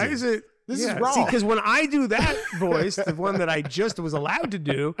crazy. Why is it? This is wrong. See, because when I do that voice, the one that I just was allowed to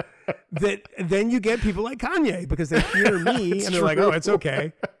do, then you get people like Kanye because they hear me and they're like, "Oh, it's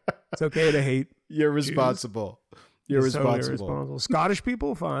okay. It's okay to hate." You're responsible. You're responsible. Totally responsible. Scottish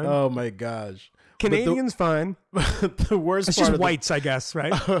people, fine. Oh my gosh. Canadians, fine. The worst it's part just of whites, I guess,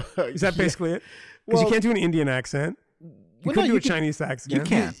 right? Is that basically it? Because you can't do an Indian accent. You could do a Chinese accent. You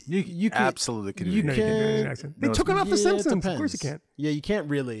can. You can absolutely can. You can't do an Indian accent. They took it off The Simpsons. Of course you can't. Yeah, you can't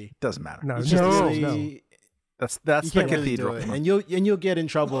really. Doesn't matter. No. That's the cathedral. Really and you'll get in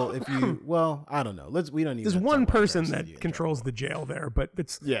trouble if you. Well, I don't know. We don't need. There's one person that controls the jail there, but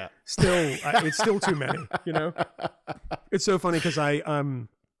it's still too many. It's so funny because I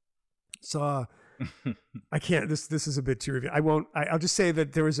saw. I can't. This is a bit too review. I'll just say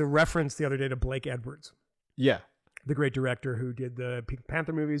that there was a reference the other day to Blake Edwards. Yeah, the great director who did the Pink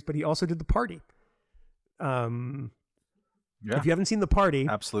Panther movies, but he also did The Party. If you haven't seen The Party,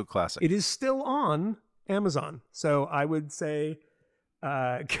 absolute classic. It is still on Amazon, so I would say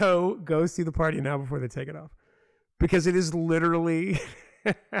go see The Party now before they take it off, because it is literally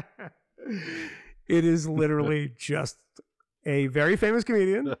just a very famous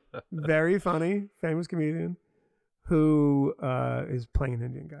comedian, very funny, famous comedian who is playing an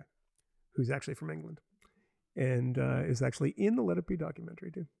Indian guy who's actually from England. and is actually in the Let It Be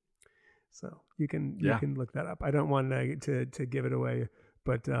documentary too. So you can look that up. I don't want to give it away,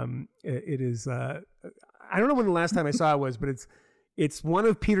 but it is. I don't know when the last time I saw it was, but it's one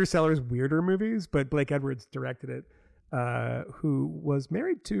of Peter Sellers' weirder movies. But Blake Edwards directed it, who was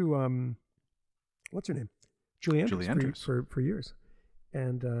married to what's her name, Julie Andrews for years,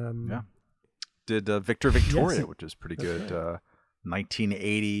 and did Victor Victoria, which is pretty good.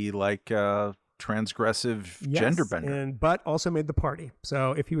 1980 transgressive gender bender, but also made The Party.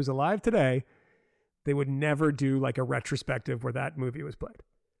 So if he was alive today, they would never do like a retrospective where that movie was played.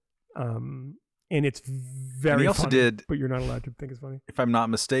 And it's very. And he also did, but you're not allowed to think it's funny. If I'm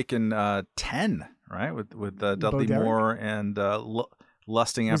not mistaken, 10, right, with Dudley Moore and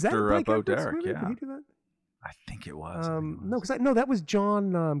lusting after Bo Derek. Yeah, did he do that? I think it was. No, because that was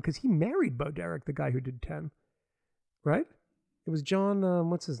John. Because he married Bo Derek, the guy who did 10, right? It was John.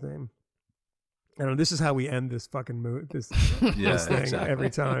 What's his name? I don't know. This is how we end this fucking this thing every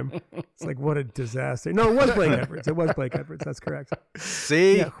time. It's like, what a disaster. No, it was Blake Edwards. It was Blake Edwards. That's correct.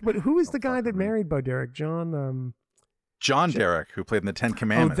 See? Yeah, but who is the guy that married Bo Derek? John Derek, who played in the Ten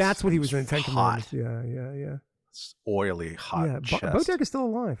Commandments. Oh, that's what he was in the Ten Commandments. Yeah. It's oily, hot chest. Bo Derek is still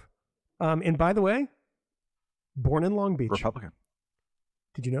alive. And by the way, born in Long Beach. Republican.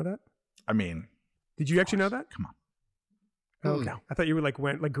 Did you know that? I mean. Did you actually know that? Come on. Okay. No. I thought you were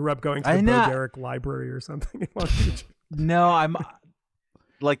grew up going to the Bo Derek library or something in Long Beach. No, I'm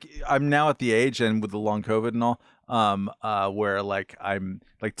now at the age, and with the long COVID and all, where I'm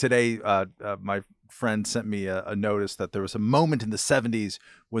today, my friend sent me a notice that there was a moment in the 70s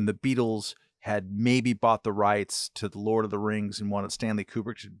when the Beatles had maybe bought the rights to the Lord of the Rings and wanted Stanley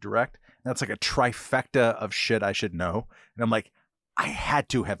Kubrick to direct. And that's like a trifecta of shit I should know. And I'm like, I had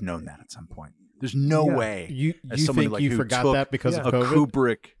to have known that at some point. There's no way. You think you forgot that because of COVID?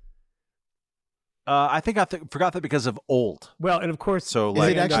 Kubrick. I think I forgot that because of old. Well, and of course, so is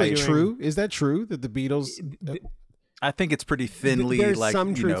it actually true? Is that true that the Beatles? I think it's pretty thinly there's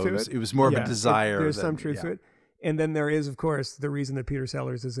some truth to it. It was more of a desire. There's some truth to it, and then there is, of course, the reason that Peter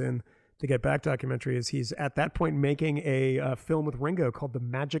Sellers is in the Get Back documentary is he's at that point making a film with Ringo called The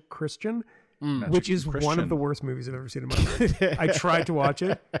Magic Christian. Which is one of the worst movies I've ever seen in my life. I tried to watch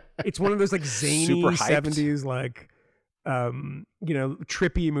it. It's one of those zany 70s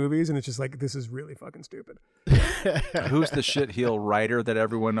trippy movies, and it's just this is really fucking stupid. Who's the shitheel writer that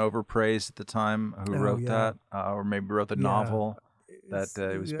everyone overpraised at the time? Who wrote that, or maybe wrote the novel that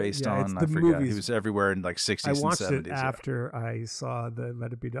it was based on? I forget. Movies. He was everywhere in 60s and 70s. I watched it after I saw the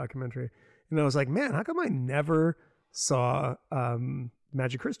Let It Be documentary, and I was like, man, how come I never saw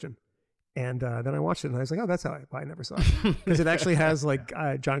Magic Christian? And then I watched it and I was like, oh, that's why I never saw it. Because it actually has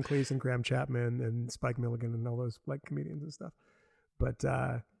John Cleese and Graham Chapman and Spike Milligan and all those comedians and stuff. But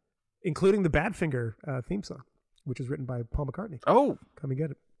including the Badfinger theme song, which was written by Paul McCartney. Oh. Come and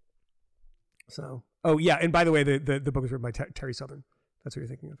get it. So, oh yeah. And by the way, the book was written by Terry Southern. That's what you're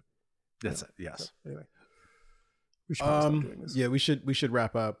thinking of. That's it. Yes. So, anyway. We should stop doing this. Yeah, we should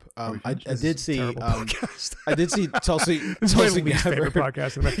wrap up. I did see podcast. I did see Tulsi. This is my least favorite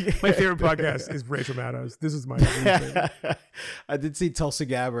podcast. My favorite podcast is Rachel Maddows. This is my favorite. I did see Tulsi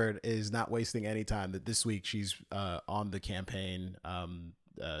Gabbard is not wasting any time. That this week she's on the campaign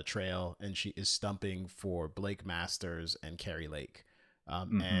trail, and she is stumping for Blake Masters and Carrie Lake.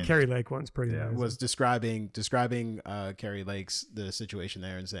 And Carrie Lake one's pretty amazing. Was describing Carrie Lake's the situation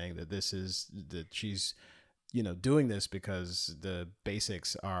there and saying that she's doing this because the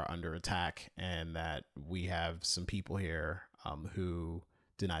basics are under attack, and that we have some people here who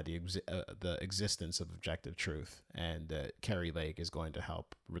deny the existence of objective truth, and that Carrie Lake is going to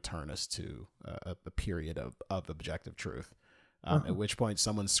help return us to a period of objective truth. At which point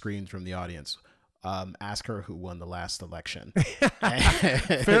someone screamed from the audience, ask her who won the last election.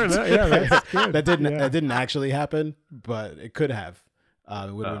 Fair enough. Yeah, that's good. That didn't actually happen, but it could have.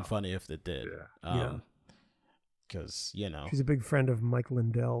 It would have been funny if it did. Yeah. Because she's a big friend of Mike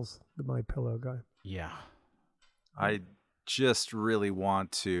Lindell's, the My Pillow guy. Yeah, I just really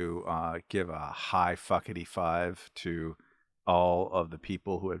want to give a high fuckity 5 to all of the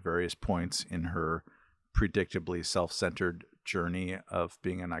people who at various points in her predictably self-centered journey of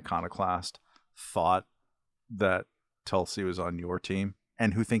being an iconoclast thought that Tulsi was on your team,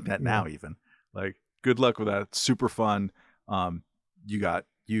 and who think that now even. Good luck with that. Super fun.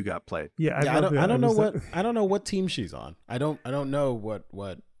 You got played. Yeah, I don't know what team she's on. I don't know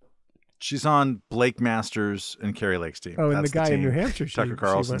what. She's on Blake Masters and Carrie Lake's team. Oh, and that's the guy in New Hampshire, Tucker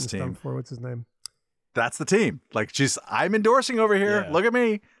Carlson's team. What's his name? That's the team. I'm endorsing over here. Yeah. Look at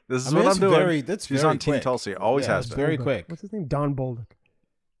me. This is what I'm doing. She's on Team Tulsi. Always has been. Very quick. What's his name? Don Bolduc.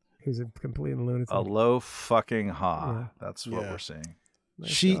 He's a complete lunatic. A low fucking ha. Yeah. That's what we're seeing.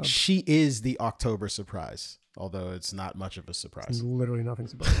 Nice job. She is the October surprise, although it's not much of a surprise. Literally nothing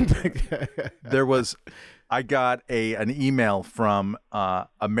surprising. I got an email from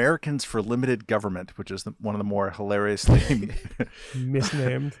Americans for Limited Government, which is one of the more hilariously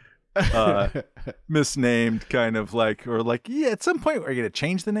Misnamed. misnamed, kind of like, or like, yeah, at some point we're going to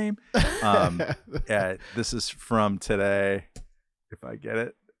change the name. This is from today, if I get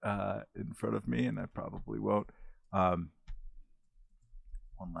it in front of me, and I probably won't. One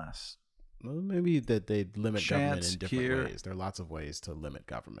last. Well, maybe that they limit government in different here. ways. There are lots of ways to limit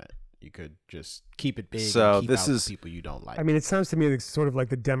government. You could just keep it big So and keep this out is the people you don't like. I mean, it sounds to me like sort of like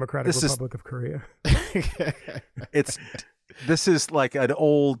the Democratic Republic of Korea. This is like an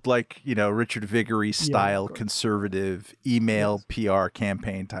old, like, Richard Viguerie style conservative email PR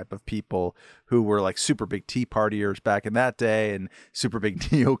campaign type of people who were like super big Tea Partiers back in that day and super big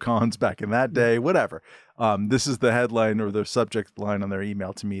neocons back in that day, whatever. This is the headline or the subject line on their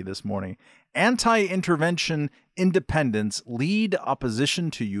email to me this morning. Anti-intervention independents lead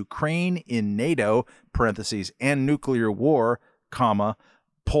opposition to Ukraine in NATO, parentheses, and nuclear war, comma,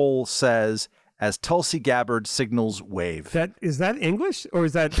 poll says, as Tulsi Gabbard signals wave. Is that English or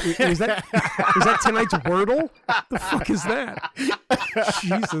is that tonight's Wordle? The fuck is that?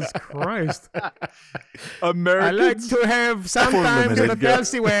 Jesus Christ! Americans, I like to have sometimes a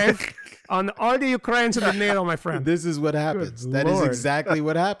Tulsi wave on all the Ukrainians in the NATO, my friend. This is what happens. Good That is Lord. exactly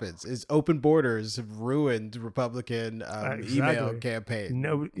what happens. Is open borders have ruined Republican email campaign.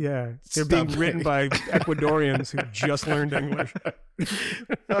 No, yeah, they're Stop being it. written by Ecuadorians who just learned English.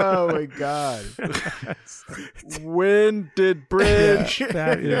 Oh my God. Winded bridge.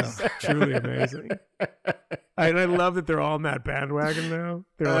 That is truly amazing. And I love that they're all on that bandwagon now.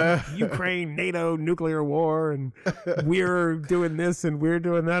 They're like, Ukraine, NATO, nuclear war, and we're doing this and we're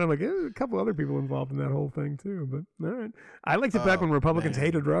doing that. I'm like, a couple other people involved in that whole thing too. But all right. I liked it back when Republicans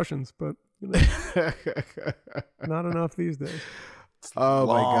hated Russians, but not enough these days. Oh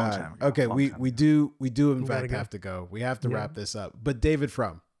my Long God. time ago. Okay, Long we time do in We fact gotta go. have to go. We have to wrap this up. But David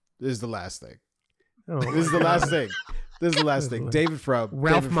Frum, this is the last thing. Oh, This is the last thing. This is the last thing. David Frum.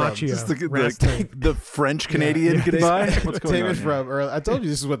 Ralph David Frum. Macchio. Just Rasting. the French Canadian goodbye. What's going David on? Frum. I told you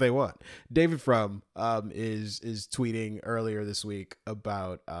this is what they want. David Frum is tweeting earlier this week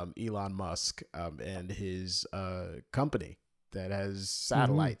about Elon Musk and his company that has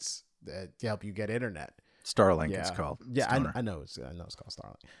satellites that help you get internet. Starlink, Yeah, it's called. Yeah, Stoner. I know it's called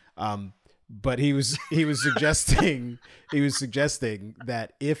Starlink. But he was suggesting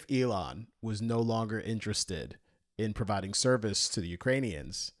that if Elon was no longer interested in providing service to the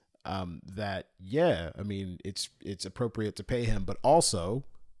Ukrainians, that I mean it's appropriate to pay him, but also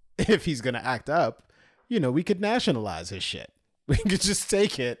if he's gonna act up, we could nationalize his shit. We could just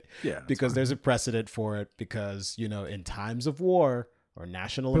take it, because there's a precedent for it. Because in times of war or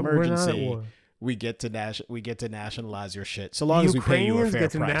national But we're not at emergency, war. we get to nationalize your shit, so long as we pay you a Ukrainians fair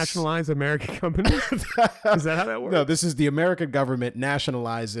get to price. nationalize American companies? Is that how that works? No, this is the American government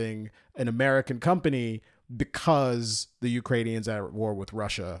nationalizing an American company because the Ukrainians are at war with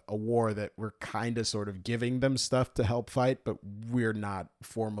Russia, a war that we're kind of sort of giving them stuff to help fight, but we're not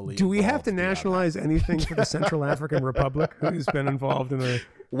formally. Do we have involved to beyond nationalize anything for the Central African Republic, who's been involved in a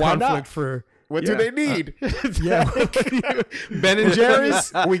Why not? conflict for? What do they need? Yeah, Ben and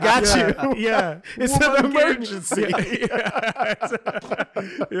Jerry's, we got you. Yeah, It's an emergency.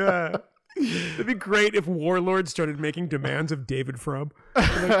 Yeah. It'd be great if warlords started making demands of David Frum.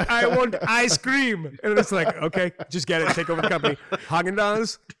 Like, I want ice cream. And it's like, okay, just get it. Take over the company.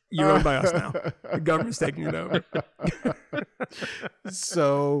 Haagen-Dazs, you're owned by us now. The government's taking it over.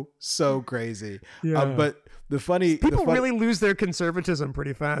 So crazy. Yeah. But People really lose their conservatism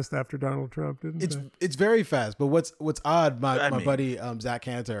pretty fast after Donald Trump, didn't they? It's very fast. But what's odd, my mean- buddy Zach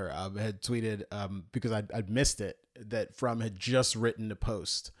Cantor had tweeted, because I'd missed it, that Frum had just written a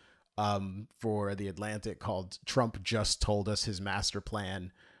post for The Atlantic called "Trump Just Told Us His Master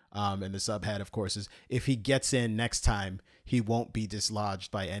Plan," and the subhead, of course, is "If he gets in next time, he won't be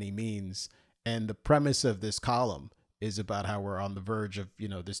dislodged by any means." And the premise of this column is about how we're on the verge of,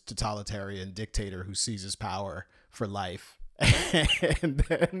 this totalitarian dictator who seizes power for life. And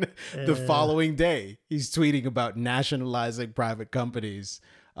then the following day, he's tweeting about nationalizing private companies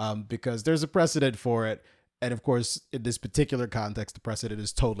because there's a precedent for it. And of course, in this particular context, the precedent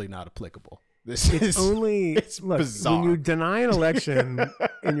is totally not applicable. It's bizarre. When you deny an election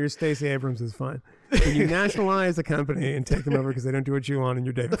and you're Stacey Abrams, is fine. When you nationalize a company and take them over because they don't do what you want and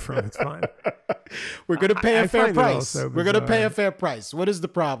you're David Frum, it's fine. We're going to pay a fair find it price. also We're going to pay bizarre. a fair price. What is the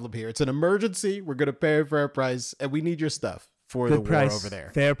problem here? It's an emergency. We're going to pay a fair price, and we need your stuff. for Good the price, war over there.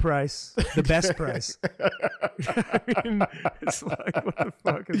 fair price, the best price. I mean, it's like, what the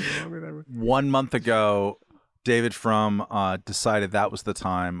fuck is wrong with everyone? 1 month ago, David Frum decided that was the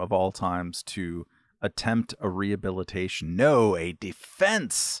time of all times to attempt a rehabilitation, a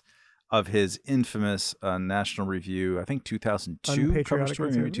defense of his infamous National Review, I think 2002 cover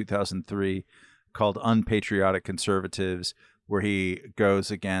story, maybe 2003, called Unpatriotic Conservatives, where he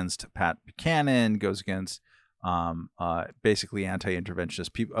goes against Pat Buchanan, goes against basically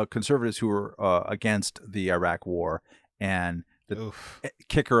anti-interventionist people, conservatives who were against the Iraq War. And the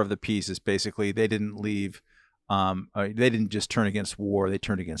kicker of the piece is basically they didn't leave, they didn't just turn against war, they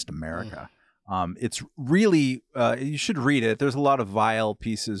turned against America. It's really, you should read it. There's a lot of vile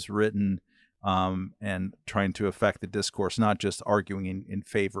pieces written and trying to affect the discourse, not just arguing in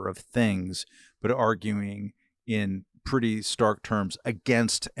favor of things, but arguing in pretty stark terms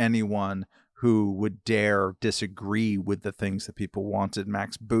against anyone who would dare disagree with the things that people wanted.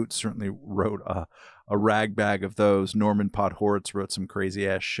 Max Boot certainly wrote a ragbag of those. Norman Podhoretz wrote some crazy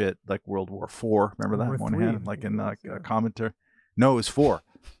ass shit like World War IV. Remember that one? Hand, like in a commentary. No, it was 4.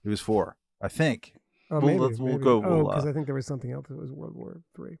 It was 4, I think. Oh, We'll go. because I think there was something else that was World War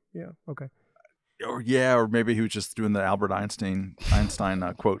III. Yeah. Okay. Or maybe he was just doing the Albert Einstein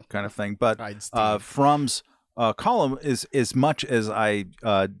quote kind of thing. But Frum's column is, as much as I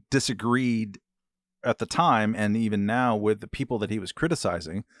disagreed at the time and even now with the people that he was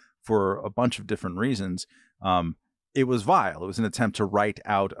criticizing for a bunch of different reasons, it was vile. It was an attempt to write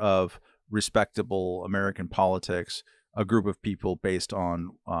out of respectable American politics a group of people based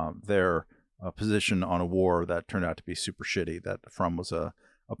on their position on a war that turned out to be super shitty, that Frum was a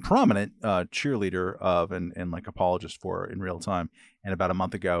prominent cheerleader of and like apologist for in real time. And about a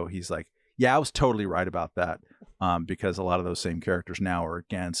month ago, he's like, yeah, I was totally right about that, because a lot of those same characters now are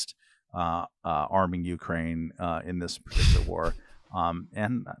against arming Ukraine in this particular war.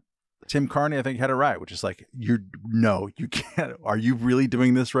 And Tim Carney, I think, had it right, which is like, you can't. Are you really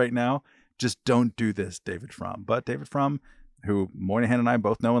doing this right now? Just don't do this, David Frum. But David Frum, who Moynihan and I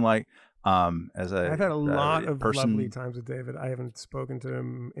both know and like, I've had a lot of lovely times with David. I haven't spoken to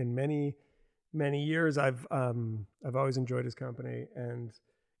him in many, many years. I've always enjoyed his company, and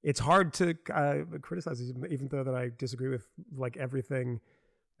it's hard to criticize him, even though that I disagree with like everything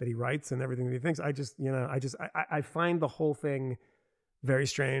that he writes and everything that he thinks. I find the whole thing very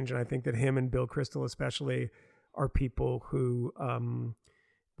strange, and I think that him and Bill Kristol especially are people who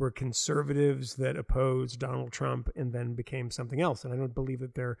were conservatives that opposed Donald Trump and then became something else. And I don't believe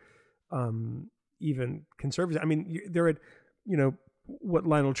that they're even conservatives. I mean, they're at, what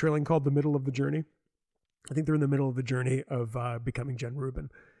Lionel Trilling called the middle of the journey. I think they're in the middle of the journey of becoming Jen Rubin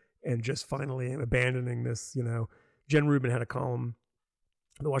and just finally abandoning this. Jen Rubin had a column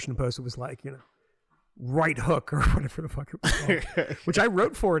in the Washington Post. It was like, right hook or whatever the fuck it was called, which I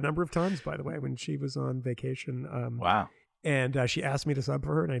wrote for a number of times, by the way, when she was on vacation. Wow. And she asked me to sub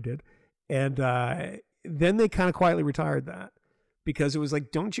for her, and I did. And then they kind of quietly retired that, because it was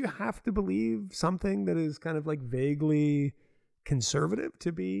like, don't you have to believe something that is kind of like vaguely conservative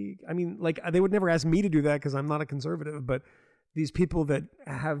to be? I mean, like, they would never ask me to do that because I'm not a conservative, but these people that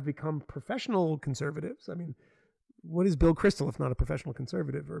have become professional conservatives, I mean, what is Bill Kristol if not a professional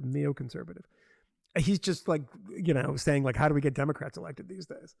conservative or neoconservative? He's just like, saying like, how do we get Democrats elected these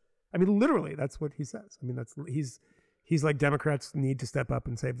days? I mean, literally, that's what he says. I mean, he's like, Democrats need to step up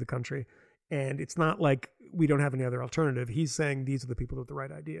and save the country. And it's not like we don't have any other alternative. He's saying these are the people with the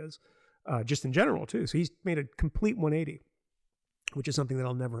right ideas, just in general, too. So he's made a complete 180, which is something that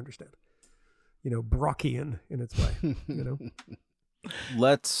I'll never understand. Brockian in its way,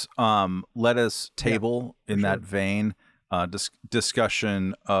 Let us table in that vein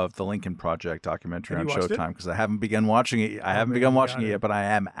discussion of the Lincoln Project documentary on Showtime, because I haven't begun watching it. I haven't begun watching it yet, but I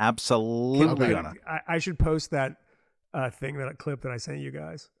am absolutely gonna. I should post that thing, that clip that I sent you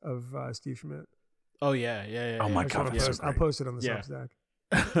guys of Steve Schmidt. Oh yeah. Oh my God, I'll post it on the Substack.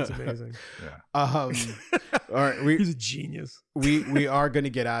 It's amazing. All right, he's a genius. We are going to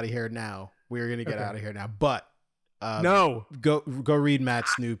get out of here now. We're going to get out of here now, but no, go read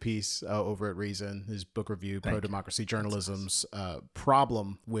Matt's new piece over at Reason, his book review, Pro-Democracy Journalism's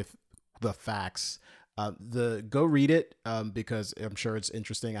Problem with the Facts. Go read it because I'm sure it's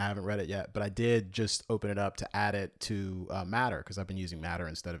interesting. I haven't read it yet, but I did just open it up to add it to Matter, because I've been using Matter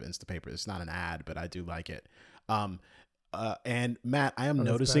instead of Instapaper. It's not an ad, but I do like it. And Matt, I am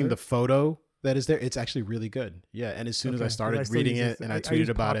noticing the photo that is there. It's actually really good. Yeah. And as soon as I started reading it and I tweeted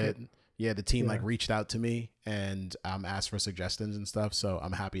about it, the team like reached out to me and asked for suggestions and stuff. So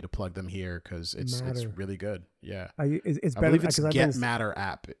I'm happy to plug them here because it's really good. Yeah. It's better. I believe it's Get Matter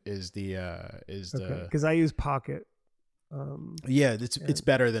app is the because I use Pocket Yeah, it's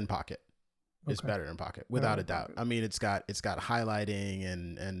better than Pocket. It's Okay. better than Pocket, without a doubt. I mean, it's got highlighting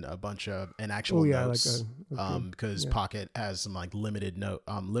and a bunch of actual notes. Because Pocket has some like limited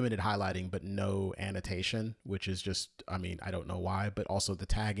highlighting, but no annotation, which is just, I mean, I don't know why, but also the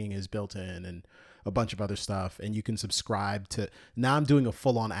tagging is built in and a bunch of other stuff, and you can subscribe to. Now I'm doing a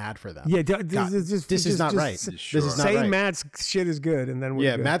full on ad for them. Yeah, this is not right. Sure. This is not say right. Matt's shit is good, and then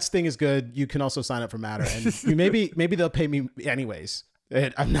we're good. Matt's thing is good. You can also sign up for Matter, and you maybe they'll pay me anyways.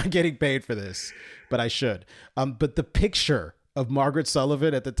 I'm not getting paid for this, but I should. But the picture of Margaret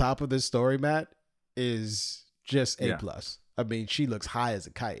Sullivan at the top of this story, Matt, is just A+. I mean, she looks high as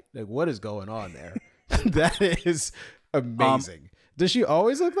a kite. Like, what is going on there? That is amazing. Does she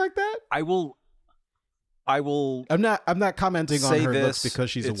always look like that? I will. I'm not commenting on her looks because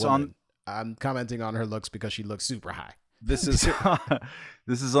she's a woman. I'm commenting on her looks because she looks super high. This is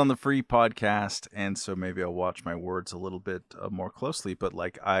this is on the free podcast, and so maybe I'll watch my words a little bit more closely. But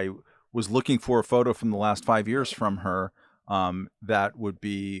like, I was looking for a photo from the last 5 years from her that would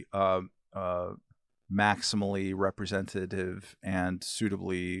be maximally representative and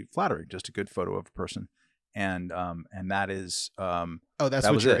suitably flattering, just a good photo of a person. And that is that's that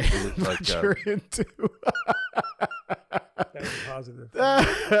what was you're, it. what you're into. That was positive.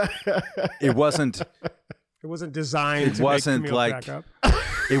 It wasn't. It wasn't designed. It wasn't make Camille like crack up.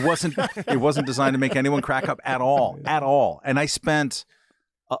 it wasn't designed to make anyone crack up at all. And I spent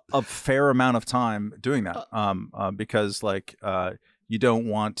a fair amount of time doing that because like you don't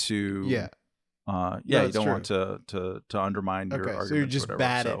want to you don't want to undermine your arguments. So you're just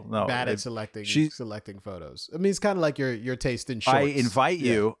bad at selecting photos. I mean, it's kind of like your taste in shorts. I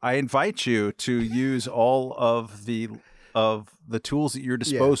invite you to use all of the tools at your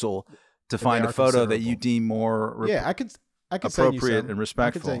disposal to find a photo that you deem more I could appropriate and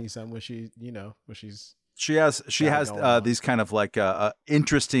respectful. I could send you some when she's she has these kind of like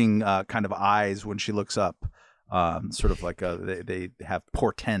interesting kind of eyes when she looks up, sort of like they have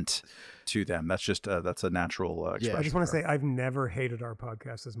portent to them. That's just that's a natural expression. I just want to say I've never hated our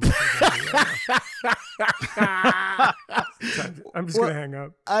podcast as much as I do right now. I'm just gonna hang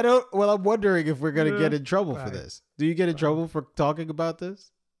up. I'm wondering if we're gonna get in trouble for this. Do you get in trouble for talking about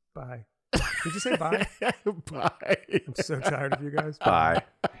this? Bye. Did you say bye? Bye. I'm so tired of you guys. Bye.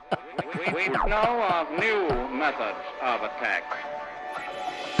 We know of new methods of attack.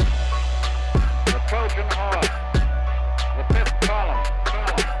 The Trojan horse, the fifth column.